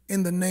him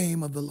in the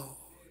name of the Lord.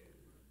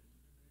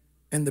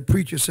 And the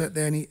preacher sat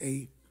there and he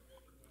ate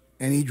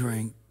and he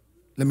drank.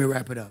 Let me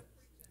wrap it up.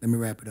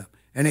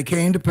 And it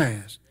came to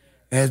pass,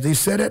 as they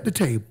sat at the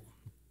table,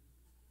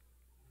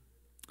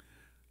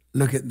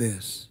 look at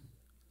this,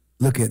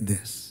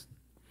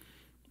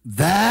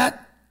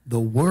 that the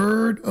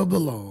word of the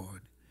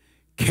Lord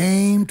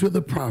came to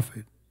the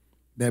prophet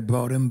that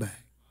brought him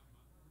back.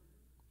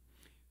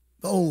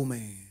 The old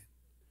man.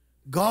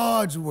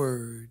 God's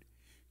word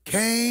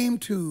came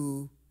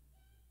to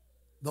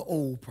the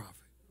old prophet.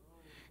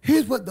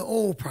 Here's what the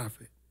old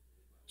prophet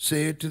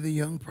said to the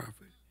young prophet.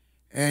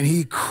 And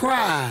he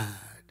cried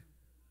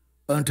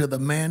unto the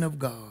man of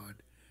God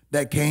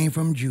that came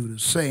from Judah,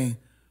 saying,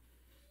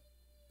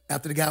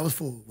 after the guy was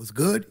full, was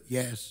good?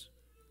 Yes.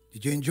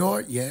 Did you enjoy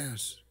it?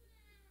 Yes.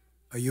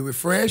 Are you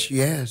refreshed?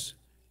 Yes.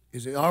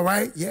 Is it all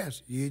right?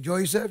 Yes. You enjoy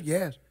yourself?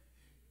 Yes.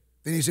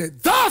 Then he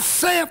said, thus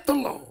saith the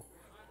Lord,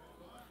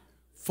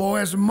 for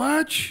as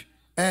much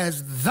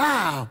as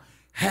thou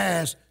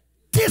hast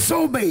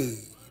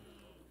disobeyed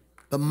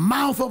the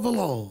mouth of the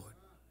Lord,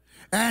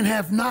 and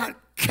have not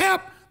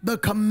kept the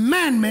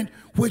commandment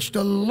which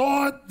the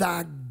Lord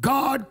thy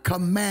God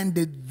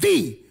commanded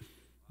thee,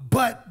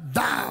 but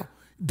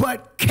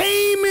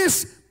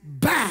camest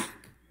back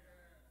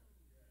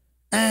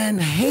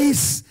and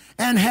hast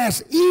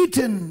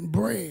eaten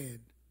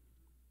bread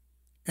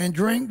and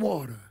drank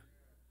water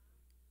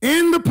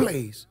in the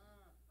place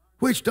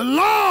which the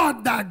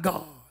Lord thy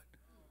God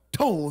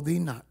told thee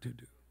not to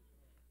do.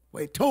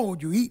 Well, he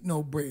told you, eat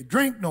no bread,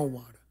 drink no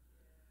water.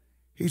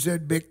 He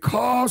said,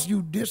 because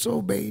you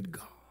disobeyed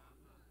God,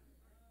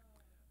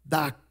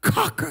 thy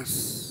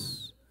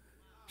carcass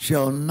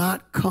shall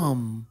not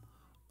come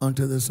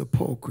unto the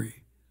sepulchre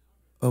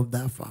of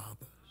thy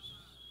fathers.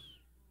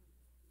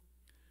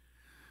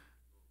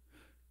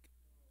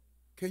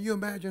 Can you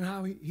imagine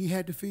how he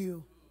had to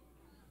feel?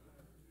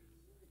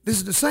 This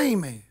is the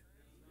same man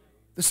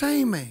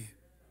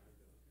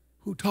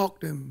who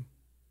talked him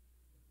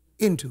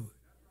into it,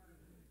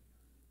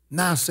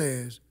 now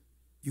says,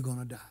 you're going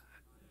to die.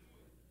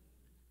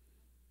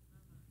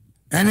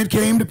 And it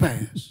came to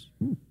pass,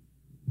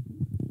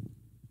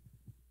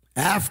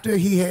 after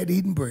he had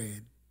eaten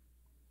bread,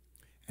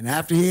 and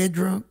after he had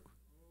drunk,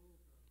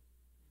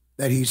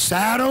 that he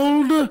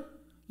saddled,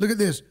 look at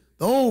this,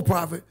 the old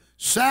prophet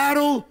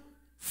saddled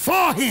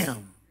for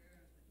him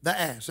the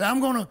ass. So I'm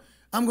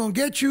gonna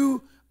get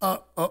you a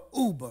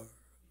Uber.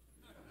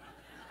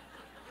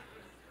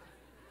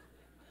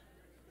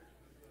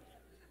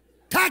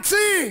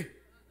 Taxi!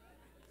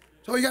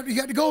 So you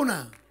got to go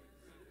now.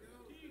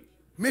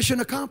 Mission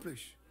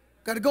accomplished.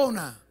 Got to go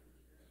now.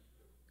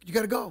 You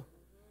got to go.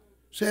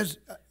 says,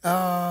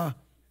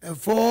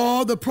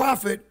 for the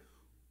prophet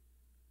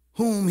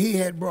whom he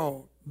had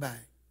brought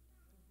back,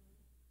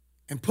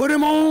 and put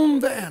him on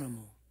the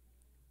animal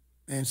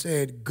and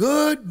said,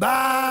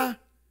 goodbye.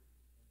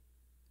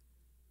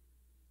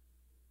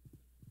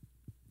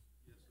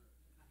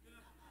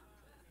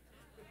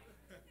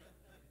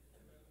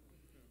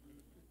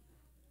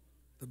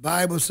 The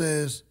Bible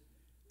says,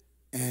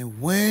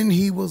 and when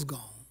he was gone,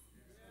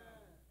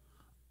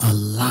 a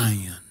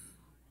lion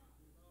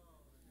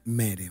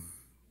met him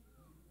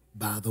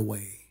by the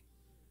way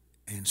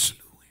and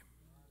slew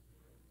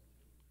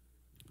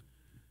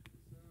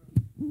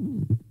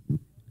him.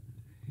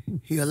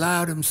 He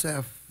allowed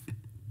himself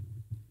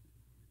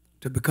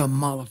to become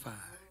mollified.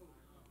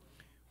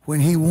 When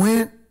he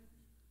went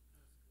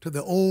to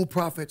the old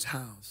prophet's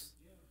house,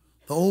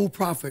 the old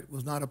prophet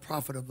was not a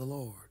prophet of the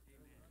Lord.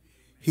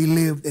 He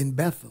lived in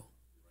Bethel.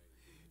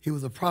 He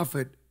was a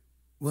prophet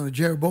when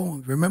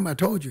Jeroboam, remember I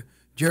told you,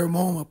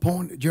 Jeroboam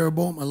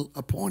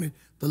appointed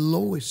the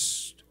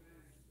lowest.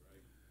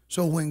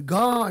 So when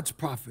God's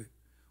prophet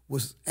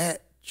was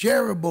at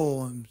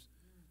Jeroboam's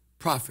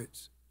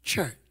prophet's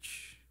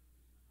church,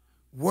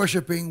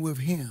 worshiping with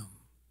him,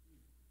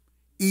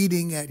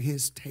 eating at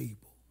his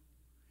table,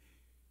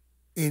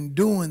 in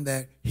doing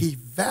that, he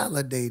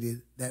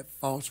validated that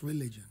false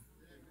religion.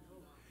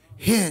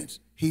 Hence,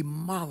 he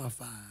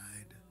mollified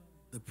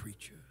the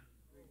preacher.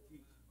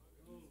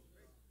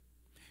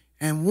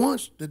 And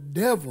once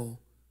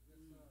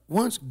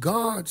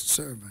God's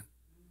servant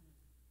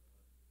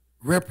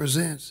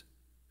represents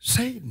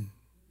Satan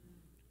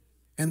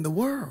and the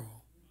world,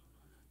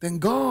 then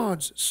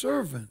God's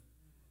servant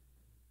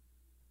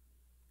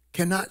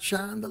cannot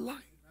shine the light,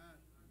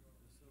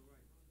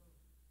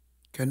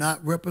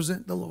 cannot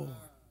represent the Lord.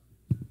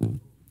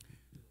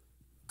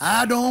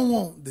 I don't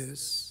want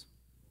this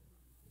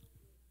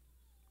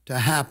to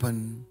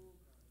happen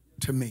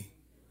to me.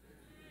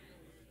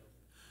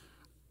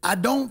 I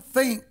don't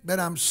think that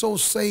I'm so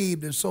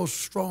saved and so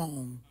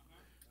strong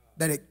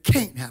that it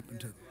can't happen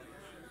to me.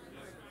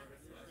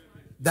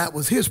 That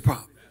was his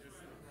problem.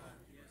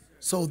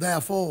 So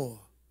therefore,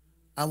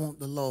 I want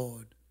the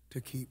Lord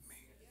to keep me.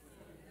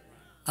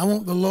 I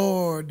want the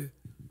Lord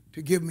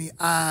to give me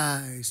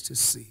eyes to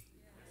see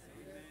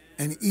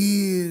and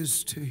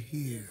ears to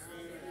hear.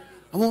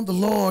 I want the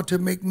Lord to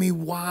make me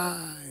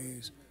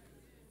wise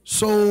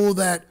so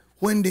that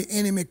when the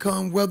enemy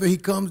comes, whether he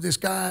comes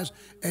disguised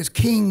as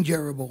King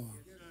Jeroboam,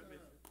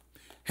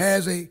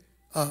 has a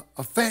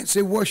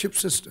fancy worship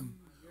system,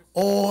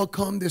 or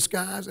come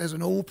disguised as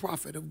an old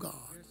prophet of God,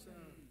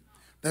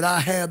 that I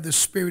have the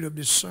spirit of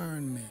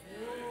discernment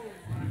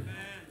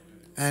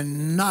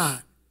and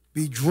not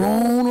be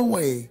drawn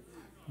away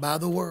by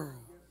the world.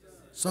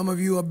 Some of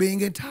you are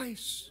being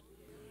enticed.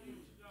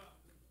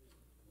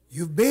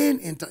 You've been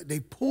enticed.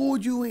 They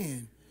pulled you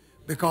in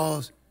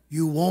because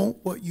you want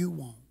what you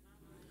want.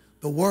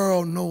 The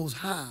world knows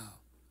how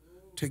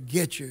to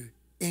get you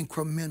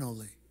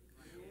incrementally.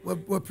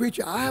 Well,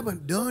 preacher, I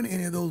haven't done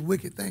any of those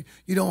wicked things.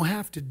 You don't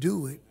have to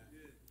do it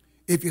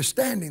if you're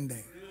standing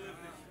there,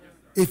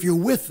 if you're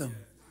with them,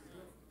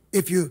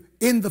 if you're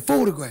in the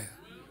photograph.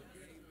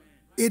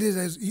 It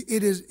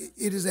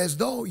is as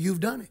though you've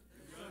done it.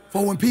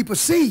 For when people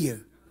see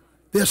you,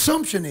 the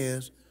assumption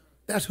is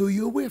that's who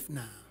you're with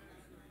now.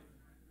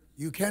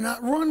 You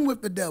cannot run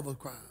with the devil's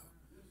crowd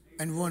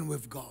and run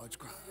with God's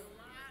crowd.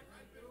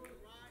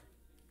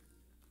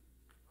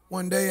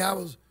 One day I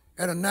was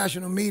at a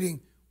national meeting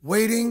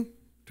waiting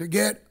to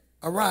get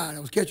a ride. I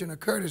was catching a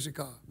courtesy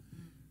car.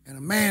 And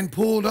a man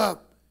pulled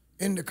up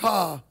in the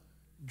car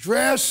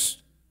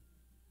dressed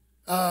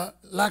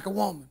like a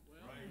woman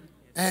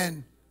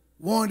and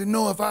wanted to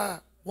know if I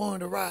wanted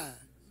to ride.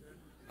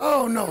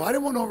 Oh, no, I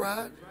didn't want no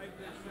ride.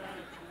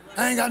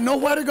 I ain't got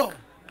nowhere to go.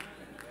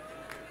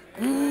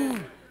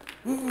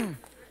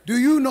 Do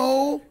you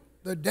know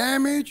the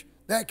damage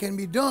that can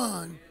be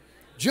done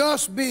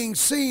just being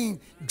seen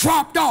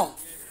dropped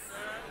off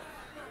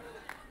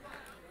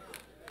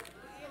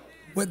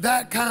with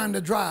that kind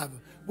of driver?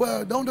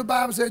 Well, don't the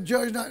Bible say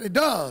judge not? It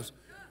does.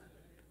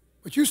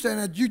 But you saying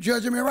that you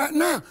judging me right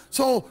now.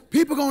 So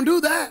people going to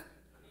do that.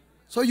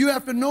 So you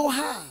have to know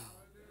how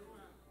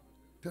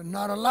to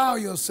not allow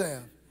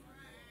yourself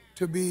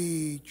to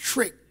be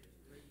tricked.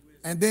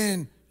 And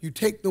then you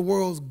take the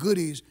world's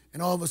goodies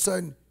and all of a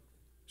sudden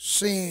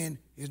sin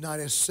is not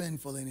as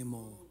sinful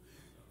anymore.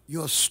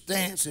 Your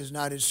stance is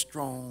not as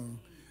strong.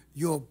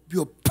 Your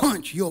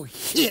punch, your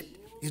hit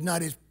is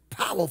not as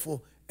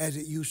powerful as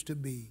it used to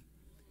be.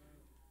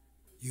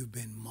 You've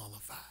been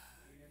mollified.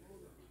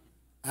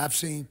 I've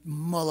seen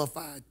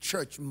mollified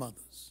church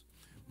mothers,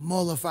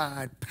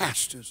 mollified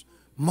pastors,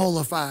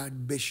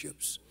 mollified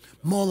bishops,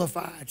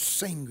 mollified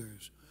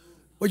singers.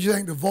 What do you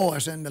think The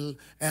Voice and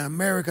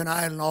American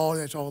Idol and all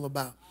that's all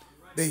about?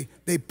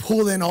 They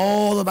pull in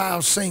all of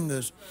our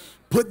singers,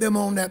 put them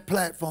on that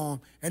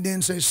platform, and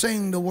then say,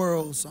 sing the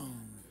world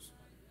songs.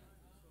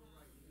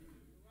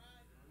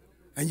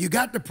 And you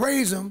got to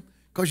praise them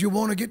because you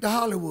want to get to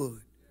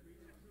Hollywood.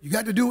 You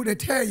got to do what they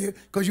tell you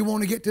because you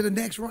want to get to the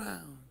next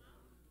round.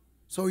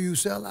 so you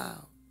sell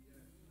out.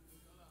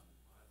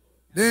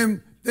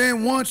 Then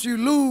once you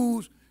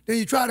lose, then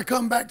you try to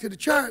come back to the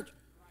church,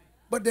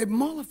 but they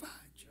mollified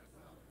you.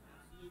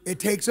 It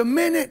takes a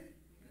minute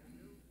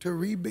to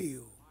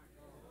rebuild.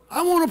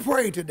 I want to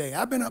pray today.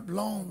 I've been up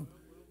long.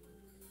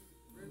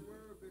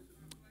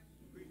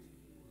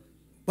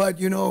 But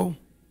you know,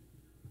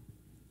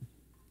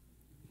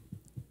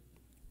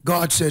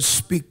 God said,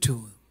 speak to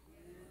him.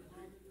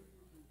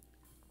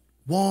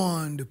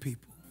 Warn the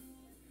people.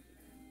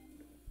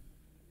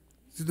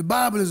 See, the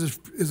Bible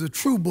is a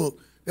true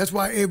book. That's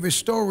why every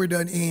story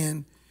doesn't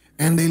end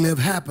and they live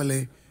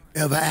happily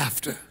ever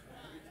after.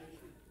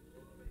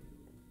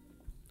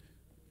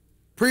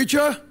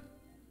 Preacher,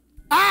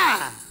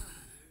 I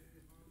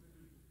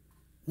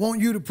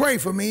want you to pray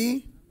for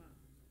me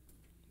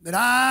that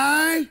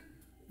I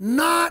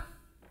not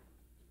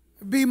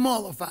be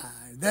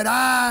mollified, that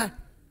I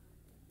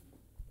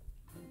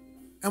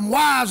am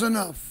wise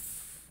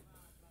enough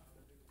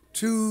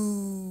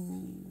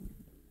to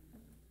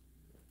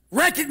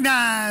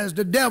recognize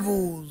the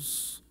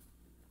devil's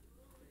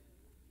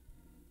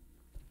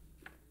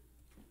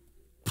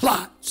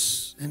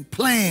plots and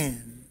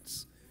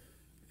plans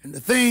and the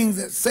things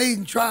that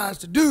Satan tries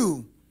to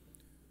do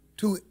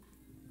to,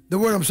 the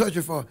word I'm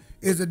searching for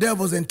is the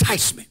devil's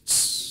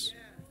enticements.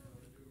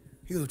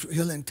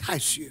 He'll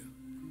entice you.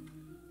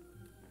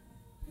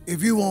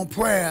 If you want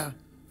prayer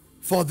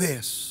for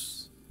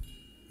this,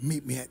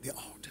 meet me at the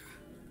altar.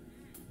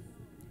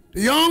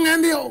 The young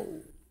and the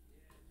old.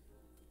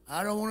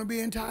 I don't want to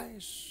be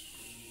enticed.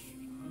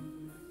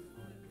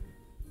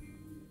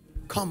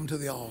 Come to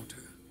the altar.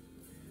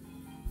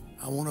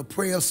 I want to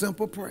pray a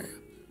simple prayer.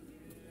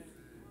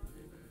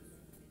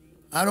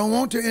 I don't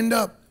want to end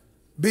up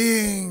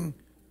being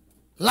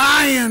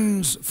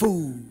lion's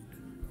food.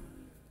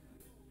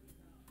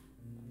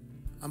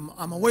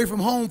 I'm away from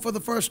home for the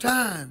first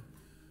time.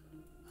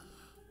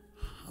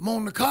 I'm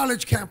on the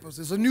college campus.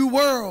 It's a new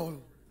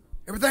world.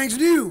 Everything's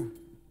new.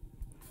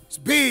 It's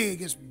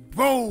big, it's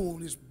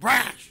bold, it's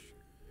brash.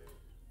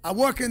 I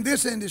work in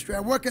this industry. I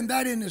work in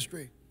that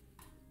industry.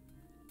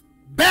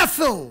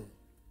 Bethel,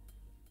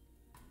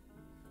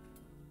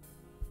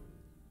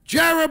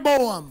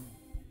 Jeroboam,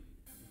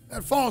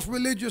 that false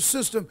religious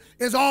system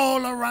is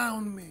all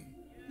around me.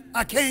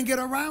 I can't get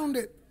around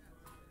it.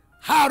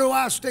 How do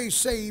I stay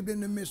saved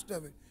in the midst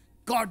of it?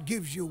 God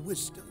gives you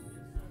wisdom.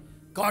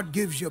 God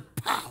gives you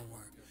power.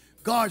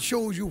 God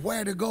shows you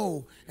where to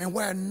go and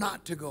where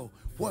not to go.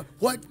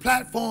 What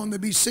platform to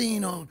be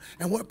seen on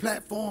and what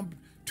platform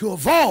to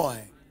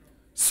avoid,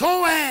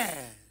 so as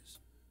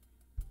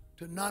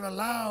to not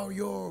allow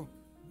your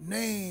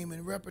name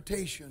and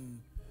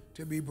reputation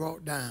to be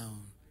brought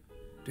down,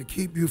 to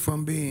keep you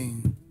from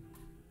being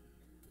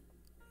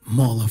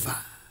mollified.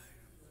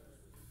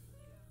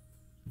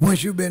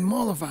 Once you've been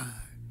mollified,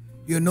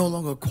 you're no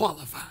longer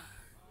qualified.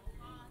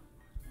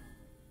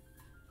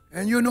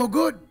 And you're no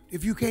good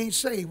if you can't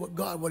say what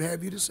God would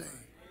have you to say.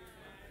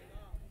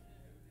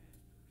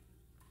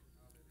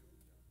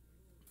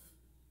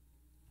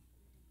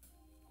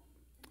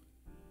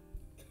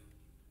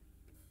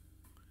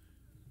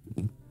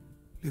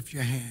 Lift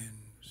your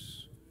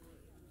hands.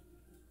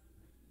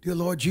 Dear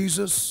Lord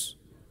Jesus,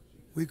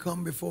 we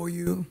come before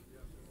you.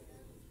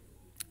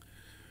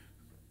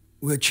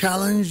 We're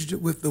challenged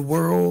with the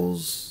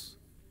world's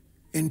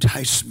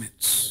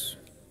enticements.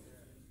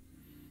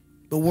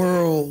 The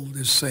world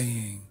is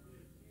saying,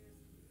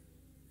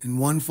 in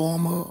one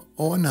form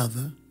or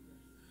another,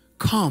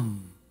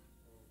 come,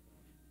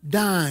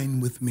 dine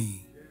with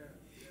me,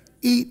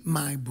 eat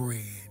my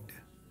bread,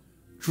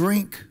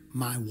 drink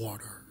my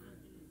water.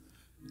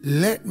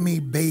 Let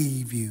me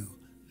bathe you.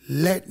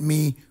 Let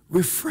me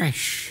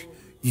refresh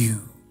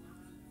you.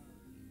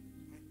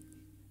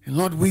 And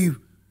Lord, we've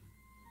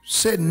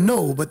said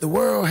no, but the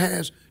world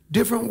has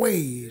different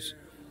ways.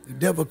 The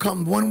devil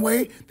comes one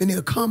way, then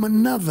he'll come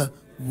another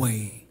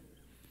way.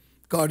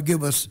 God,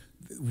 give us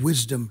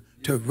wisdom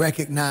to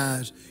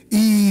recognize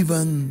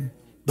even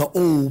the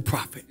old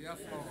prophet.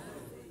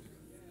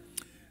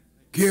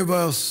 Give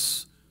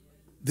us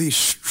the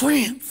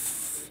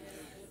strength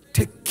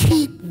to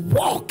keep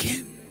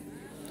walking,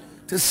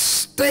 to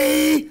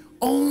stay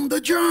on the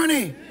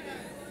journey.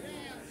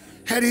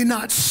 Had he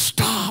not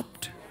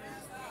stopped,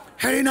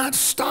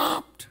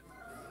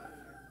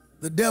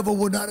 the devil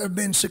would not have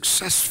been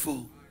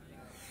successful.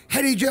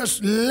 Had he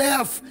just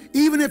left,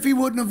 even if he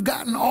wouldn't have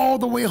gotten all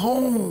the way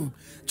home,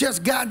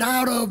 just gotten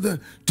out of the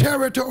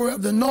territory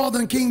of the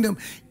northern kingdom,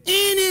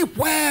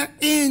 anywhere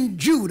in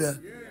Judah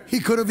he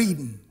could have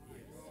eaten.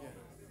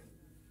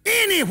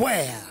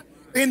 Anywhere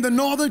in the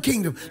northern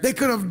kingdom they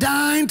could have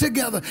dined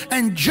together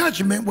and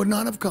judgment would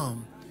not have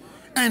come.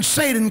 And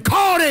Satan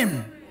caught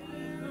him.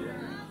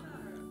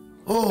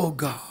 Oh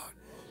God,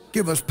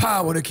 give us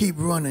power to keep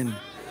running,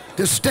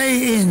 to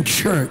stay in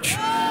church,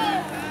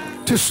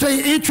 to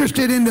stay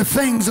interested in the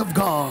things of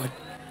God.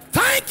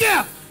 Thank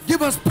you.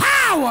 Give us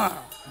power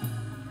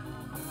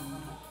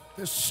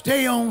to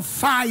stay on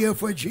fire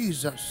for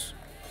Jesus,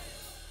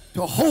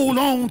 to hold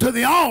on to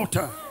the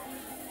altar,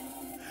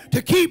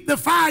 to keep the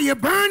fire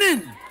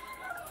burning.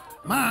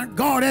 My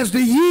God, as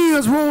the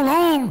years roll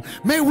on,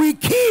 may we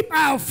keep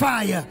our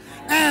fire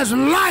as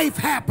life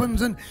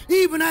happens and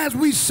even as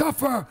we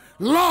suffer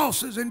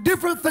losses and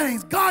different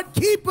things. God,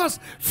 keep us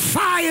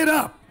fired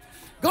up.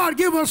 God,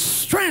 give us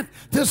strength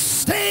to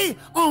stay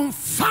on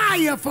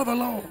fire for the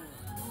Lord.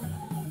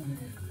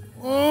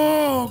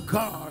 Oh,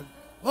 God.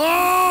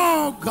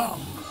 Oh, God.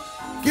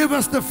 Give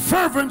us the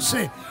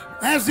fervency.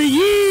 As the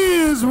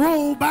years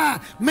roll by,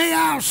 may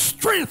our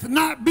strength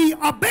not be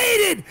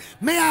abated.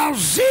 May our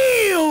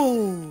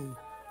zeal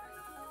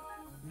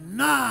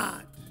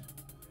not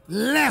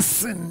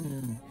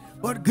lessen,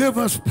 but give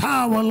us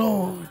power,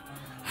 Lord.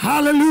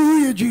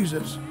 Hallelujah,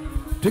 Jesus,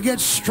 to get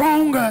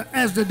stronger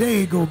as the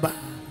day go by.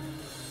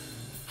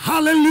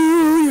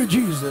 Hallelujah,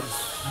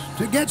 Jesus,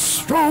 to get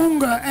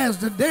stronger as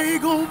the day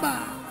go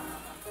by,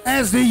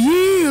 as the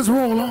years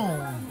roll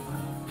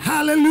on.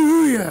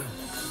 Hallelujah.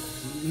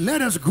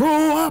 Let us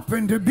grow up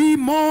and to be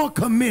more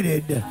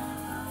committed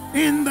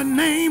in the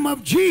name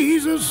of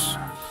Jesus.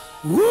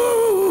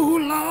 Woo,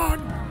 Lord,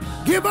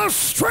 give us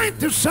strength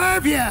to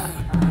serve you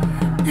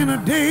in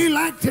a day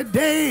like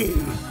today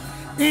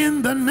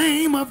in the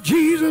name of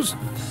Jesus.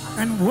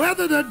 And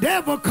whether the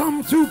devil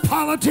comes through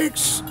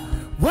politics,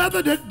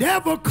 whether the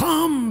devil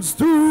comes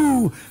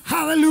through,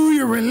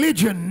 hallelujah,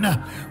 religion,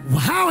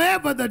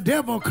 however the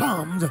devil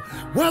comes,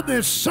 whether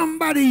it's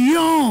somebody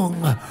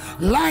young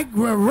like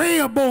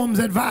Rehoboam's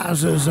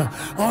advisors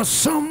or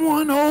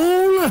someone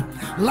old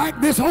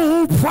like this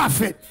old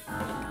prophet,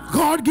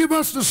 God, give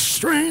us the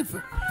strength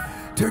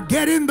to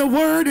get in the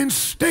word and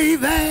stay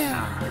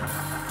there,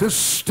 to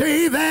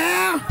stay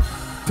there,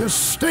 to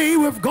stay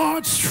with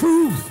God's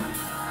truth,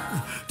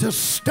 to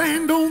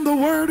stand on the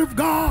word of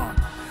God,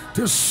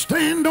 to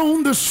stand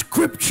on the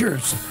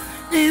scriptures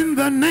in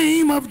the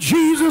name of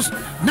Jesus.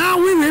 Now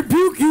we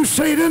rebuke you,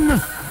 Satan.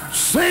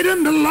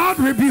 Satan, the Lord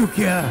rebuke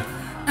you.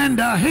 And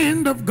the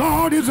hand of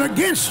God is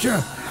against you.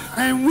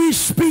 And we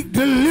speak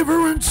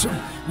deliverance.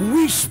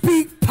 We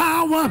speak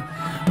power.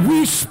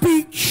 We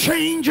speak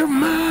change of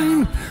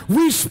mind.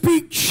 We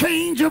speak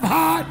change of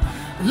heart.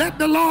 Let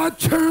the Lord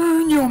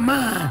turn your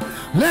mind.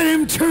 Let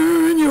him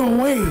turn your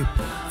way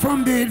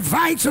from the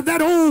advice of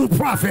that old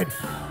prophet.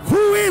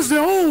 Who is the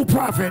old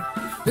prophet?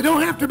 They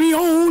don't have to be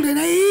old in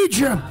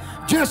age.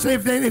 Just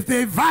if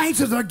the advice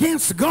is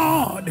against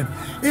God,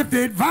 if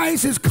the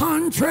advice is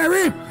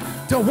contrary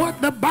to what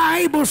the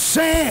Bible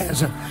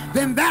says,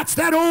 then that's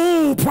that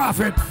old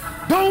prophet.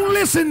 Don't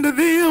listen to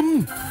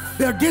them.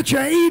 They'll get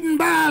you eaten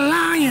by a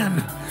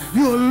lion.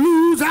 You'll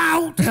lose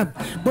out.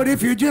 But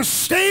if you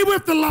just stay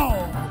with the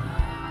Lord,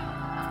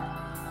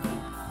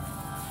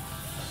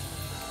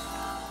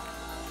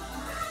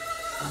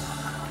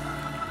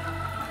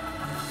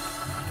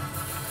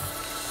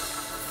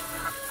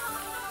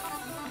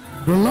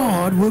 the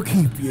Lord will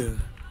keep you.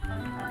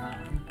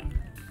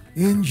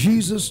 In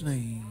Jesus'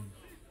 name.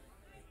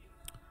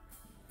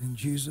 In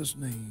Jesus'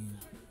 name.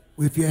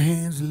 With your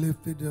hands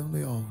lifted on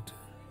the altar,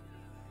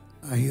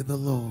 I hear the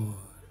Lord.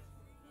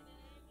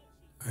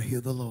 I hear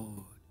the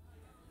Lord.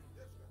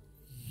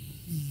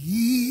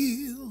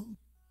 Yield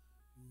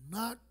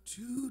not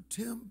to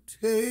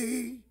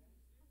temptation,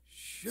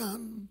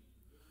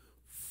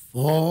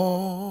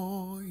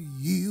 for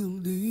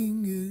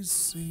yielding is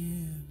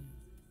sin.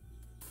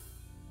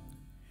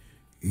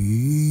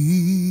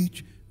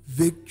 Each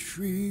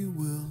victory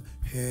will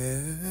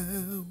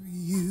have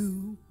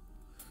you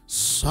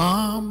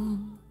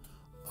some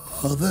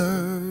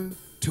other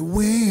to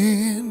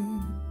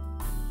win.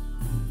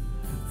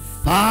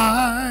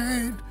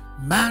 Fight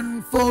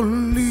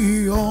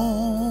manfully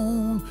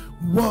onward,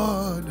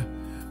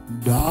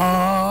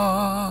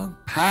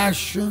 dark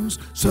passions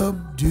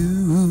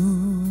subdue.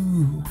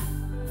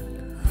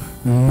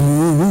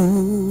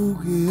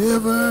 Look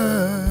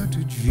ever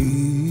to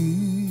Jesus,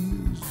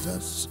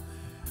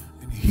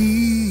 and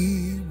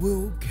he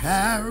will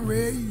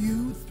carry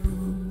you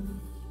through.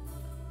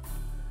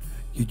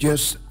 You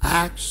just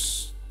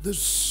ask the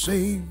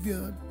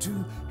Savior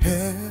to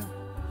help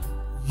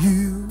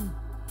you,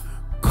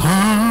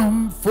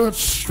 comfort,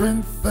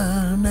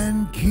 strengthen,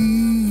 and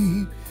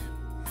keep.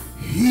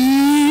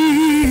 He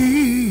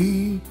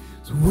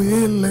is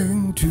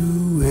willing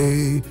to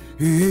aid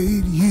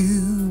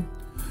you.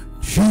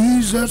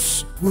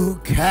 Jesus will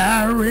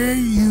carry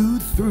you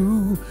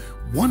through.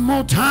 One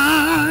more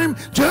time,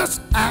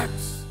 just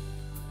ask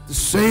the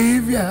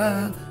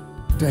Savior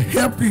to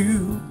help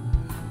you,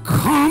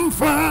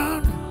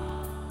 comfort,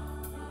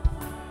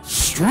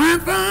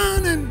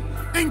 strengthen,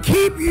 and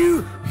keep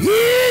you. He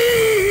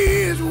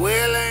is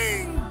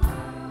willing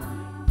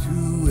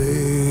to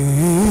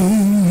aid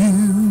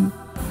you.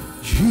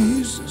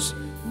 Jesus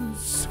will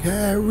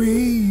carry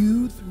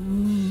you through.